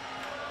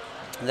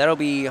 That'll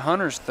be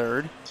Hunter's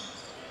third.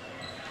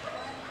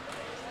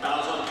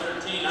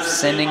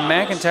 Sending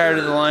McIntyre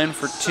to the line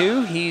for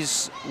 2.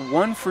 He's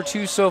 1 for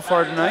 2 so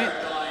far tonight.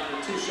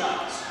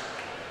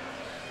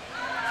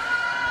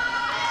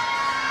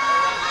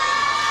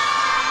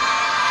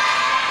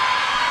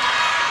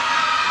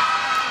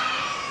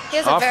 He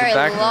has a very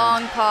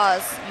long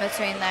pause in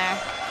between there.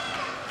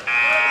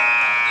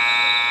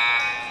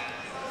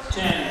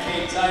 10,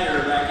 Kate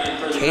Zeider back in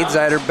for the Kate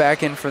Zeider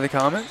back in for the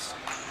Comets.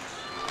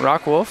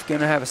 Rock Wolf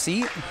gonna have a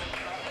seat.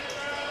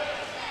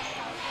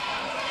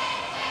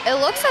 It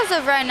looks as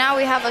if right now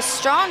we have a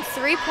strong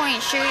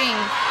three-point shooting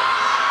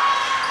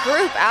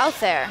group out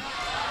there.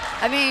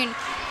 I mean,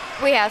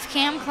 we have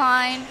Cam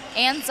Klein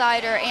and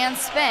Zeider and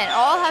Spin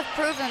all have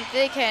proven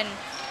they can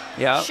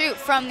shoot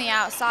from the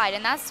outside,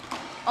 and that's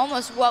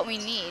almost what we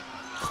need.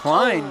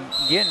 Klein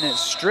getting it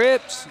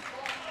stripped.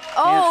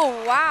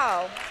 Oh,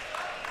 wow.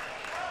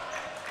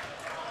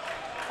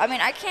 I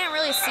mean, I can't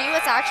really see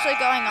what's actually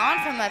going on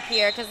from up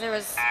here because there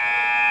was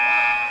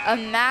a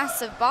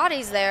massive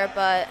bodies there,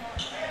 but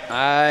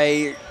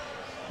I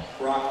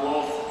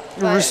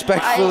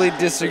respectfully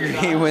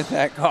disagree with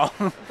that call.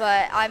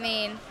 But, I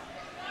mean,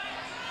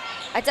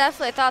 I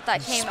definitely thought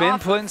that came Spin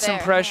off putting of some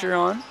there. pressure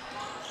on.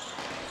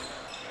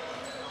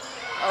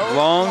 Oh,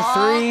 long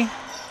three.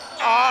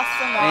 Off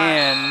the mark.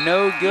 And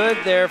no good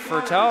there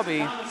for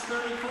Talby.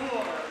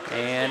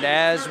 And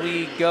as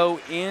we go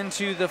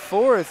into the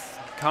fourth,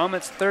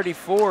 Comets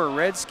 34,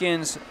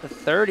 Redskins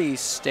 30.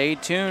 Stay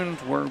tuned.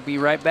 We'll be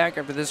right back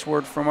after this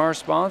word from our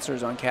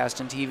sponsors on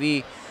Caston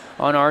TV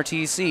on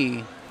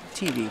RTC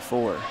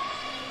TV4.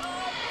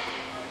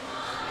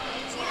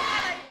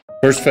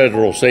 First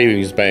Federal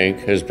Savings Bank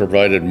has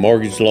provided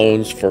mortgage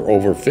loans for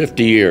over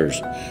 50 years,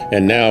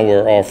 and now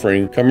we're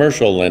offering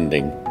commercial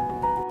lending.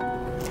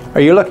 Are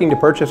you looking to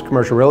purchase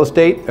commercial real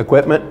estate,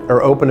 equipment,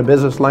 or open a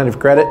business line of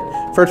credit?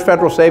 First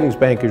Federal Savings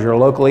Bank is your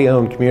locally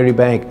owned community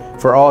bank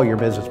for all your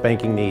business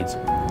banking needs.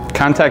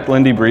 Contact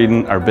Lindy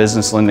Breeden, our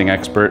business lending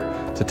expert,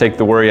 to take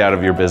the worry out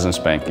of your business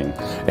banking.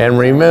 And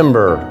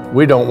remember,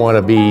 we don't want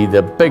to be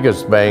the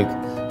biggest bank,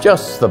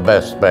 just the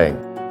best bank.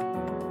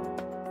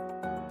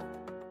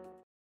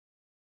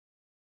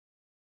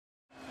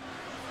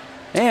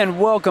 And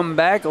welcome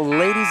back,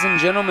 ladies and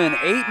gentlemen.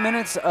 8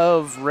 minutes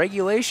of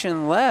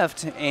regulation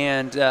left,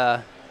 and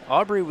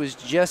Aubrey was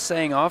just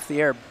saying off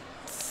the air,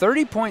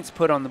 30 points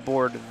put on the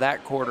board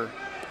that quarter.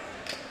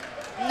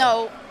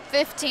 No,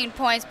 15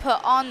 points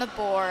put on the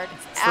board,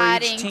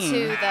 adding to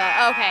the,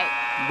 okay.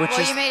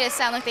 Well, you made it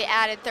sound like they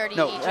added 30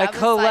 no, each. a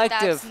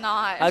collective,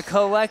 a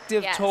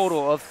collective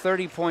total of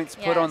 30 points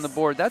put on the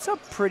board. That's a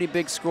pretty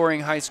big scoring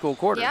high school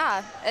quarter.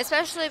 Yeah,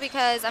 especially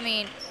because, I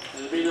mean,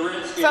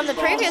 from the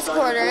previous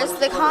quarters,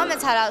 the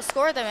Comets had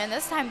outscored them, and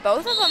this time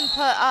both of them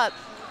put up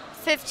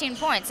 15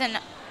 points. And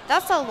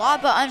that's a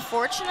lot, but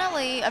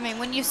unfortunately, I mean,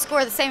 when you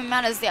score the same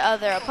amount as the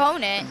other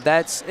opponent,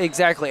 that's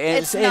exactly.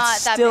 It's not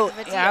that still big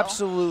of a deal.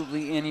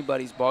 Absolutely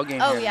anybody's ball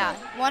game. Oh, here yeah,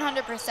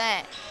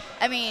 100%.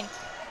 I mean,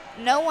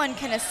 no one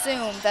can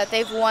assume that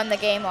they've won the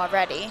game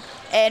already.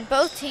 And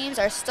both teams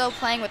are still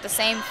playing with the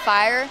same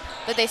fire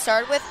that they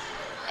started with,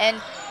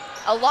 and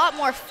a lot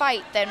more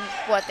fight than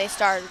what they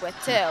started with,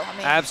 too. I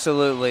mean,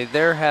 absolutely.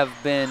 There have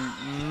been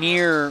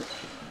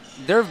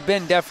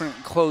definite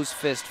close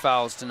fist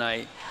fouls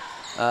tonight.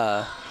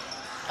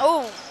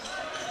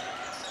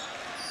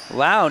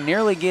 Lau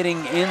nearly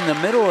getting in the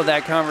middle of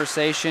that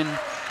conversation.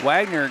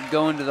 Wagner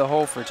going to the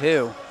hole for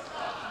 2.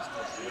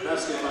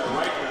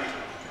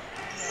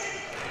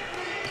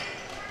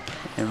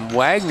 And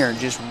Wagner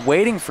just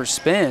waiting for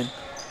Spin.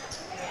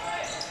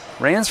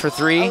 Rans for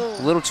 3, a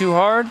little too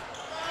hard.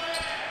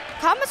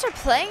 Comets are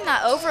playing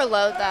that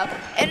overload, though.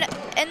 And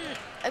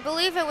I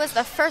believe it was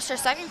the first or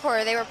second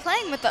quarter, they were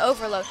playing with the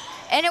overload.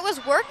 And it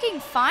was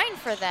working fine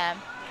for them.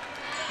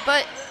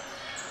 But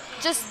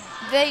just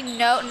they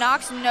know,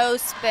 Knox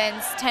knows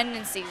Spin's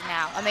tendencies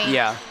now. I mean,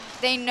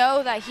 they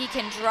know that he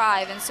can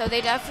drive, and so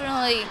they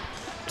definitely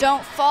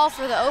don't fall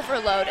for the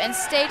overload and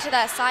stay to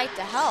that side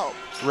to help.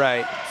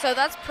 Right. So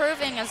that's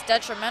proving as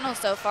detrimental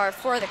so far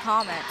for the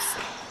Comets.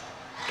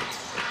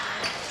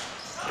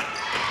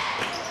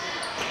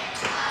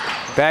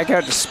 Back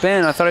out to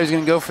Spin. I thought he was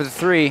going to go for the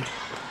 3.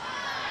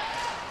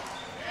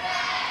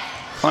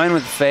 Klein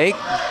with the fake.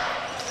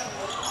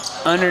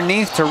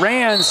 Underneath to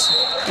Rans,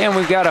 and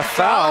we've got a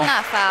foul.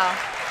 Not foul.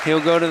 He'll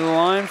go to the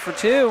line for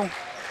 2.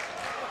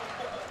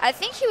 I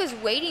think he was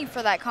waiting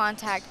for that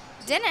contact.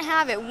 Didn't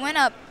have it, went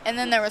up, and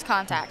then there was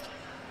contact.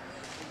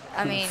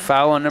 I mean,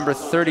 foul on number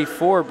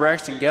 34,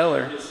 Braxton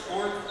Geller.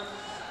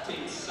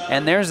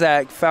 And there's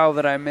that foul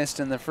that I missed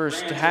in the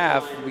first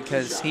half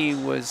because he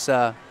was,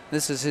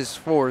 this is his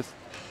 4th,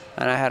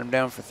 and I had him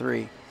down for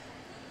 3.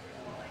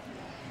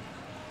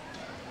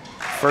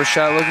 First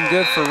shot looking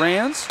good for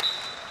Rans.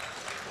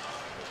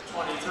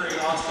 23,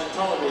 Austin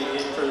Tolby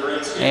in for the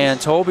Redskins. And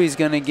Tolby's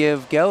going to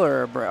give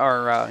Geller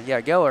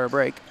a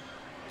break.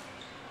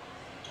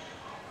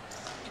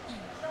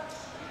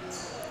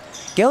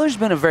 Geller's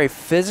been a very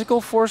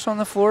physical force on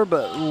the floor,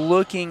 but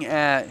looking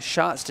at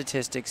shot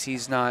statistics,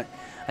 he's not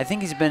I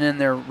think he's been in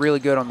there really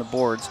good on the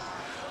boards.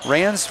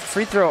 Rand's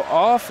free throw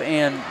off,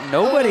 and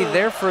nobody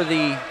there for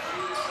the...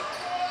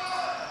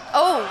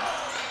 Oh!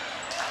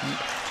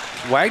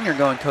 Wagner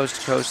going coast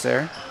to coast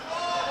there.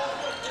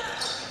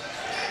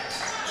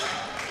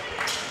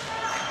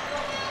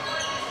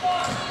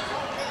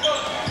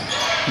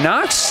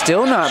 Knox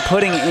still not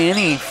putting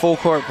any full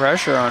court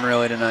pressure on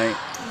really tonight.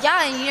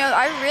 Yeah, and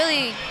I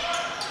really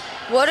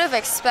would have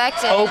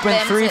expected open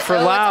them three to, for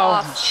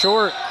Lau,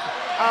 short,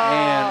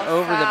 and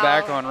over foul. the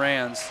back on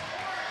Rands.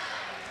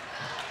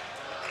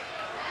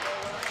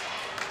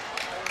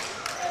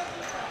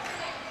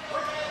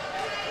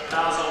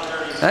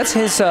 That's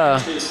his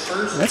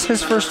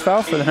first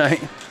foul for the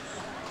night.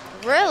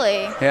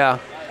 Really? Yeah.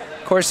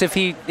 Of course, if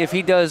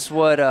he does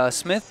what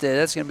Smith did,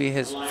 that's going to be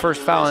his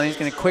first foul, and he's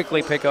going to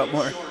quickly pick up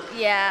more.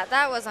 Yeah,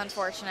 that was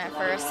unfortunate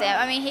for Sam.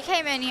 I mean, he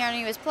came in here and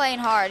he was playing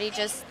hard. He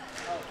just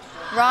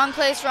wrong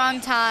place, wrong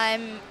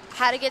time.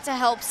 Had to get to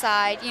help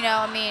side.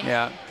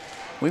 Yeah.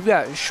 We've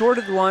got short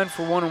of the line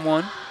for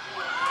 1-on-1.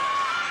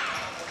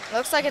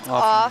 Looks like it's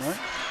off.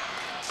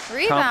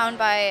 Rebound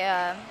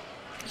by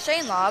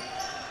Shane Lobb.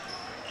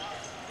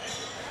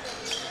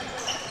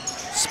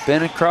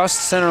 Spin across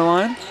the center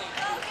line.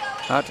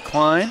 Out to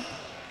Klein.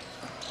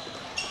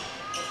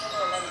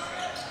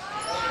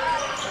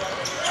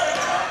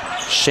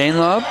 Shane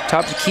Lobb,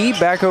 top of the key,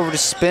 back over to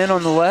Spin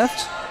on the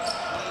left.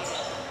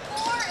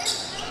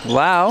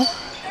 Lau.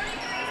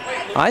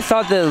 I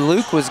thought that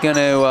Luke was going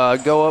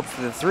to go up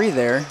for the three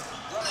there.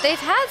 They've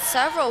had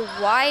several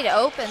wide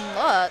open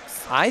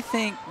looks. I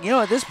think,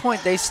 at this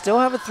point, they still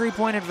have a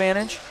three-point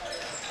advantage.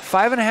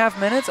 5.5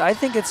 minutes, I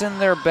think it's in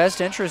their best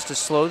interest to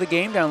slow the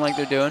game down like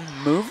they're doing,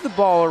 move the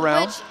ball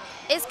around. Which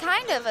is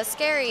kind of a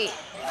scary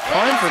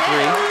Klein for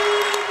three.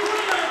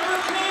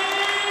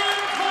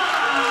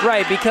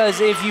 Right,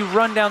 because if you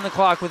run down the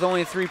clock with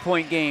only a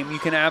three-point game, you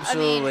can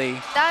absolutely... I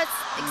mean, that's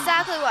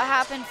exactly what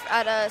happened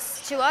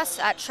to us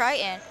at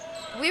Triton.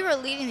 We were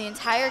leading the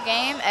entire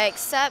game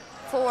except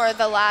for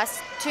the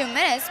last 2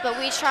 minutes, but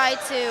we tried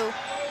to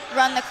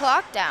run the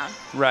clock down.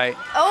 Right.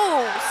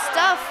 Oh,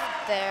 stuff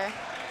there.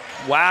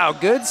 Wow,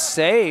 good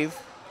save.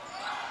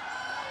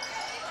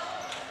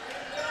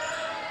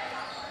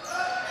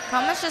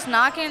 Comets just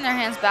knocking their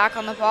hands back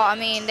on the ball. I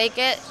mean, they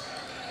get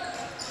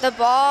the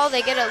ball,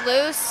 they get it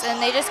loose,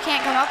 and they just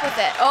can't come up with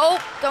it. Oh,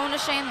 going to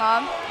Shane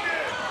Lobb.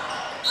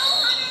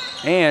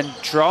 And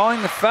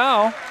drawing the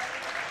foul.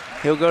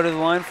 He'll go to the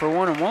line for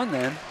 1-on-1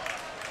 then.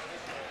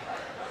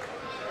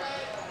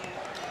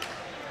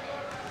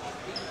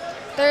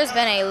 There's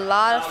been a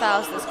lot of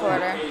fouls this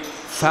quarter.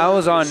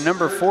 Fouls on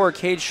number 4,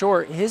 Cade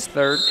Short, his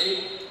third.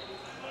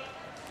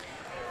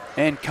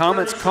 And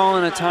Comets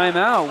calling a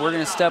timeout. We're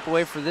going to step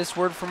away for this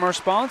word from our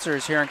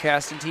sponsors here on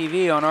Caston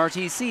TV on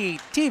RTC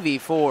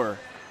TV4.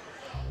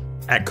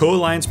 At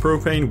Co-Alliance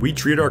Propane, we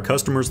treat our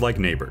customers like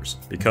neighbors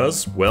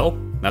because, well,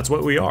 that's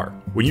what we are.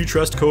 When you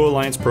trust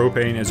Co-Alliance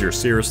Propane as your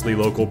seriously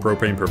local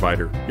propane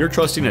provider, you're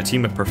trusting a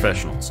team of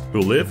professionals who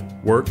live,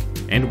 work,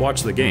 and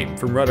watch the game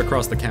from right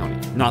across the county,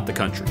 not the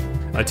country.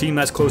 A team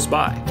that's close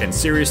by and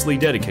seriously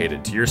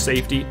dedicated to your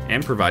safety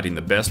and providing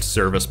the best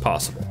service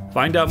possible.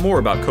 Find out more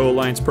about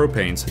Co-Alliance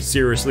Propane's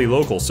seriously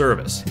local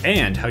service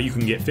and how you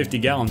can get 50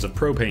 gallons of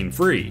propane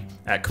free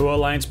at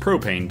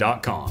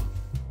coalliancepropane.com.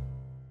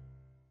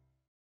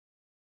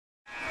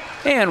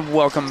 And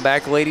welcome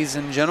back, ladies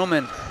and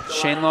gentlemen.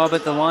 Shane Lobb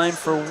at the line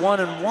for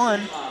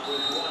 1-on-1.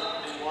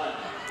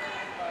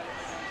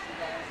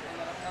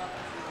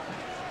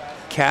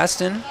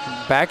 Caston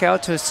back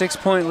out to a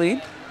 6-point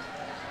lead.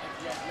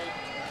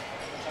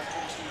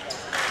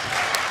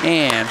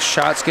 And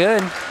shot's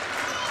good.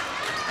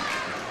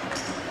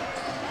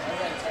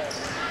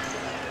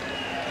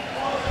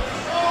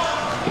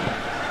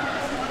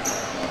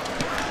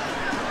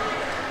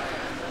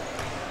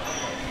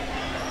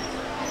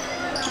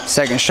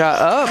 Second shot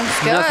up,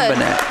 nothing but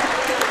net.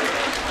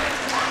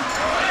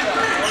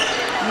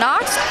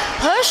 Knox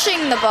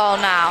pushing the ball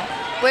now,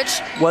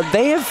 which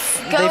they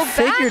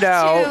figured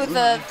out to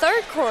the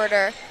third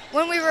quarter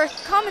when we were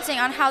commenting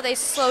on how they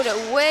slowed it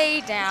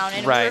way down,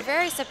 and we were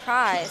very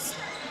surprised.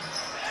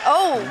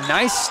 Oh,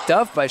 nice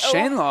stuff by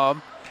Shane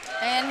Lobb.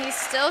 And he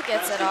still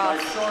gets it off.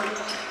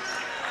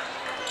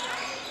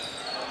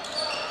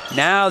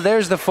 Now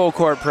there's the full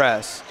court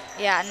press.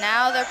 Yeah,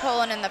 now they're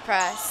pulling in the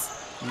press.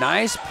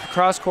 Nice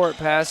cross-court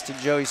pass to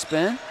Joey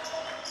Spin.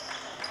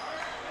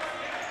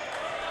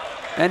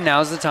 And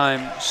now's the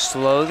time.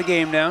 Slow the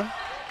game down.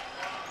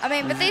 I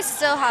mean, but they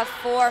still have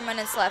 4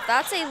 minutes left.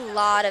 That's a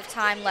lot of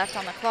time left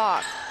on the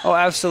clock. Oh,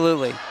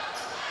 absolutely.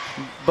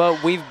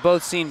 But we've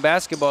both seen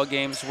basketball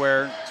games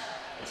where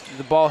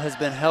the ball has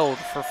been held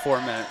for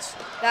 4 minutes.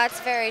 That's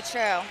very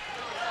true.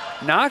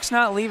 Knox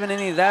not leaving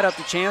any of that up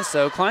to chance,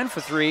 though. Klein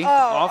for three. Oh,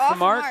 off the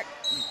mark.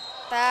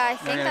 I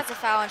think that's a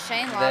foul on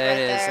Shane Lobb right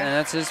there. That is, and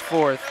that's his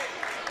fourth.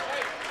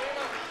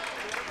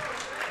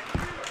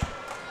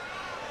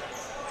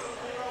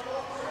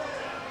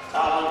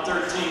 Foul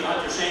 13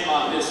 under Shane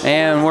Lobb.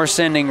 And we're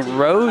sending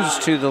Rose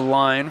to the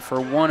line for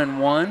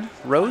 1-on-1.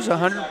 Rose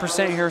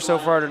 100% here so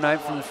far tonight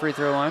from the free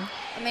throw line.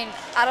 I mean,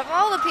 out of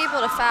all the people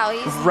to foul,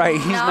 he's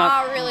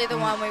not really the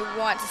one we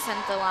want to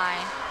send to the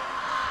line.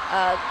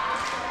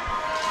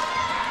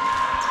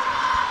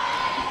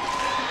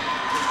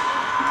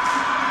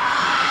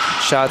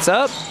 Shots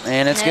up,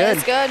 and it's good.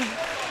 It's good.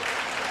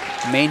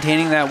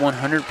 Maintaining that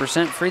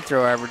 100% free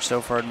throw average so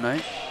far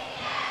tonight.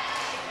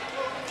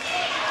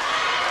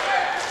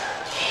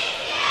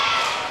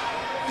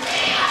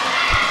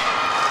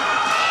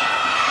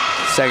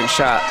 Second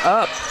shot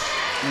up,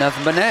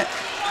 nothing but net.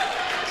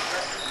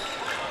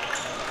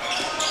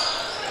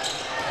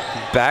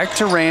 Back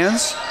to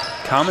Rands.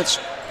 Comets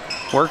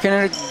working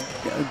it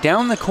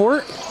down the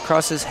court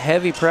across this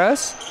heavy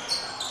press.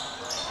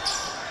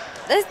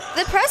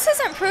 The press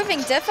isn't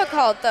proving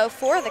difficult, though,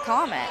 for the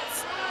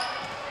Comets.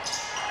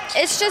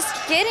 It's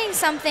just getting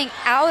something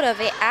out of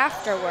it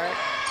afterward.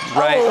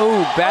 Right.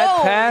 Oh,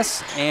 bad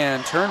pass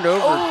and turned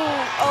over.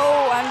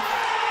 I'm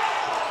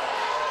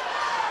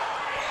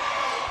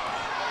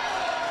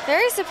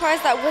very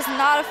surprised that was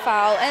not a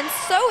foul, and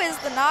so is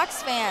the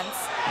Knox fans.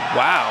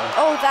 Wow.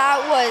 Oh,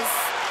 that was,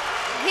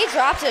 he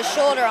dropped his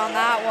shoulder on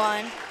that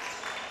one.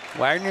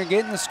 Wagner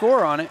getting the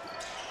score on it.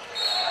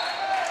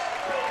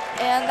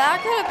 And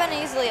that could have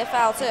been easily a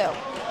foul, too.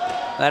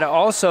 That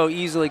also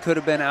easily could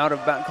have been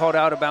called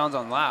out of bounds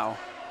on Lau.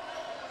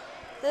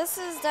 This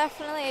is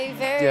definitely a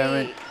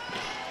very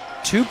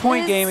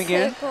 2-point game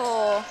again.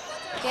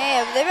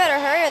 Game. They better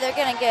hurry or they're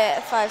going to get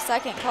a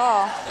 5-second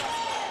call.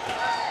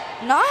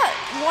 Not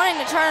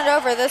wanting to turn it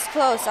over this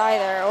close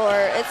either, or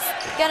it's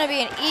going to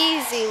be an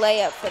easy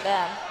layup for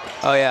them.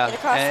 Oh, yeah. Get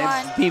across the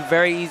line. It'd be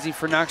very easy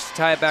for Knox to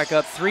tie it back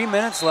up. 3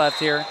 minutes left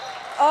here.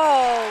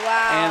 Oh,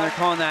 wow. And they're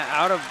calling that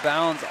out of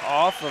bounds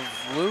off of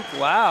Luke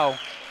Lau.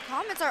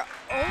 Comets are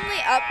only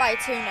up by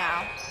 2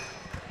 now.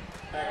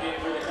 Back in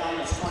for the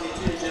Comets,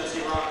 22, Jesse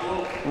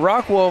Rockwolf.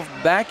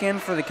 Rockwolf back in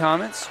for the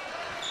Comets.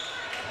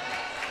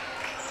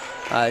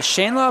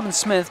 Shane Lobb and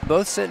Smith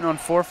both sitting on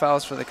 4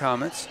 fouls for the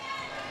Comets.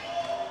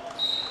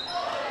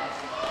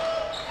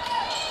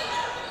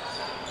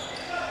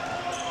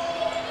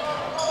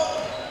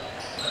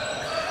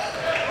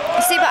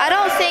 See, but I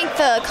don't think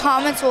the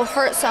Comets will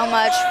hurt so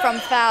much from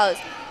fouls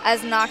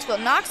as Knox will.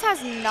 Knox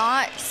has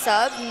not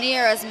subbed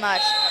near as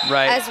much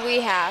as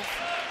we have.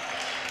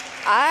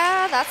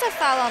 That's a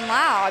foul on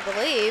Lau, I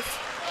believe.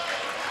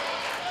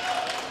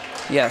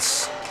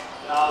 Yes.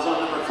 Fouls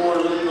on number 4,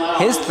 Luke Lau.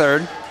 His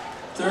third.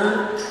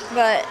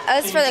 But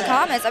as for the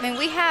Comets, I mean,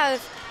 we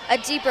have a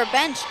deeper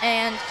bench,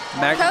 and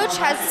Coach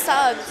has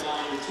subbed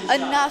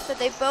enough that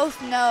they both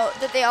know,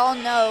 that they all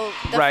know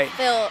the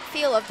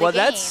feel of the game. Well,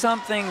 that's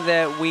something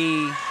that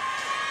we,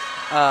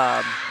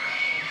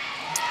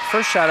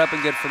 first shot up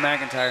and good for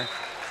McIntyre.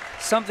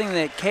 Something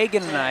that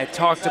Kagan and I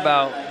talked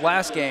about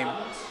last game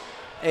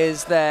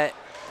is that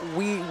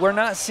we're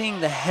not seeing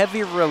the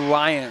heavy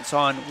reliance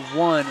on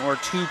 1 or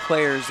 2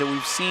 players that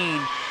we've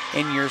seen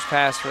in years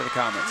past for the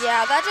Comets.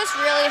 Yeah, that just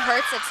really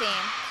hurts the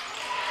team.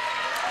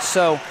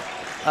 So,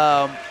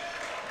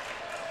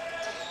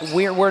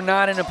 we're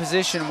not in a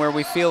position where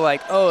we feel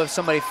like, oh, if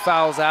somebody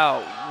fouls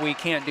out, we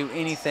can't do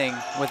anything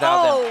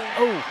without them.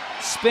 Oh,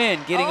 spin,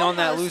 getting on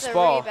that loose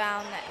ball.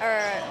 Rebound, or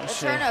a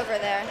turnover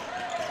there.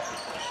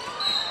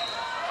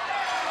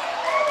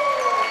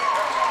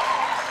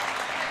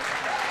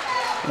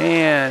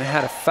 And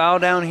had a foul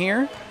down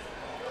here.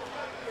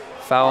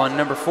 Foul on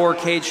number 4,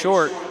 Cade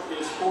Short.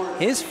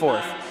 His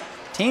 4th.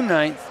 Team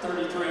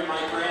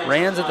 9th.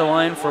 Rands at the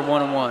line for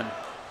 1-1.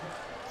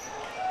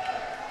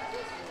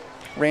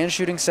 Rand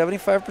shooting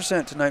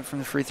 75% tonight from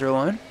the free throw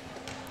line.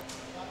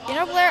 You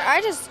know, Blair,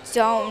 I just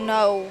don't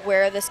know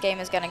where this game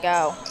is going to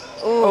go.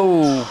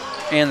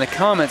 Oh, and the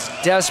Comets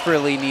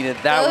desperately needed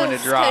that one to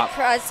drop.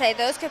 I'd say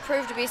those could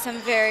prove to be some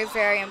very,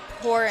 very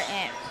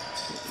important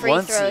free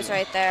throws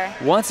right there.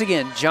 Once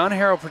again, John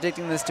Harrell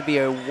predicting this to be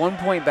a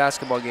 1-point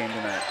basketball game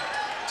tonight.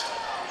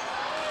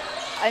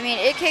 I mean,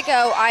 it could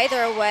go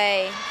either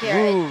way here.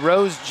 Ooh,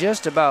 Rose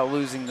just about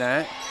losing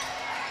that.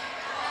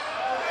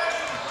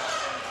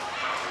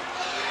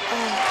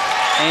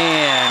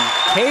 And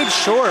Cade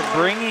Short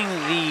bringing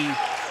the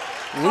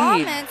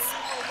lead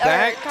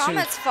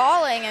Comets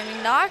falling. I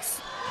mean,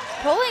 Knox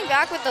pulling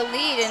back with the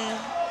lead, and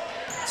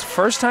it's the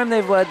first time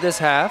they've led this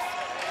half.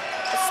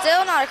 It's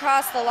still not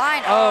across the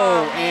line.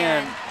 Oh,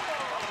 man. and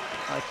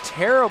a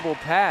terrible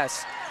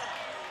pass.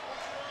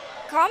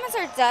 Comets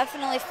are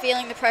definitely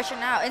feeling the pressure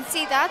now, and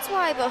see, that's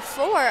why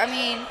before, I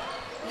mean,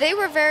 they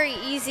were very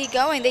easy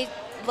going. They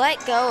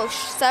let go of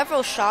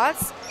several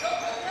shots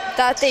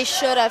that they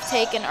should have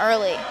taken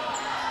early.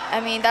 I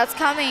mean, that's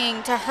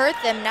coming to hurt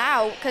them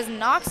now because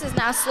Knox is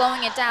now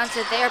slowing it down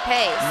to their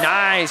pace.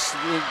 Nice.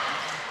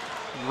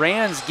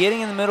 Rands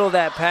getting in the middle of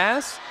that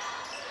pass.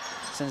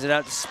 Sends it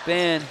out to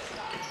spin.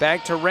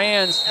 Back to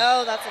Rands.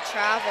 Oh, that's a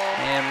travel.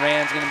 And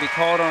Rands going to be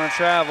called on a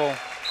travel.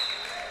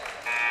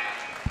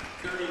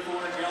 34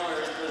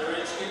 yards for the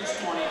Redskins,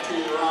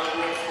 22 to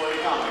Rockwood for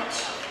the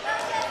Comets.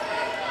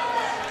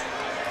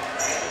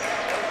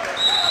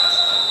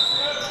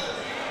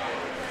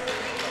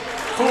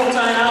 Full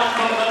timeout.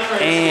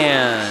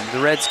 And The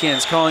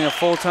Redskins calling a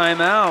full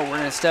timeout. We're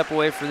going to step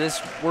away for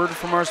this word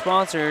from our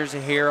sponsors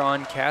here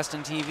on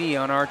Caston TV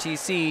on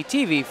RTC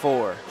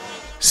TV4.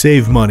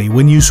 Save money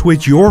when you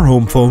switch your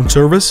home phone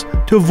service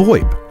to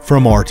VoIP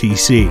from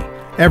RTC.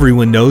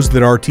 Everyone knows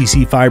that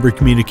RTC Fiber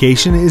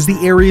Communication is the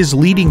area's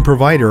leading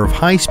provider of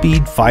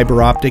high-speed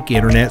fiber optic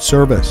internet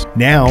service.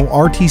 Now,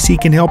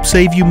 RTC can help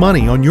save you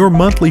money on your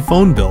monthly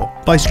phone bill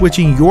by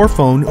switching your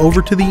phone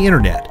over to the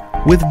internet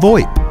with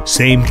VoIP.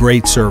 Same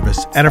great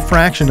service at a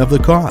fraction of the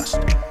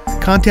cost.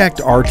 Contact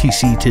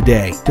RTC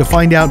today to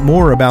find out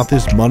more about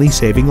this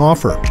money-saving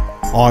offer.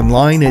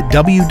 Online at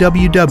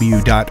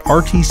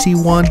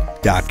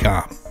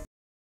www.rtc1.com.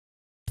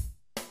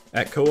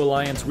 At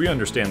Co-Alliance, we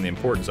understand the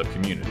importance of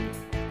community.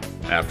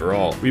 After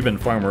all, we've been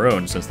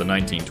farmer-owned since the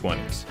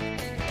 1920s.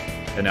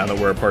 And now that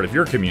we're a part of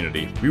your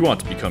community, we want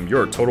to become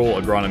your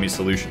total agronomy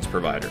solutions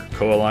provider.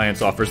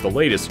 Co-Alliance offers the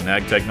latest in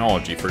ag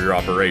technology for your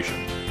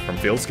operation. From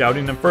field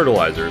scouting and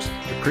fertilizers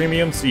to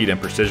premium seed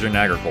and precision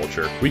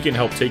agriculture, we can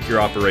help take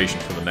your operation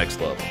to the next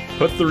level.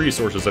 Put the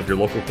resources of your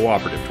local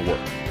cooperative to work.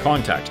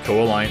 Contact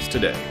Co-Alliance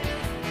today.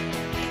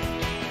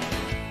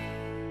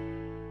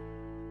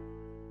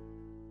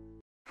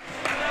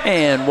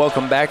 And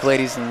welcome back,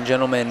 ladies and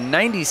gentlemen.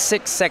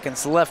 96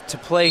 seconds left to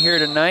play here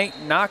tonight.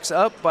 Knox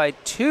up by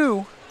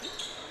 2.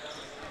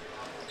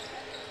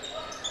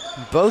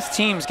 Both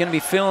teams going to be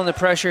feeling the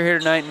pressure here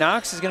tonight.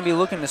 Knox is going to be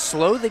looking to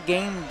slow the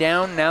game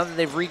down now that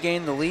they've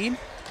regained the lead.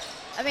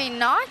 I mean,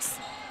 Knox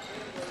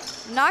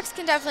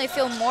can definitely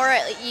feel more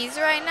at ease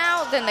right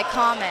now than the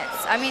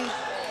Comets. I mean,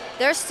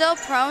 they're still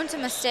prone to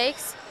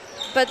mistakes,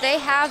 but they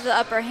have the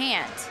upper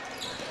hand.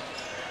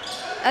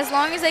 As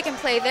long as they can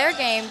play their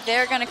game,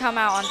 they're going to come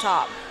out on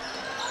top.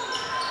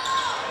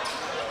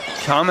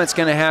 Comets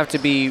going to have to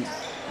be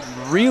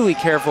really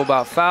careful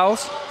about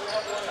fouls.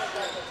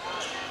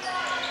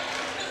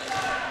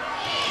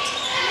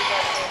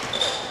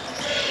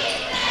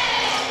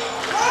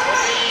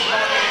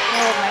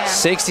 Oh, man.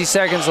 60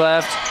 seconds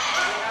left.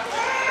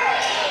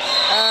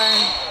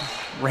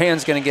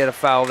 Rand's going to get a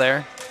foul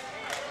there.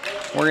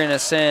 We're going to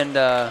send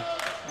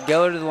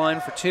Geller to the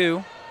line for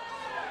 2.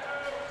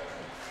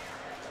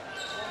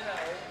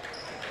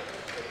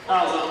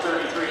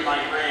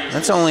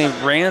 That's only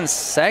Rand's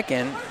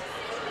second.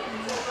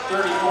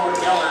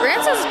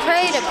 Rand has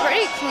played a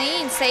pretty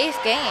clean, safe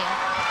game.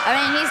 I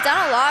mean, he's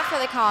done a lot for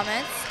the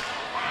Comets,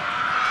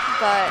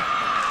 but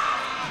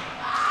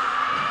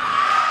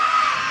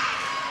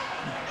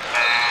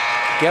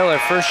Geller,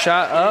 first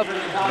shot up,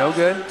 no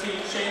good.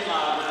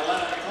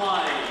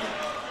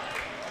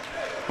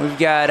 We've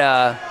got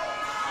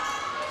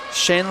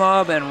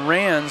Shanelob and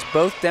Rands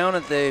both down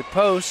at the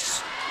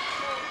posts.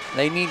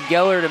 They need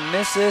Geller to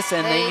miss this,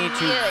 and they need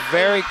to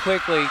very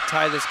quickly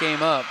tie this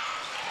game up.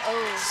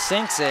 Oh.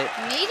 Sinks it.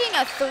 Needing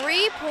a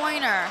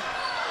 3-pointer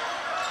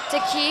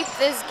to keep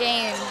this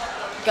game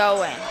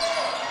going.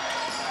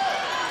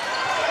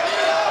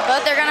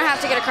 But they're going to have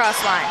to get across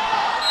line.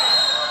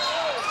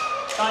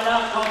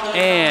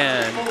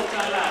 And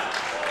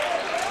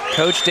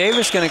Coach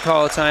Davis going to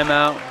call a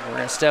timeout. We're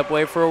going to step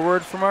away for a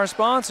word from our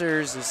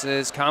sponsors. This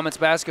is Comets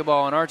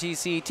Basketball on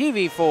RTC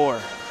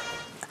TV4.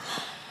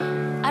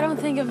 I don't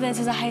think of this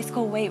as a high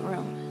school weight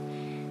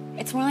room.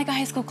 It's more like a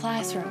high school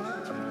classroom.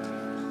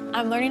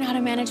 I'm learning how to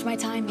manage my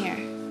time here.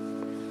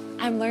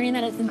 I'm learning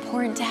that it's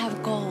important to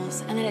have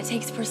goals and that it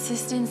takes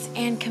persistence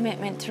and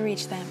commitment to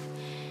reach them.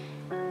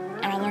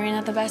 And I'm learning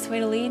that the best way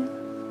to lead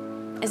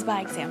is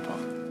by example.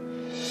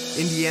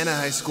 Indiana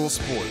High School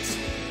Sports.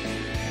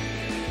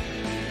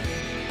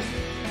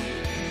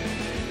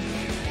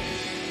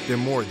 They're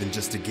more than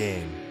just a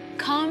game.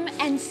 Come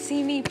and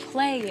see me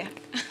play.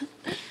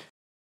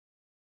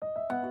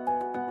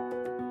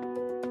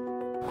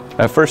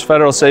 At First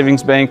Federal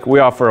Savings Bank, we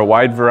offer a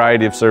wide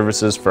variety of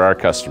services for our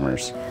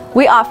customers.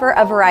 We offer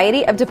a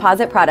variety of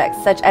deposit products,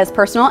 such as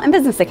personal and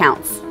business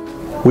accounts.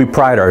 We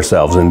pride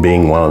ourselves in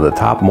being one of the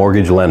top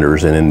mortgage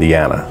lenders in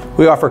Indiana.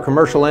 We offer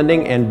commercial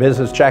lending and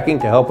business checking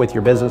to help with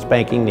your business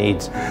banking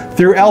needs.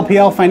 Through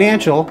LPL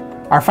Financial,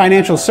 our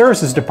financial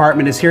services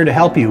department is here to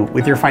help you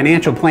with your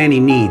financial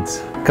planning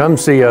needs. Come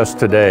see us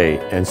today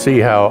and see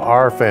how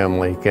our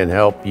family can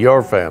help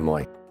your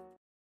family.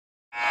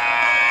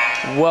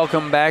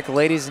 Welcome back,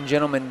 ladies and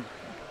gentlemen.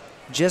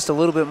 Just a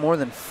little bit more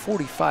than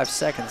 45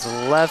 seconds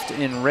left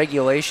in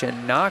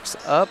regulation. Knox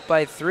up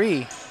by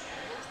 3.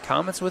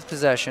 Comets with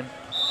possession.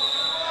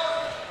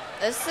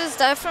 This is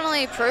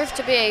definitely proved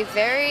to be a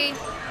very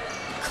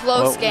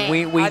close game.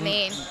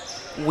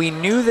 We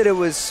knew that it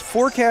was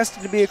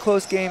forecasted to be a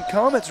close game.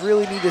 Comets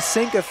really need to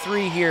sink a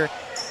 3 here.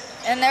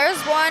 And there's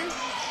one.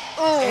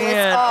 Ooh, and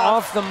it's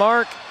off the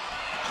mark.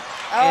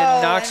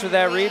 And Knox with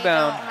that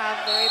rebound. Don't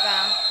have the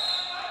rebound.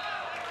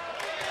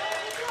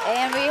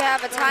 And we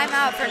have a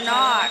timeout for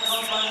Knox.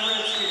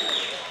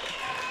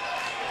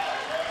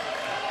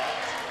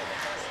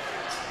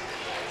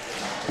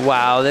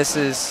 Wow, this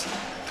is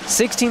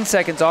 16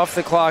 seconds off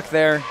the clock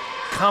there.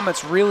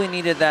 Comets really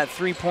needed that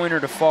 3-pointer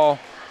to fall.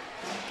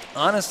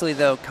 Honestly,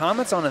 though,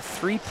 Comets on a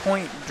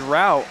 3-point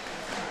drought.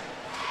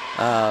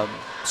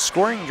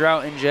 scoring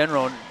drought in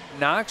general.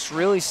 Knox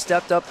really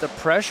stepped up the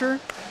pressure,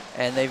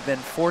 and they've been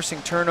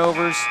forcing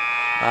turnovers.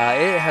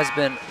 It has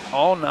been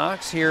all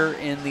Knox here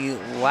in the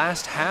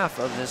last half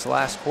of this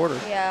last quarter.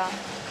 Yeah,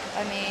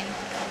 I mean,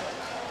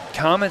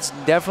 Comet's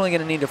definitely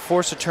going to need to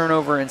force a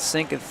turnover and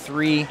sink a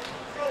 3,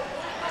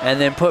 and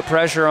then put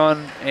pressure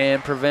on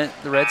and prevent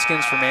the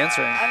Redskins from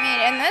answering. I mean,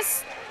 and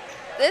this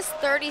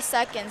 30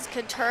 seconds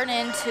could turn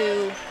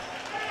into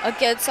a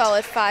good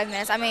solid 5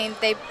 minutes. I mean,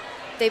 they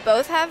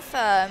both have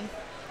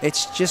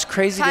it's just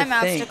crazy to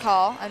timeouts think to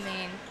call. I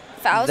mean,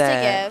 fouls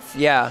that, to give.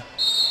 Yeah.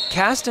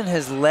 Caston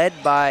has led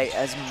by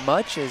as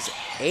much as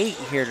 8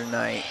 here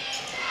tonight.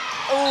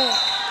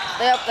 Oh,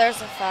 yep,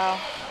 there's a foul.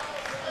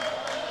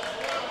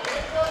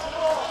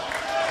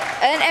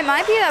 And it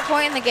might be that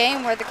point in the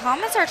game where the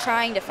Comets are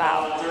trying to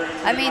foul.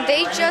 I mean,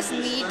 they just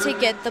need to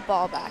get the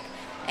ball back.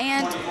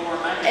 And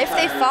if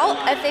they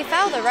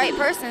foul the right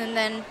person,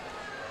 then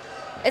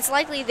it's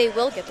likely they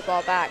will get the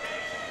ball back.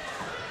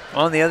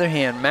 On the other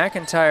hand,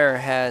 McIntyre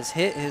has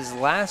hit his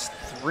last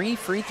 3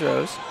 free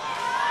throws.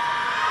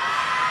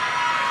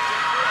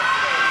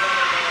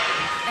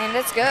 And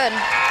it's good.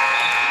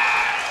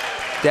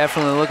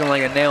 Definitely looking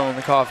like a nail in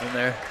the coffin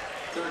there.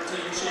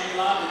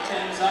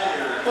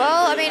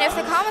 Well, I mean, if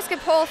the Comets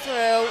could pull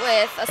through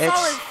with a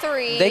solid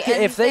 3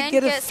 if they and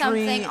get then a get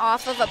something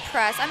off of a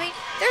press, I mean,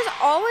 there's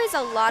always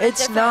a lot of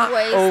it's different not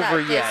ways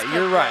over that yet. this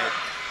You're could right. work.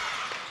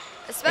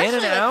 Especially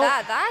with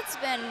out. that's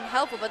been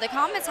helpful, but the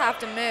Comets have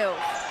to move.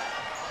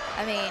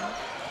 I mean,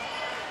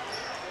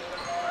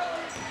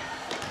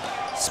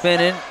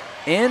 spinning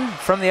in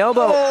from the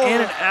elbow, in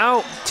and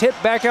out, tip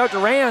back out to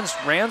Rands.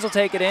 Rands will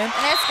take it in. And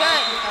it's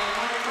good.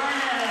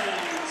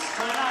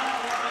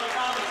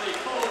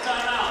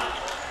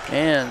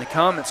 And the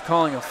Comets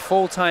calling a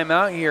full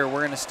timeout here.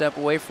 We're going to step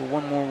away for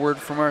one more word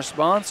from our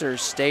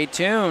sponsors. Stay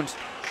tuned.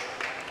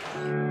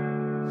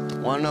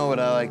 Want to know what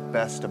I like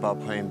best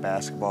about playing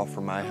basketball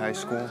for my high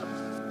school?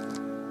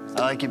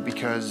 I like it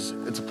because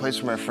it's a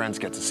place where my friends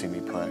get to see me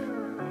play.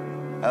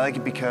 I like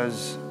it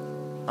because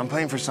I'm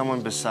playing for someone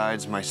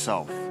besides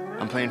myself.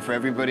 I'm playing for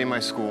everybody in my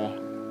school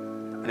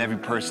and every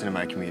person in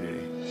my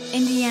community.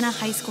 Indiana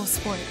high school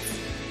sports.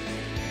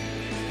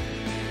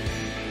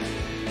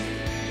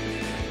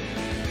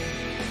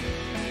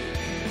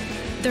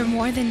 They're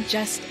more than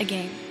just a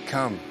game.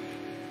 Come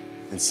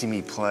and see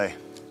me play.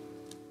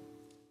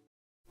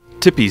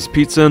 Tippy's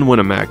Pizza in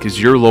Winnemac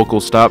is your local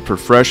stop for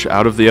fresh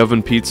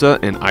out-of-the-oven pizza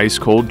and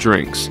ice-cold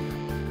drinks.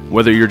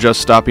 Whether you're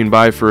just stopping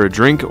by for a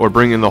drink or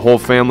bringing the whole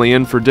family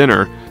in for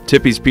dinner,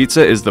 Tippy's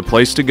Pizza is the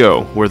place to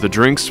go, where the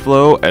drinks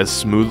flow as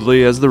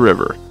smoothly as the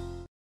river.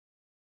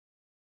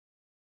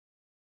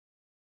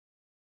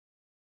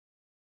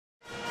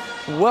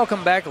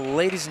 Welcome back,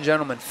 ladies and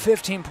gentlemen.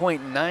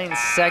 15.9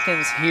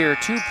 seconds here.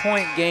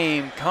 2-point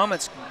game.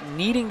 Comets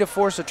needing to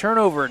force a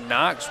turnover.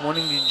 Knox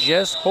wanting to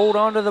just hold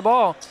on to the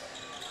ball.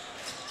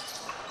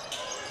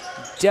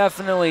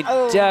 Definitely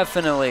an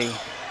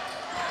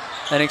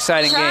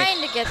exciting game.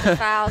 Trying to get the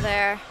foul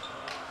there.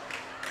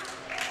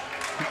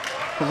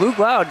 Luke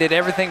Loud did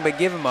everything but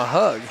give him a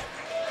hug.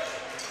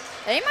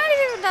 They might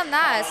have even done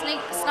that.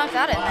 Snuck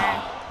that in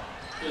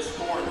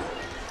there.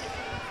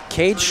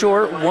 Cade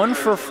Short, 1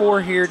 for 4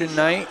 here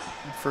tonight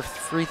for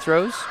free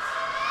throws.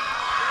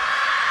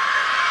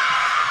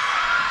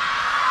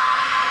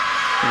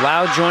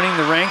 Loud joining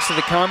the ranks of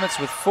the Comets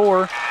with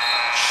 4.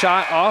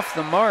 Shot off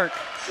the mark.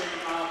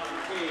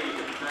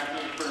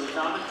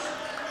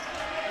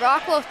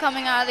 Rockwolf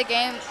coming out of the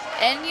game.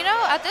 And, you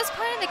know, at this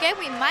point in the game,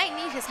 we might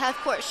need his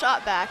half-court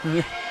shot back.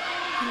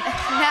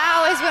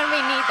 Now is when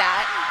we need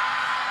that.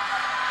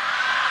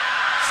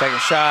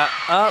 Second shot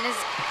up. It is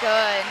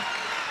good.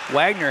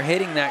 Wagner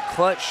hitting that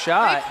clutch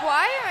shot.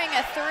 Requiring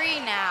a 3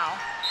 now.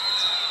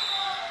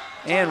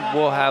 And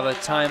we'll have a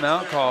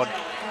timeout called.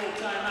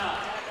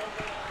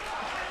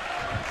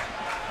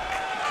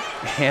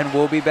 And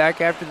we'll be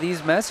back after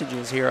these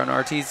messages here on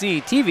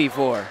RTZ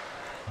TV4.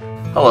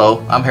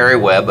 Hello, I'm Harry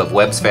Webb of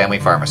Webb's Family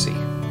Pharmacy.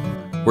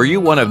 Were you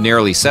one of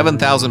nearly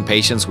 7,000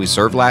 patients we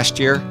served last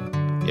year?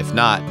 If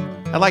not,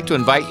 I'd like to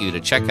invite you to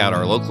check out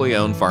our locally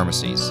owned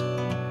pharmacies.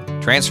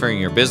 Transferring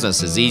your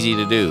business is easy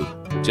to do.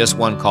 Just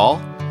one call,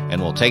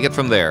 and we'll take it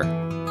from there.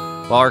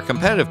 While our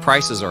competitive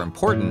prices are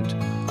important,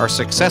 our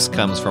success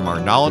comes from our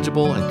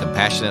knowledgeable and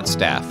compassionate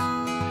staff.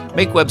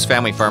 Make Webb's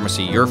Family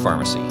Pharmacy your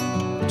pharmacy.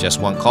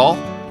 Just one call,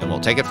 and we'll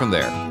take it from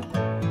there.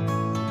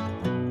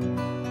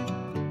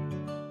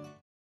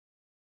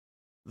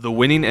 The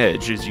Winning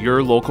Edge is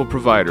your local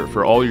provider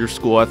for all your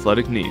school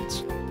athletic needs.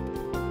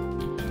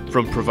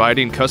 From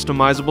providing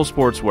customizable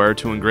sportswear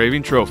to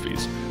engraving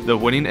trophies, The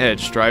Winning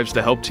Edge strives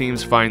to help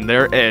teams find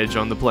their edge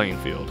on the playing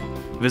field.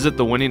 Visit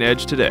The Winning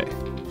Edge today.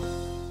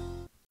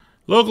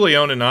 Locally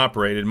owned and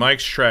operated,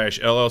 Mike's Trash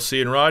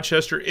LLC in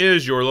Rochester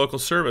is your local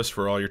service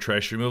for all your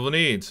trash removal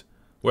needs.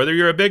 Whether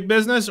you're a big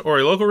business or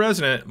a local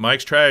resident,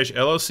 Mike's Trash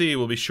LLC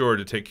will be sure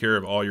to take care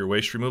of all your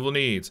waste removal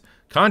needs.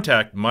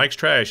 Contact Mike's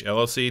Trash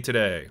LLC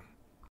today.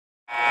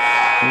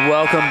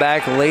 Welcome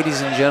back, ladies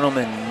and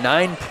gentlemen.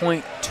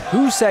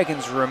 9.2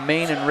 seconds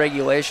remain in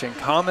regulation.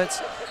 Comets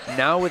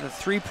now with a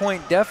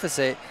 3-point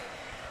deficit.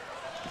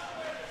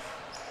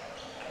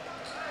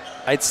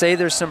 I'd say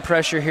there's some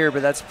pressure here,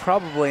 but that's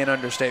probably an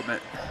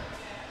understatement.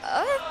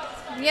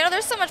 You know,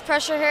 there's so much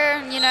pressure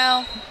here, you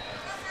know.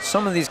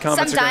 Some of these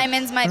Comets some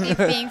diamonds might be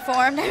being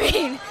formed. I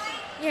mean,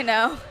 you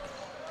know.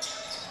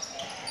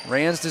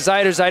 Rands to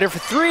Zyder. Zyder for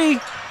 3. Nails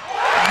it.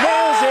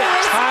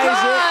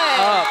 Ties it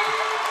up.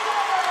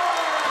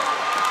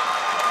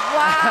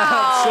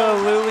 Wow.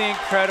 Absolutely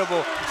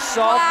incredible.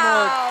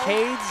 Sophomore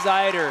Cade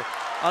Zyder,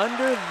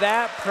 under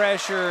that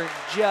pressure,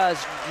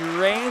 just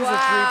drains the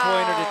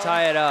three-pointer to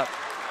tie it up.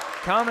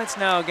 Comets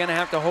now going to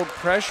have to hold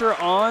pressure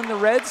on the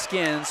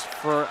Redskins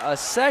for a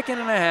second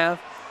and a half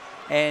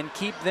and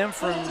keep them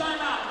from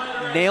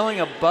nailing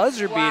a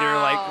buzzer beater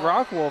like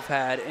Rockwolf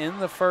had in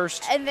the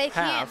first half. And they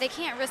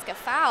can't risk a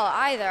foul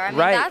either. I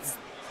mean,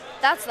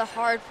 that's the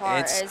hard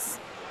part is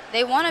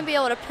they want to be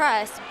able to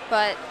press,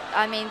 but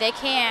I mean they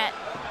can't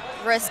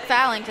risk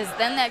fouling because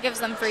then that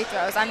gives them free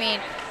throws. I mean,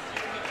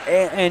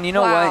 and you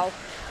know what?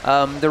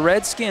 The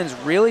Redskins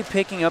really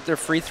picking up their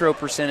free throw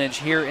percentage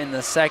here in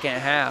the second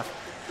half.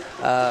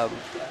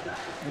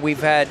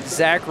 We've had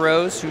Zach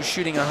Rose, who's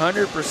shooting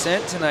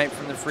 100% tonight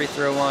from the free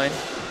throw line.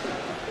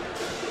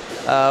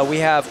 We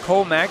have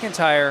Cole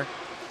McIntyre,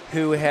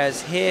 who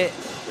has hit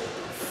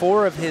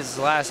 4 of his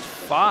last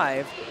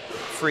 5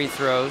 free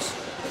throws.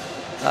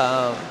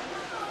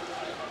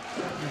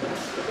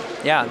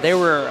 Yeah, they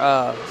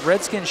were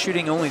Redskins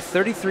shooting only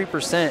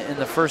 33% in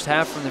the first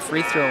half from the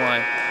free throw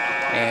line,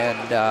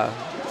 and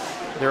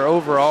their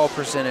overall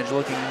percentage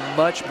looking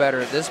much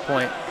better at this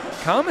point.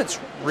 Comets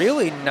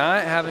really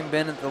not having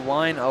been at the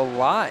line a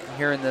lot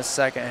here in this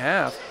second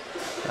half.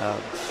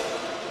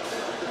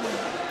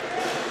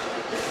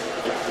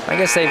 I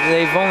guess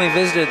they've only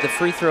visited the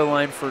free throw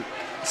line for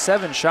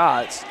 7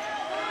 shots.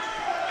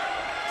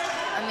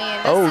 I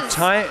mean,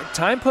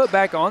 time put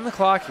back on the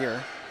clock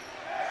here.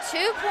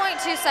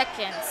 2.2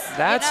 seconds.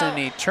 That's an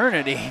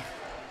eternity.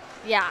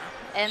 Yeah,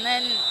 and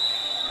then,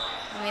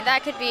 I mean,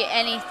 that could be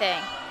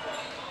anything.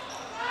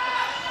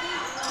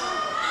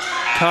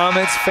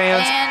 Comets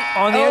fans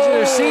on the edge of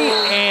their seat,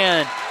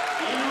 and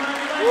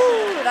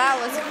that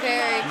was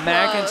very close.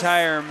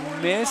 McIntyre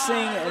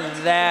missing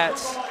that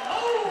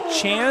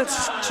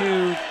chance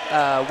to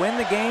win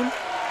the game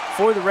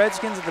for the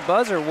Redskins at the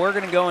buzzer. We're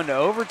going to go into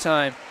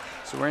overtime,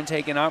 so we're going to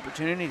take an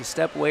opportunity to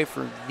step away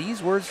for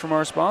these words from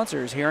our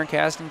sponsors here on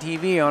Caston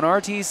TV on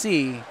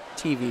RTC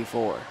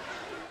TV4.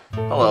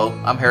 Hello,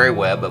 I'm Harry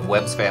Webb of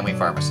Webb's Family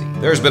Pharmacy.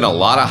 There's been a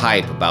lot of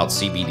hype about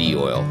CBD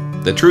oil.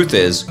 The truth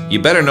is, you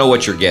better know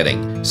what you're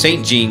getting.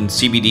 St. Jean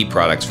CBD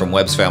products from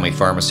Webb's Family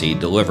Pharmacy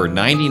deliver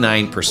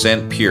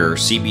 99% pure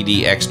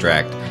CBD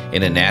extract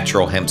in a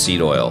natural hemp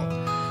seed oil.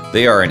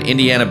 They are an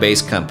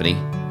Indiana-based company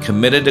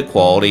committed to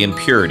quality and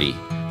purity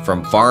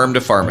from farm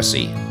to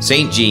pharmacy.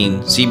 St. Jean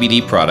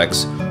CBD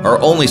products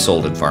are only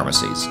sold in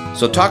pharmacies.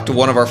 So talk to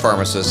one of our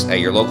pharmacists at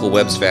your local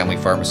Webb's Family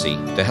Pharmacy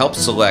to help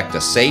select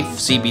a safe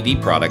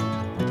CBD product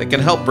that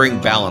can help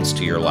bring balance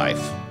to your life.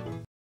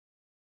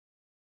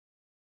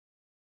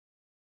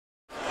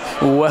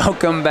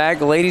 Welcome back,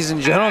 ladies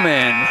and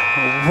gentlemen.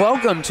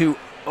 Welcome to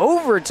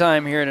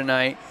overtime here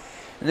tonight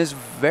in this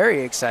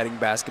very exciting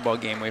basketball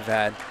game we've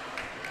had.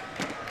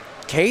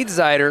 Cade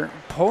Zyder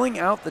pulling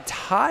out the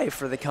tie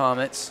for the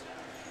Comets,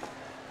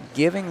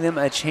 giving them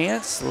a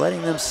chance,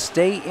 letting them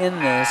stay in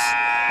this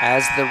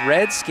as the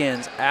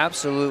Redskins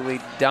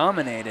absolutely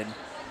dominated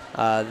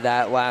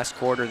that last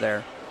quarter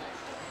there.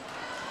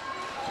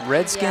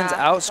 Redskins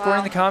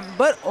outscoring the Comets,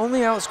 but only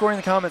outscoring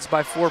the Comets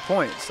by 4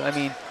 points. I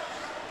mean,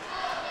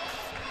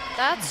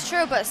 that's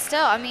true, but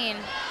still, I mean,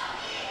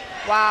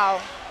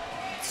 wow.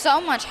 So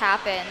much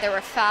happened. There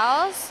were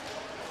fouls.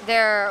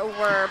 There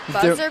were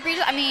buzzer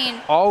beaters. I mean,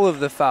 all of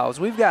the fouls.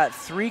 We've got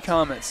 3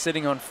 Comets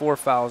sitting on 4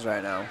 fouls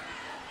right now.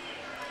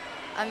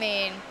 I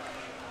mean,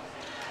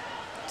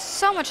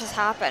 so much has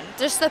happened.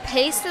 Just the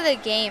pace of the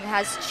game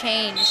has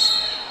changed.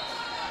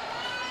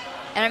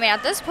 And I mean,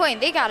 at this point,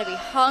 they got to be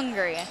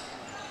hungry.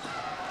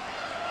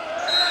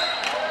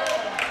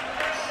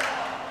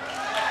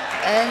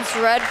 And it's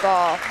red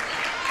ball.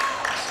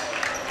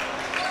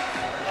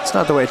 It's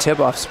not the way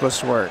tip-off's supposed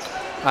to work.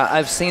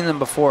 I've seen them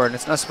before, and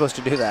it's not supposed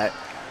to do that.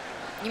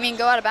 You mean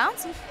go out of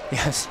bounds?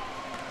 Yes.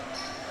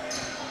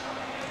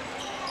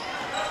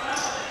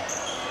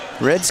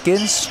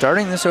 Redskins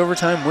starting this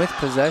overtime with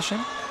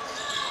possession.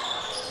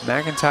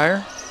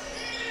 McIntyre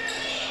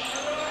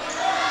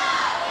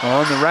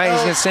on the right.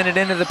 He's going to send it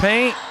into the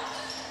paint.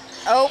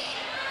 Oh,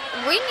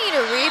 we need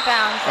a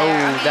rebound there.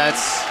 Oh,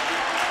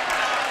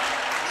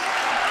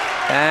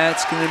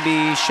 that's going to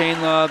be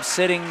Shane Lobb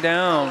sitting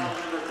down.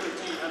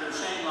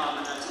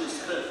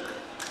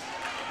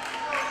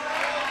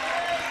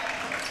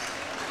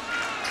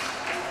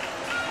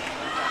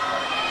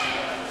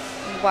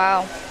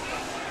 Wow.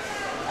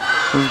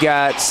 We've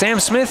got Sam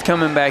Smith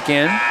coming back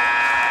in.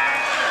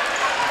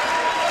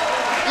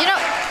 You know,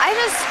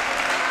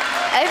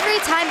 every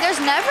time,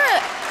 there's never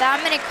that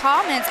many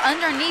comments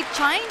underneath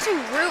trying to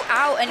root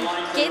out and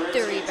get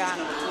the rebound.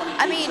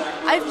 I mean,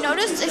 I've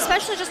noticed,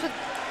 especially just with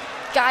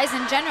guys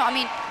in general, I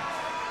mean,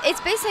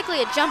 it's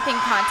basically a jumping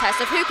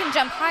contest of who can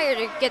jump higher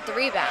to get the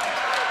rebound.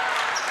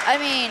 I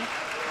mean,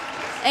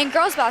 in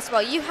girls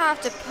basketball, you have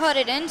to put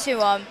it into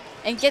them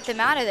and get them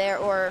out of there,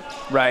 or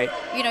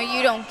you know,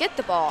 you don't get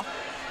the ball.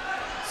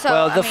 So,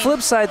 well, the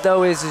flip side,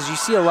 though, is you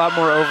see a lot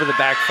more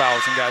over-the-back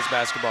fouls in guys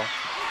basketball.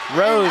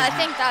 Rose, I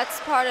think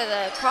that's part of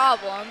the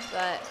problem,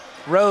 but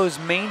Rose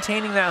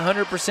maintaining that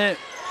 100%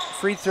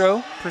 free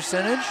throw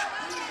percentage,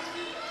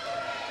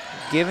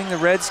 giving the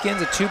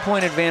Redskins a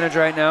 2-point advantage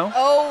right now.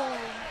 Oh.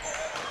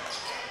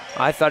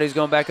 I thought he was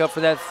going back up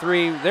for that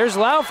 3. There's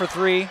Lau for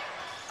 3.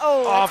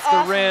 Oh, off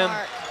the rim.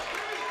 Mark.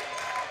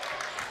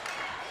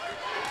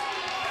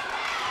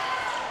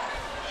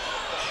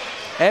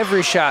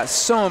 Every shot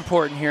so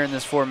important here in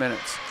this 4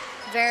 minutes.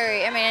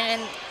 Very. I mean,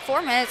 and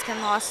 4 minutes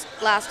can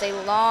last a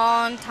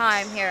long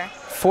time here.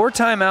 4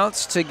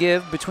 timeouts to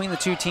give between the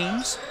two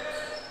teams.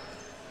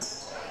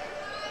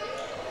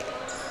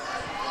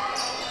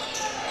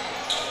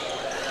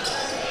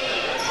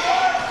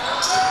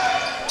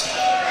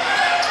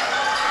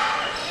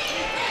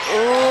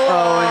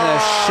 Oh, and the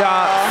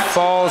shot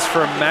falls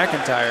for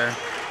McIntyre.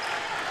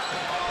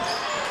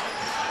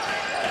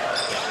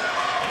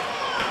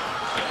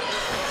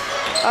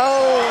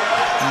 Oh.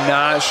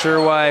 Not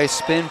sure why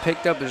Spin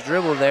picked up his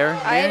dribble there.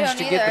 Managed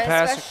to get the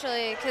pass.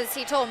 Especially because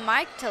he told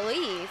Mike to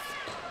leave.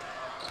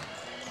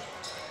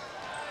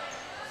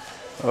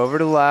 Over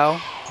to Lau.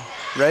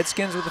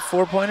 Redskins with a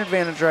 4-point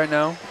advantage right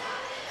now.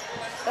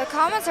 The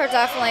Comets are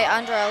definitely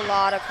under a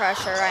lot of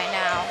pressure right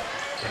now.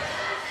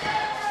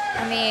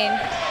 I mean,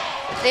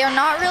 they are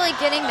not really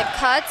getting the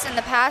cuts and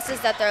the passes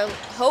that they're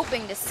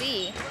hoping to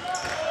see.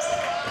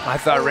 I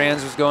thought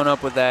Rands was going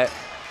up with that.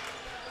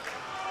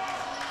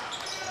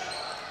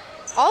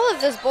 All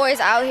of those boys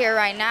out here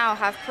right now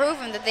have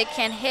proven that they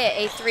can hit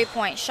a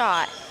 3-point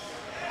shot.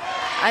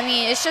 I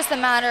mean, it's just a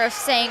matter of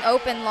staying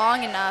open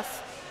long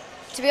enough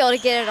to be able to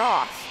get it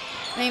off.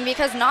 I mean,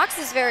 because Knox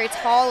is very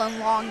tall and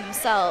long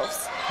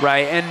themselves.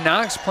 Right, and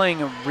Knox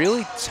playing a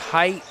really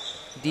tight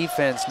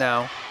defense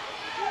now.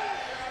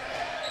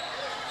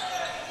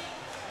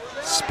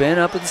 Spin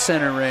up in the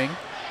center ring.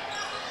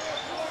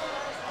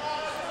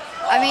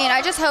 I mean,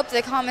 I just hope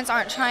the Comets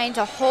aren't trying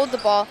to hold the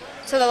ball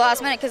to the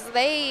last minute, because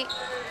they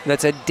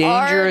That's a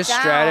dangerous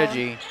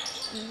strategy.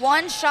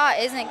 One shot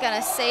isn't going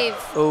to save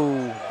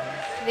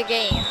the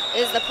game,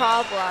 is the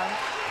problem.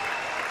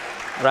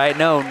 Right,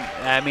 no,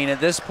 I mean, at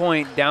this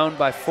point, down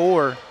by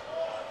 4.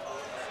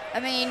 I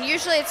mean,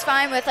 usually it's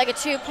fine with like a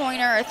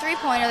 2-pointer or a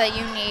 3-pointer that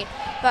you need,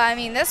 but I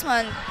mean, this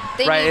one,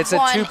 they need it's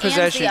one a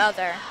 2-possession. and the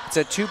other. It's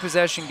a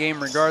 2-possession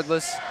game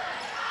regardless.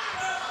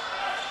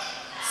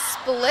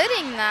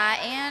 Splitting that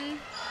and,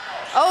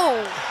 oh.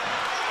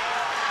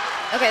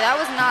 Okay, that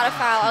was not a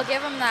foul. I'll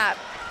give him that,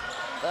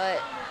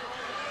 but.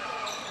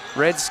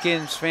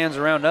 Redskins fans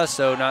around us,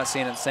 though, not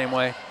seeing it the same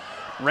way.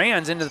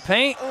 Rands into the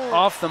paint,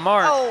 off the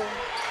mark. Oh.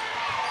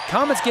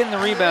 Comets getting the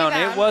rebound.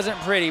 It wasn't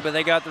pretty, but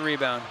they got the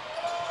rebound.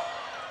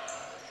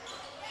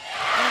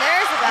 And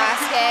there's a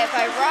basket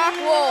by Rock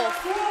Wolf.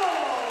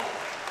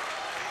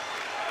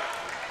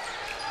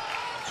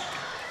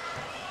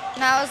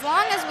 Now, as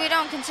long as we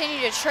don't continue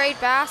to trade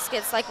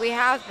baskets like we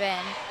have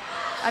been,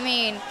 I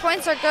mean,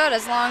 points are good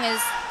as long as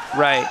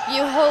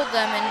you hold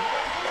them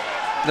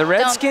and the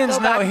Redskins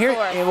don't go back know and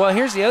forth. well,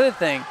 here's the other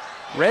thing.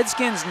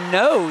 Redskins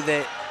know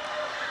that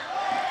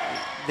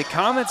the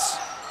Comets,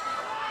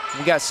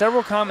 we got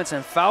several Comets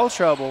in foul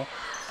trouble.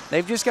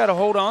 They've just got to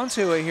hold on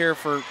to it here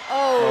for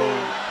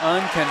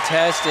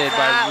uncontested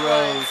by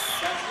Rose.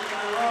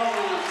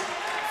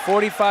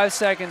 45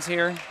 seconds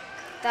here.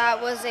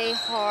 That was a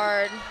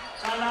hard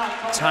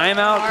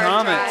timeout,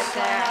 Comets.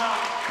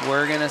 Drive there.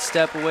 We're going to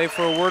step away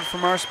for a word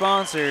from our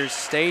sponsors.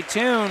 Stay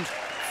tuned.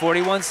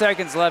 41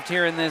 seconds left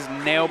here in this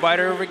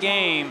nail-biter of a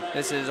game.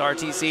 This is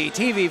RTC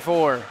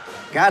TV4.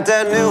 Got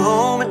that new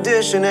home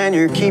edition and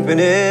you're keeping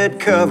it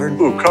covered.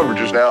 Ooh,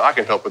 coverages now. I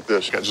can help with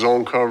this. Got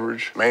zone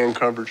coverage, man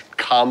coverage,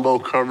 combo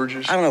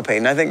coverages. I don't know,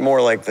 Peyton. I think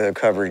more like the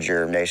coverage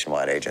your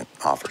nationwide agent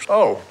offers.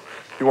 Oh,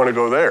 you want to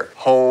go there?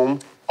 Home,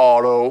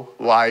 auto,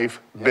 life,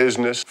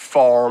 business,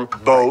 farm,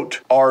 boat,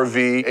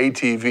 RV,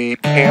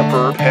 ATV,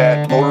 camper,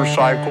 pet,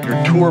 motorcycle,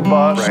 your tour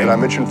bus. Did I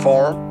mention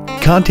farm?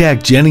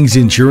 Contact Jennings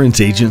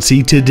Insurance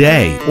Agency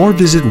today or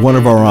visit one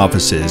of our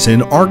offices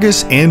in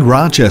Argus and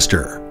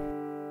Rochester.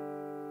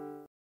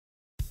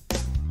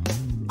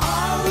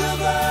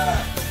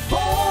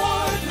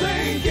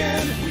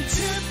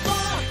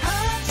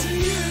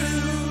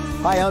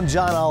 Hi, I'm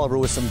John Oliver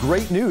with some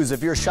great news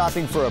if you're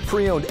shopping for a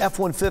pre-owned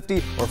F-150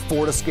 or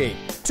Ford Escape.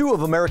 Two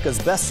of America's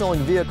best-selling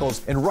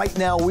vehicles, and right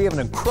now we have an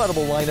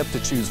incredible lineup to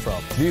choose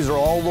from. These are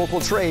all local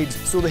trades,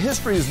 so the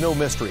history is no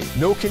mystery.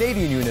 No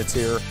Canadian units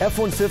here.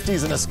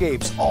 F-150s and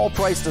Escapes, all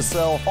priced to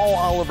sell, all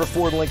Oliver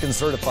Ford Lincoln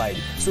certified.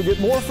 So get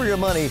more for your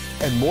money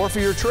and more for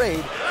your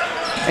trade.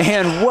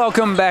 And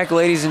welcome back,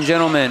 ladies and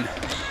gentlemen.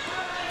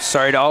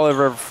 Sorry to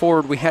Oliver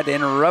Ford, we had to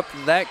interrupt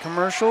that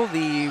commercial.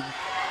 The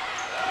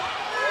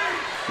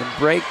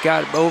break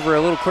got over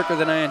a little quicker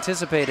than I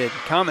anticipated.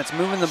 Comets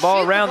moving the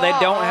ball around. They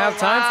don't have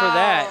time for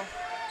that.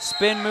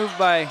 Spin move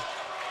by.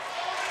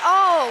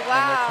 Oh, wow.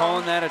 And they're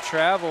calling that a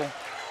travel.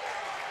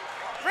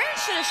 Brandon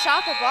should have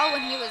shot the ball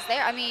when he was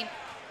there. I mean,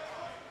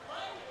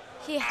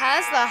 he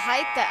has the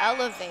height to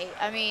elevate.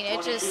 I mean,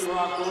 it just,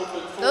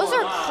 those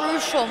are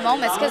crucial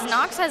moments because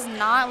Knox has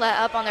not let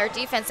up on their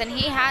defense, and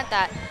he had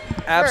that.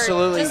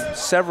 Absolutely,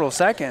 several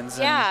seconds.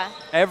 Yeah. And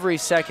every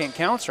second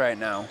counts right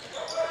now.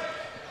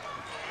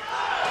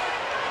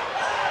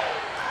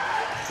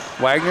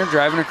 Wagner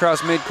driving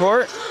across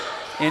midcourt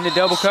into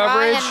double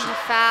coverage.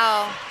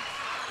 Foul.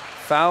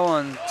 Foul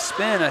on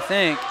spin, I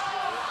think.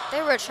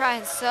 They were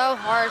trying so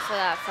hard for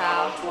that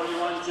foul.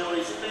 21,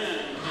 Joey Spin,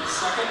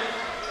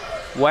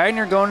 second.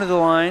 Wagner going to the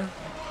line.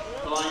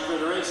 The line for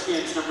the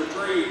Redskins, number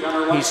 3,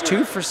 Gunnar Wagner. He's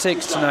 2 for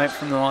 6 tonight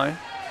from the line.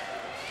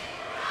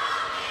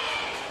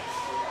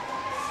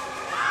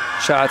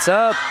 Shots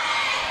up.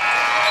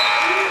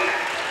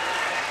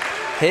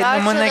 Hitting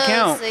them when they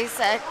count.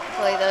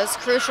 Exactly, those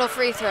crucial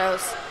free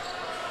throws.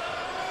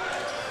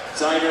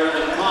 Zider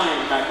and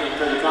Klein back in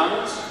for the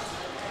Comets.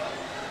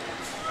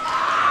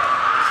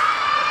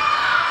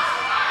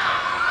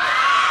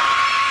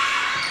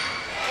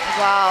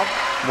 Wow.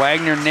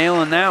 Wagner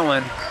nailing that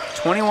one.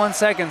 21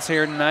 seconds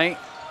here tonight.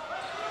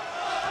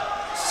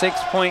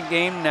 6-point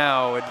game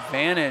now.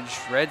 Advantage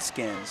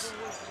Redskins.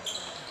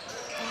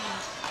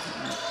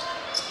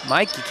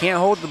 Mike, you can't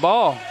hold the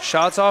ball.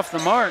 Shots off the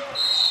mark.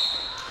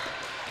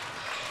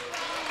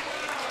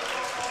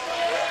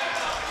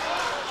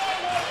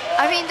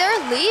 I mean,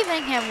 they're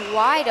leaving him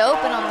wide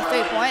open on the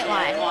 3-point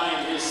line.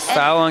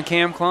 Foul on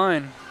Cam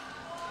Klein.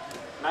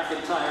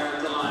 McIntyre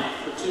at the line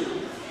for 2.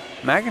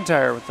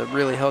 McIntyre with a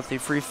really healthy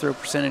free throw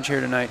percentage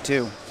here tonight,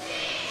 too.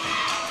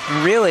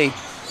 And really,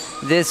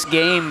 this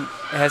game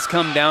has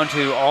come down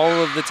to all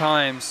of the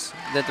times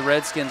that the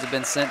Redskins have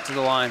been sent to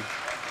the line.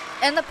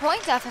 And the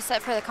point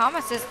deficit for the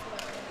Comets has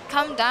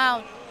come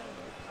down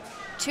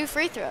 2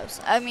 free throws.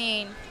 I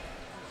mean,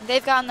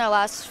 they've gotten their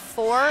last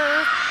 4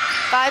 or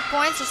 5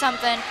 points or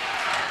something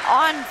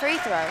on free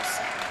throws.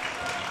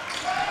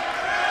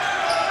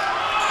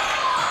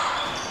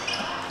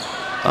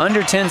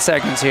 Under 10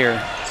 seconds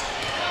here.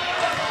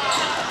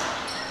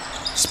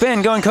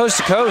 Spin going coast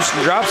to coast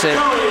and drops it.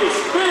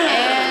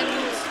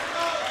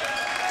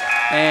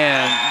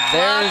 And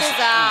there's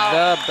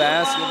the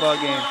basketball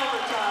game.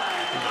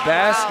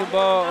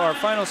 Basketball, our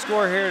final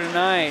score here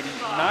tonight.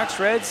 Knox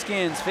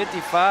Redskins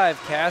 55,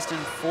 Caston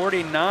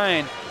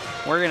 49.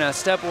 We're going to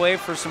step away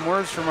for some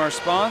words from our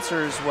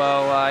sponsors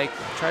while I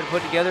try to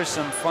put together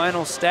some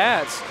final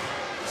stats.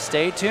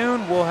 Stay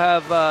tuned. We'll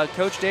have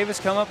Coach Davis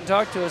come up and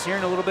talk to us here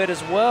in a little bit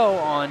as well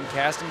on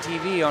Caston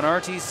TV on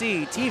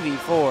RTC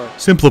TV4.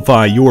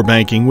 Simplify your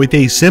banking with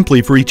a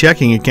Simply Free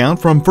checking account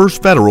from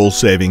First Federal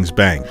Savings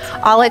Bank.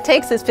 All it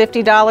takes is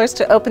 $50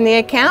 to open the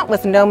account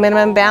with no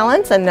minimum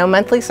balance and no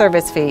monthly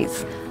service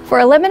fees. For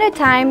a limited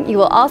time, you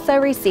will also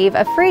receive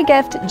a free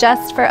gift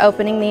just for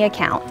opening the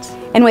account.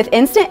 And with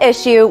Instant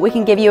Issue, we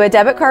can give you a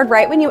debit card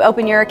right when you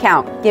open your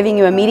account, giving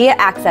you immediate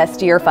access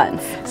to your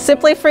funds.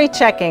 Simply Free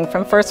checking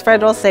from First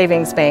Federal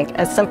Savings Bank,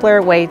 a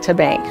simpler way to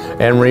bank.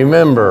 And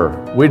remember,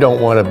 we don't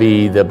want to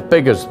be the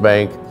biggest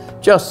bank,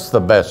 just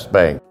the best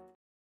bank.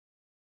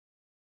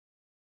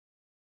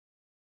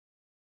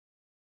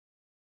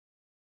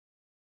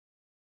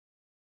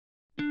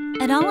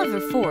 At Oliver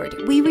Ford,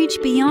 we reach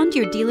beyond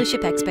your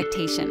dealership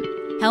expectation,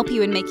 help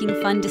you in making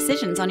fun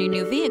decisions on your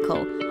new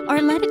vehicle, or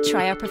let it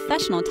try our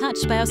professional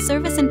touch by our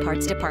service and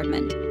parts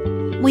department.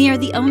 We are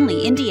the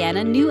only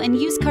Indiana new and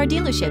used car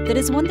dealership that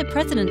has won the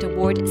President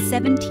Award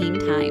 17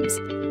 times.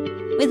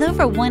 With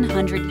over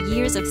 100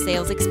 years of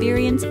sales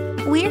experience,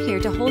 we're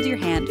here to hold your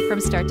hand from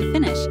start to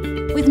finish,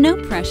 with no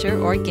pressure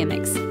or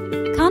gimmicks.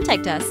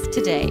 Contact us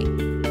today.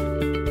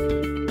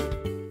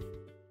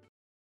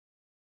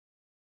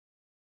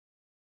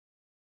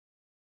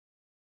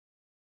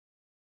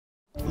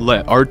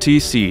 Let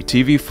RTC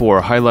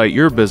TV4 highlight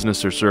your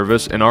business or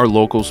service in our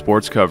local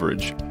sports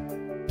coverage.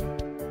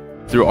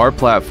 Through our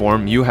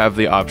platform, you have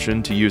the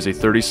option to use a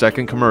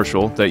 30-second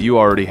commercial that you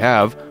already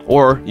have,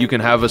 or you can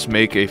have us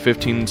make a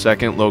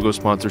 15-second logo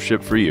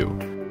sponsorship for you.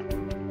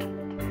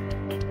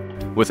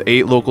 With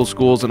 8 local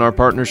schools in our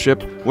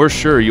partnership, we're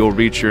sure you'll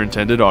reach your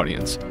intended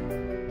audience.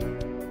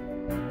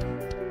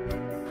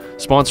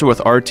 Sponsor with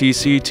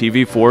RTC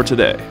TV4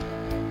 today.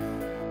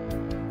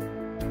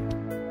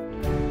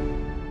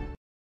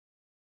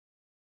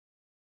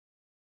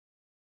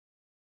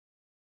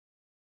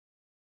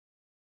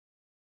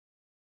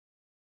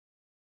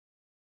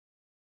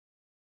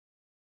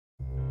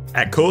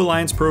 At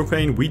Co-Alliance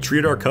Propane, we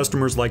treat our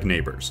customers like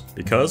neighbors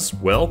because,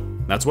 well,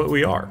 that's what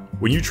we are.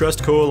 When you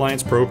trust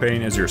Co-Alliance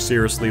Propane as your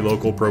seriously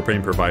local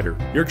propane provider,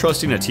 you're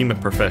trusting a team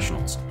of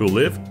professionals who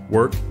live,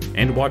 work,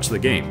 and watch the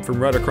game from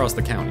right across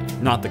the county,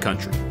 not the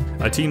country.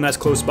 A team that's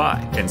close by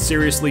and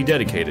seriously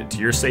dedicated to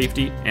your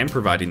safety and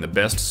providing the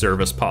best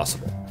service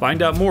possible.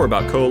 Find out more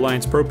about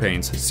Co-Alliance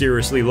Propane's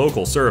seriously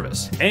local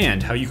service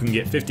and how you can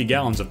get 50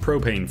 gallons of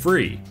propane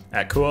free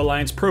at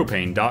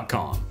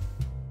coalliancepropane.com.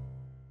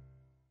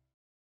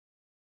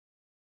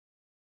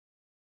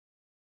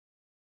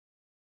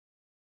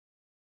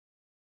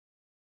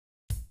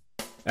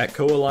 At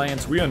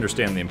Co-Alliance, we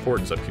understand the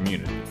importance of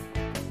community.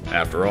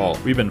 After all,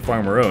 we've been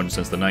farmer-owned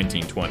since the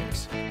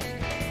 1920s.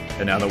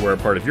 And now that we're a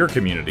part of your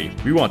community,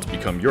 we want to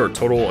become your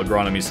total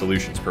agronomy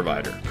solutions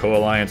provider.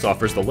 Co-Alliance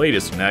offers the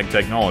latest in ag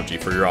technology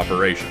for your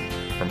operation.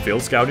 From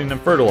field scouting and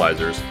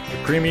fertilizers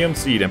to premium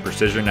seed and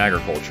precision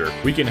agriculture,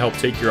 we can help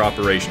take your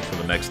operation to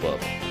the next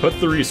level. Put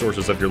the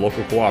resources of your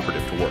local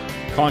cooperative to work.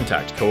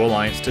 Contact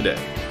Co-Alliance today.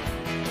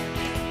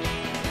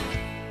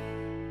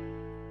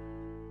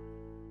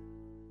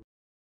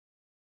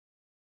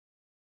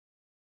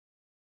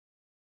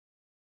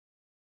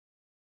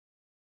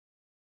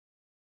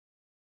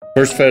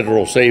 First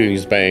Federal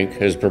Savings Bank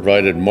has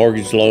provided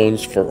mortgage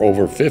loans for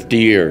over 50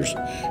 years,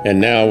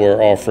 and now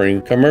we're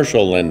offering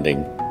commercial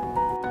lending.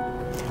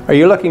 Are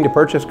you looking to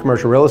purchase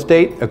commercial real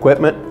estate,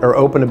 equipment, or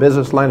open a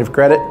business line of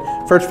credit?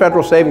 First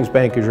Federal Savings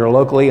Bank is your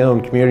locally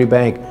owned community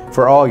bank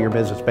for all your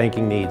business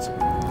banking needs.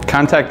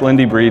 Contact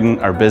Lindy Breeden,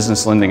 our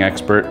business lending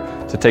expert,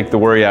 to take the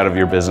worry out of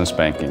your business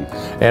banking.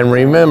 And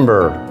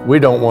remember, we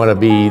don't want to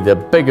be the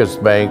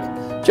biggest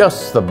bank,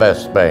 just the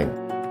best bank.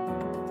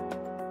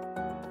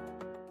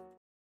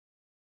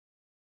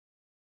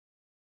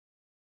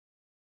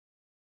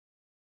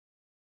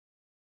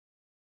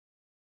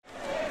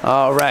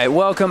 All right,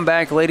 welcome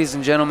back, ladies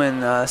and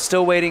gentlemen.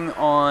 Still waiting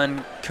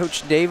on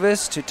Coach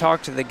Davis to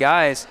talk to the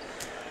guys.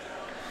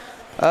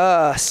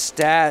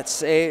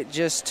 Stats, it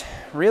just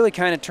really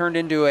kind of turned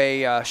into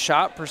a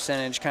shot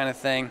percentage kind of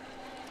thing,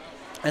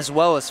 as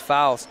well as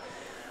fouls.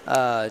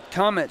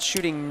 Comets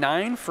shooting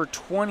 9 for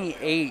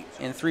 28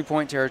 in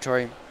three-point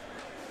territory,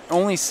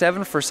 only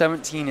 7 for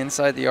 17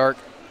 inside the arc,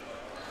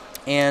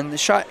 and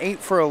shot 8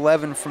 for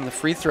 11 from the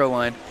free throw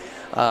line.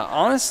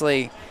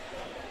 Honestly,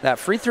 that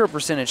free throw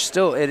percentage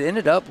still, it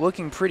ended up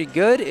looking pretty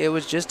good. It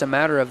was just a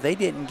matter of they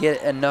didn't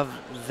get enough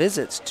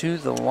visits to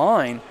the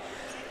line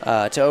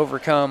to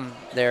overcome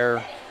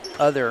their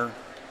other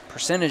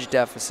percentage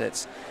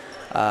deficits.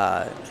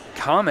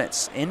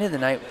 Comets ended the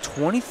night with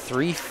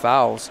 23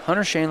 fouls.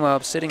 Hunter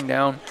Shainlaub sitting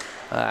down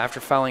after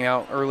fouling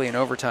out early in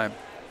overtime.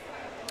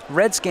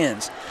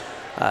 Redskins,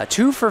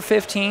 2 for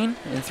 15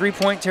 in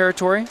three-point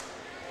territory.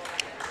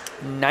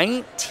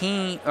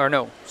 14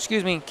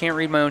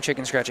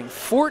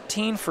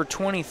 for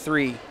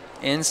 23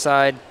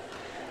 inside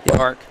the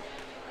arc.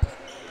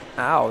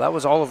 Ow, that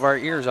was all of our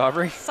ears,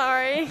 Aubrey.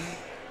 Sorry.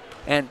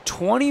 And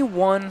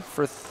 21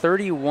 for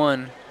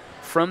 31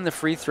 from the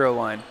free throw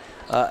line.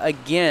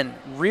 Again,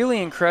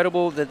 really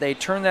incredible that they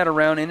turned that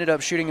around, ended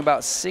up shooting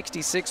about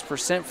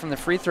 66% from the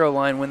free throw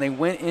line. When they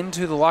went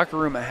into the locker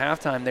room at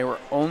halftime, they were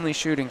only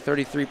shooting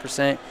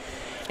 33%.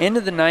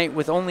 Ended the night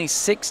with only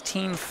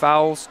 16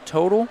 fouls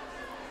total.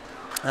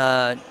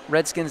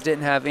 Redskins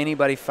didn't have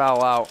anybody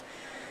foul out.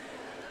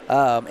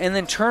 And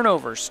then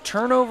turnovers.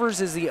 Turnovers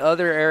is the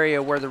other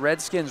area where the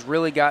Redskins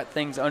really got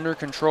things under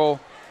control.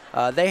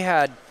 They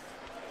had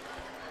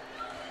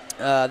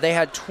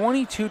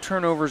 22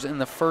 turnovers in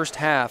the first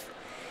half,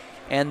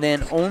 and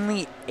then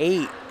only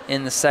 8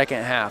 in the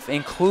second half,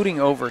 including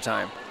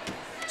overtime.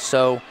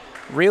 So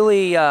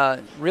really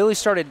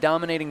started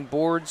dominating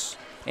boards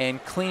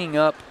and cleaning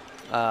up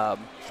their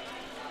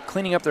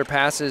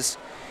passes.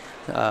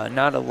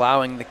 Not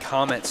allowing the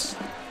Comets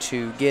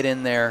to get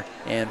in there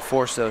and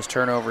force those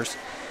turnovers.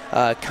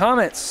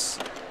 Comets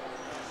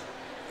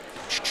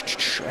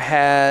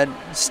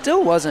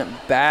still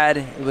wasn't bad.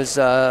 It was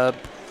only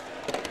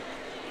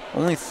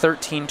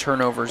 13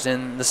 turnovers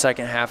in the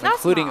second half,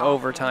 including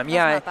overtime.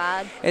 That's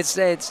not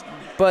bad.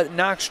 But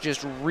Knox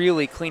just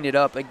really cleaned it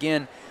up.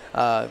 Again,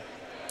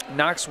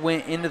 Knox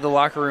went into the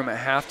locker room at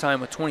halftime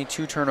with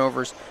 22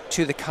 turnovers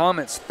to the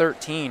Comets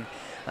 13.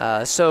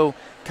 So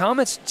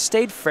Comets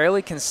stayed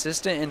fairly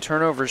consistent in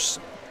turnovers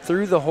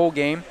through the whole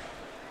game,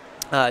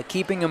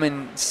 keeping them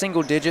in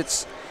single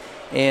digits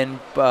in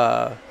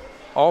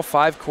all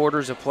 5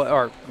 quarters of play,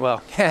 or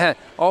well,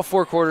 all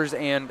 4 quarters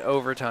and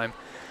overtime.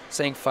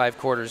 Saying 5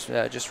 quarters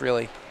just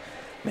really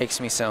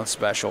makes me sound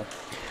special.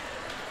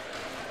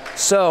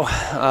 So,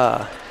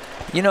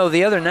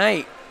 the other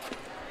night,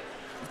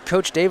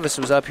 Coach Davis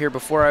was up here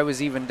before I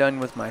was even done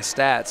with my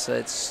stats.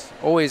 It's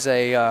always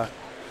a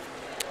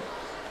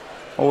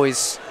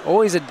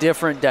always a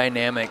different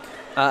dynamic,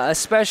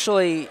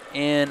 especially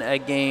in a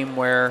game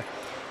where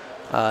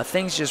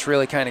things just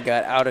really kind of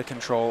got out of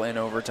control in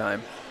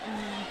overtime.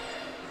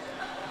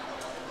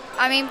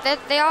 I mean,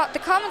 the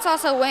Comets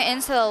also went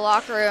into the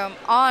locker room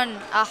on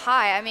a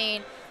high. I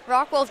mean,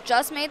 Rockwolf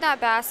just made that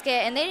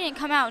basket, and they didn't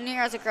come out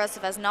near as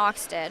aggressive as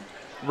Knox did.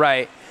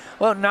 Right.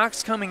 Well,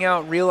 Knox coming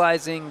out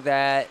realizing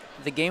that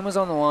the game was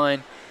on the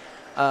line.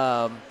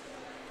 And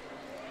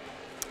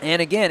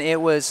again,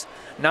 it was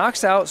Knox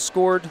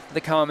outscored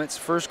the Comets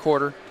first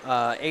quarter,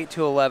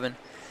 8-11.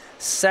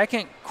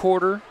 Second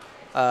quarter,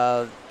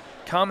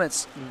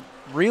 Comets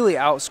really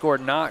outscored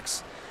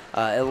Knox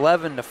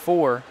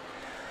 11-4.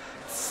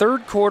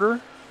 Third quarter,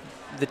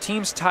 the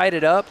teams tied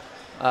it up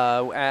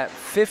at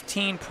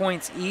 15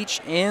 points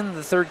each in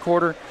the third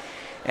quarter.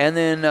 And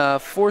then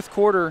fourth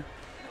quarter,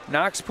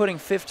 Knox putting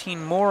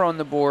 15 more on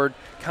the board.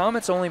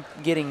 Comets only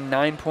getting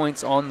 9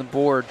 points on the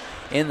board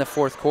in the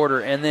fourth quarter.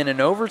 And then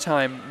in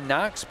overtime,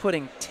 Knox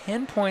putting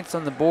 10 points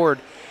on the board.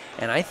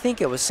 And I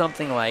think it was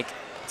something like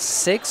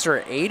 6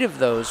 or 8 of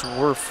those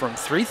were from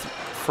free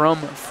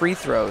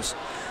throws.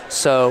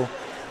 So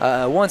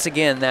once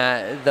again,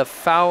 that the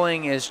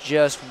fouling is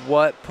just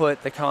what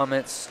put the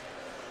Comets,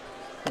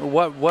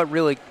 what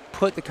really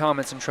put the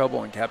Comets in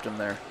trouble and kept them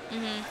there.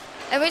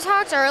 And we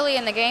talked early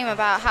in the game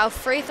about how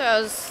free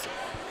throws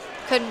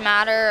could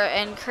matter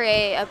and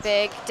create a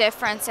big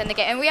difference in the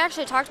game. And we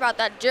actually talked about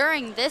that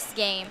during this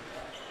game.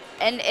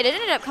 And it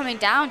ended up coming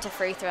down to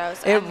free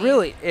throws. It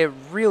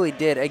really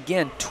did.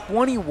 Again,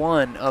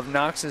 21 of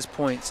Knox's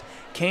points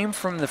came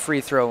from the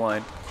free throw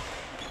line.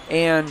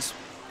 And,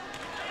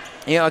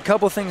 you know, a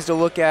couple things to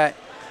look at.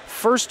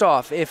 First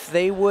off, if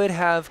they would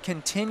have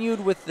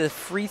continued with the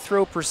free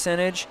throw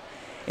percentage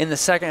in the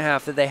second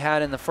half that they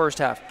had in the first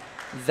half,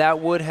 that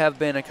would have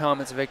been a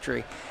Comets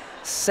victory.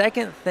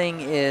 Second thing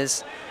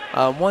is,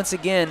 once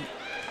again,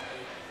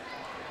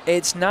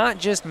 it's not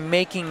just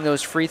making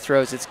those free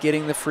throws, it's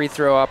getting the free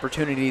throw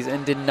opportunities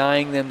and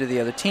denying them to the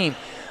other team.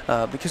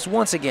 Because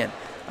once again,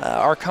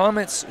 our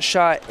Comets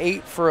shot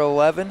 8 for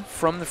 11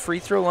 from the free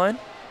throw line.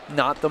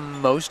 Not the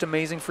most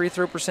amazing free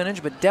throw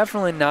percentage, but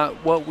definitely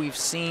not what we've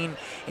seen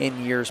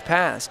in years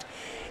past.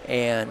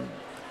 And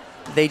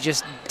they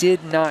just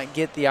did not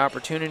get the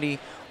opportunity,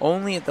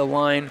 only at the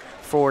line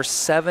for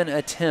 7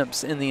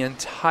 attempts in the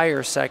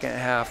entire second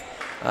half,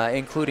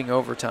 including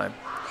overtime.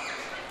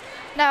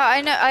 Now,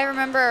 I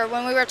remember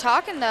when we were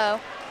talking, though,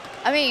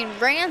 I mean,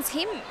 Rands,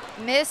 he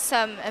missed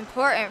some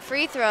important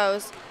free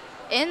throws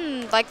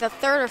in, like, the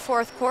third or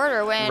fourth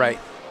quarter when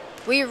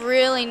we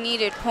really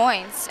needed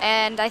points.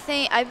 And I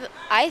think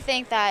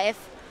that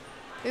if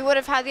we would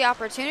have had the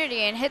opportunity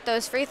and hit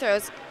those free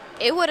throws,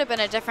 it would have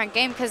been a different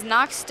game because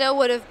Knox still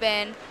would have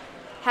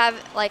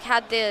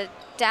had the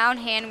down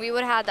hand, we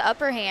would have had the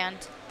upper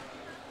hand.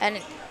 And,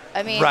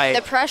 I mean,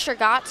 the pressure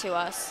got to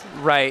us.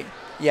 Right.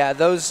 Yeah,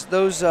 those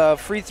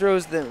free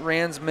throws that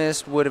Rands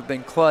missed would have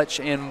been clutch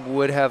and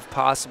would have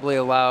possibly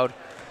allowed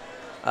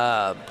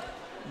the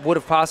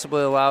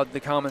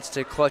Comets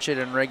to clutch it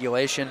in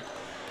regulation.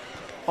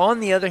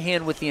 On the other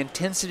hand, with the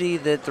intensity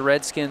that the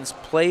Redskins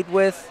played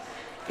with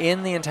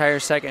in the entire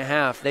second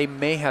half, they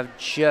may have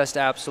just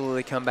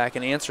absolutely come back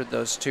and answered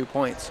those 2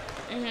 points.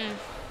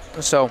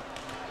 So.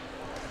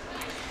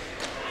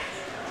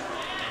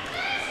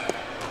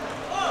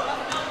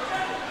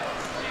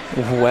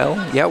 Well,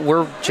 yeah,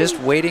 we're just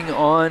waiting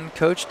on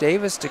Coach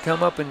Davis to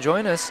come up and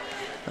join us.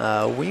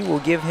 We will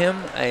give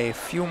him a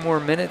few more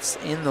minutes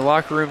in the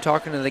locker room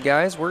talking to the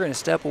guys. We're going to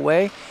step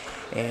away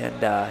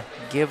and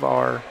give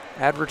our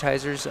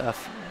advertisers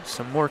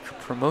some more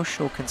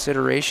promotional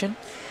consideration.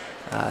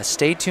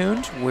 Stay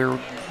tuned. We're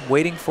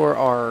waiting for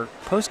our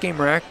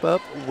post-game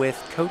wrap-up with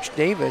Coach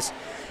Davis.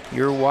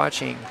 You're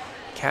watching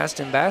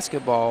Caston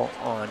basketball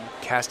on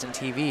Caston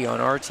TV on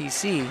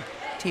RTC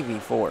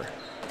TV4.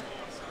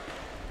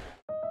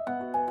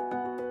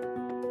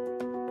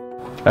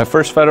 At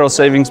First Federal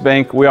Savings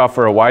Bank, we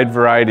offer a wide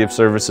variety of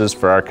services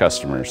for our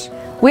customers.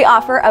 We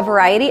offer a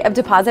variety of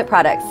deposit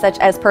products, such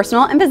as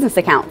personal and business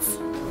accounts.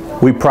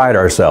 We pride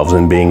ourselves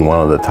in being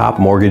one of the top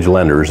mortgage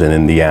lenders in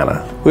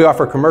Indiana. We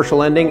offer commercial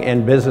lending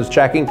and business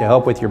checking to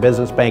help with your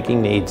business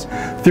banking needs.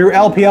 Through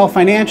LPL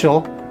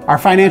Financial, our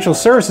financial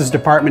services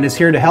department is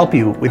here to help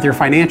you with your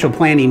financial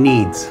planning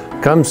needs.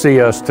 Come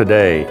see us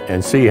today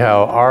and see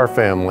how our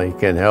family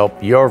can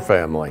help your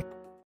family.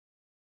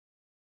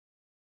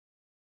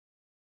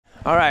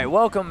 All right,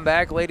 welcome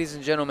back, ladies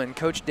and gentlemen.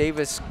 Coach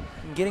Davis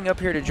getting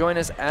up here to join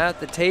us at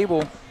the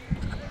table.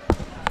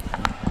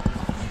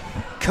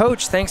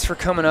 Coach, thanks for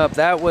coming up.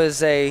 That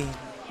was a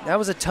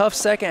tough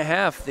second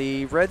half.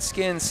 The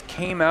Redskins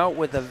came out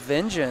with a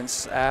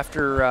vengeance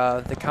after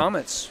the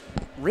Comets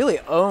really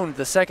owned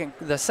the second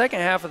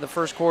half of the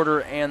first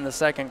quarter and the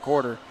second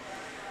quarter.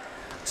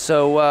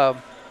 So,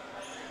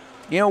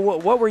 you know,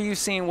 what were you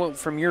seeing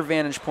from your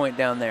vantage point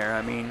down there?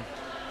 I mean,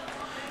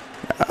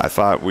 I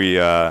thought we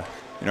got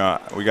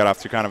off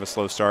to kind of a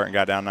slow start and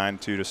got down 9-2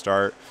 to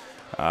start.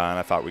 And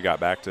I thought we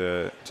got back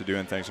to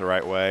doing things the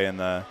right way in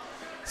the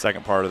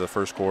second part of the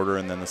first quarter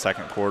and then the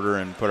second quarter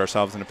and put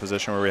ourselves in a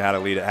position where we had a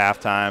lead at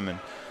halftime. And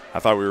I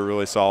thought we were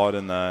really solid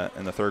in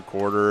the third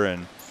quarter.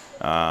 And,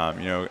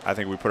 I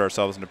think we put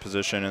ourselves in a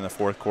position in the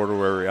fourth quarter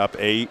where we were up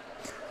 8.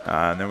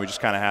 And then we just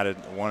kind of had a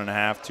 1.5,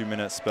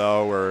 2-minute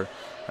spell where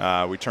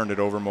we turned it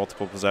over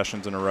multiple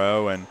possessions in a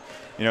row and,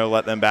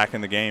 let them back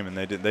in the game. And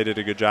they did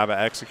a good job at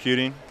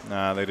executing.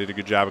 They did a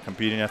good job of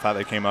competing. I thought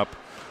they came up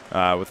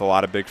with a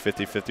lot of big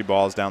 50-50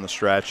 balls down the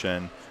stretch.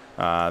 And,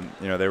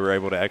 they were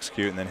able to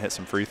execute and then hit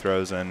some free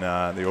throws in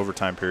the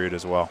overtime period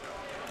as well.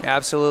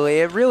 Absolutely.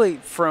 It really,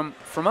 from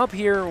up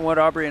here, what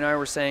Aubrey and I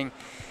were saying,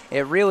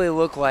 it really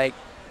looked like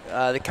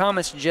the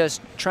Comets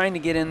just trying to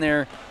get in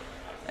there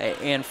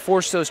and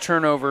forced those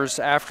turnovers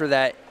after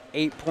that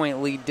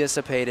 8-point lead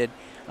dissipated.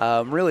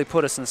 Really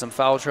put us in some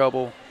foul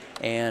trouble,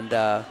 and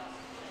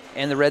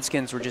the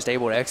Redskins were just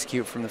able to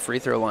execute from the free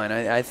throw line.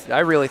 I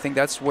really think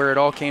that's where it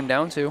all came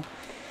down to.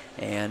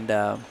 And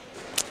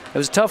it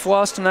was a tough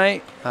loss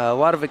tonight, a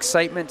lot of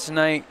excitement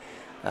tonight.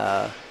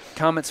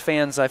 Comets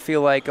fans, I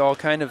feel like, all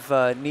kind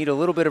of need a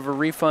little bit of a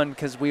refund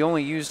because we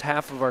only used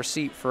half of our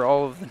seat for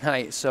all of the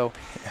night. So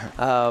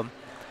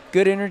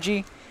good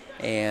energy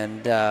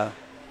and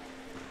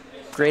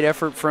great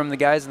effort from the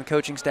guys and the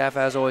coaching staff.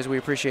 As always, we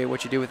appreciate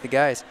what you do with the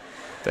guys.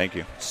 Thank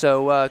you.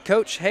 So,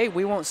 Coach, hey,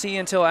 we won't see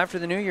you until after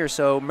the New Year,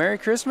 so Merry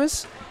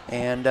Christmas,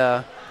 and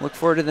look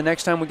forward to the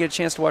next time we get a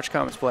chance to watch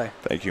Comets play.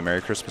 Thank you.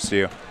 Merry Christmas to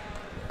you.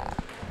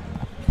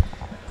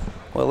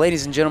 Well,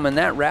 ladies and gentlemen,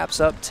 that wraps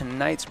up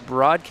tonight's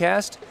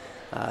broadcast.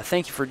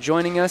 Thank you for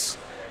joining us.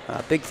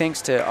 Big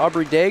thanks to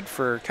Aubrey Degg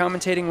for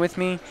commentating with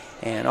me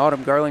and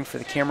Autumn Garling for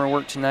the camera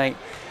work tonight.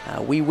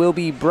 We will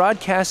be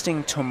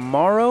broadcasting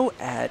tomorrow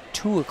at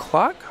 2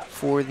 o'clock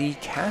for the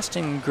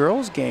Caston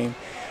girls game.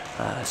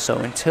 So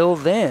until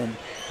then,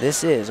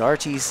 this is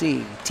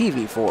RTC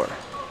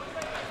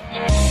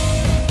TV4.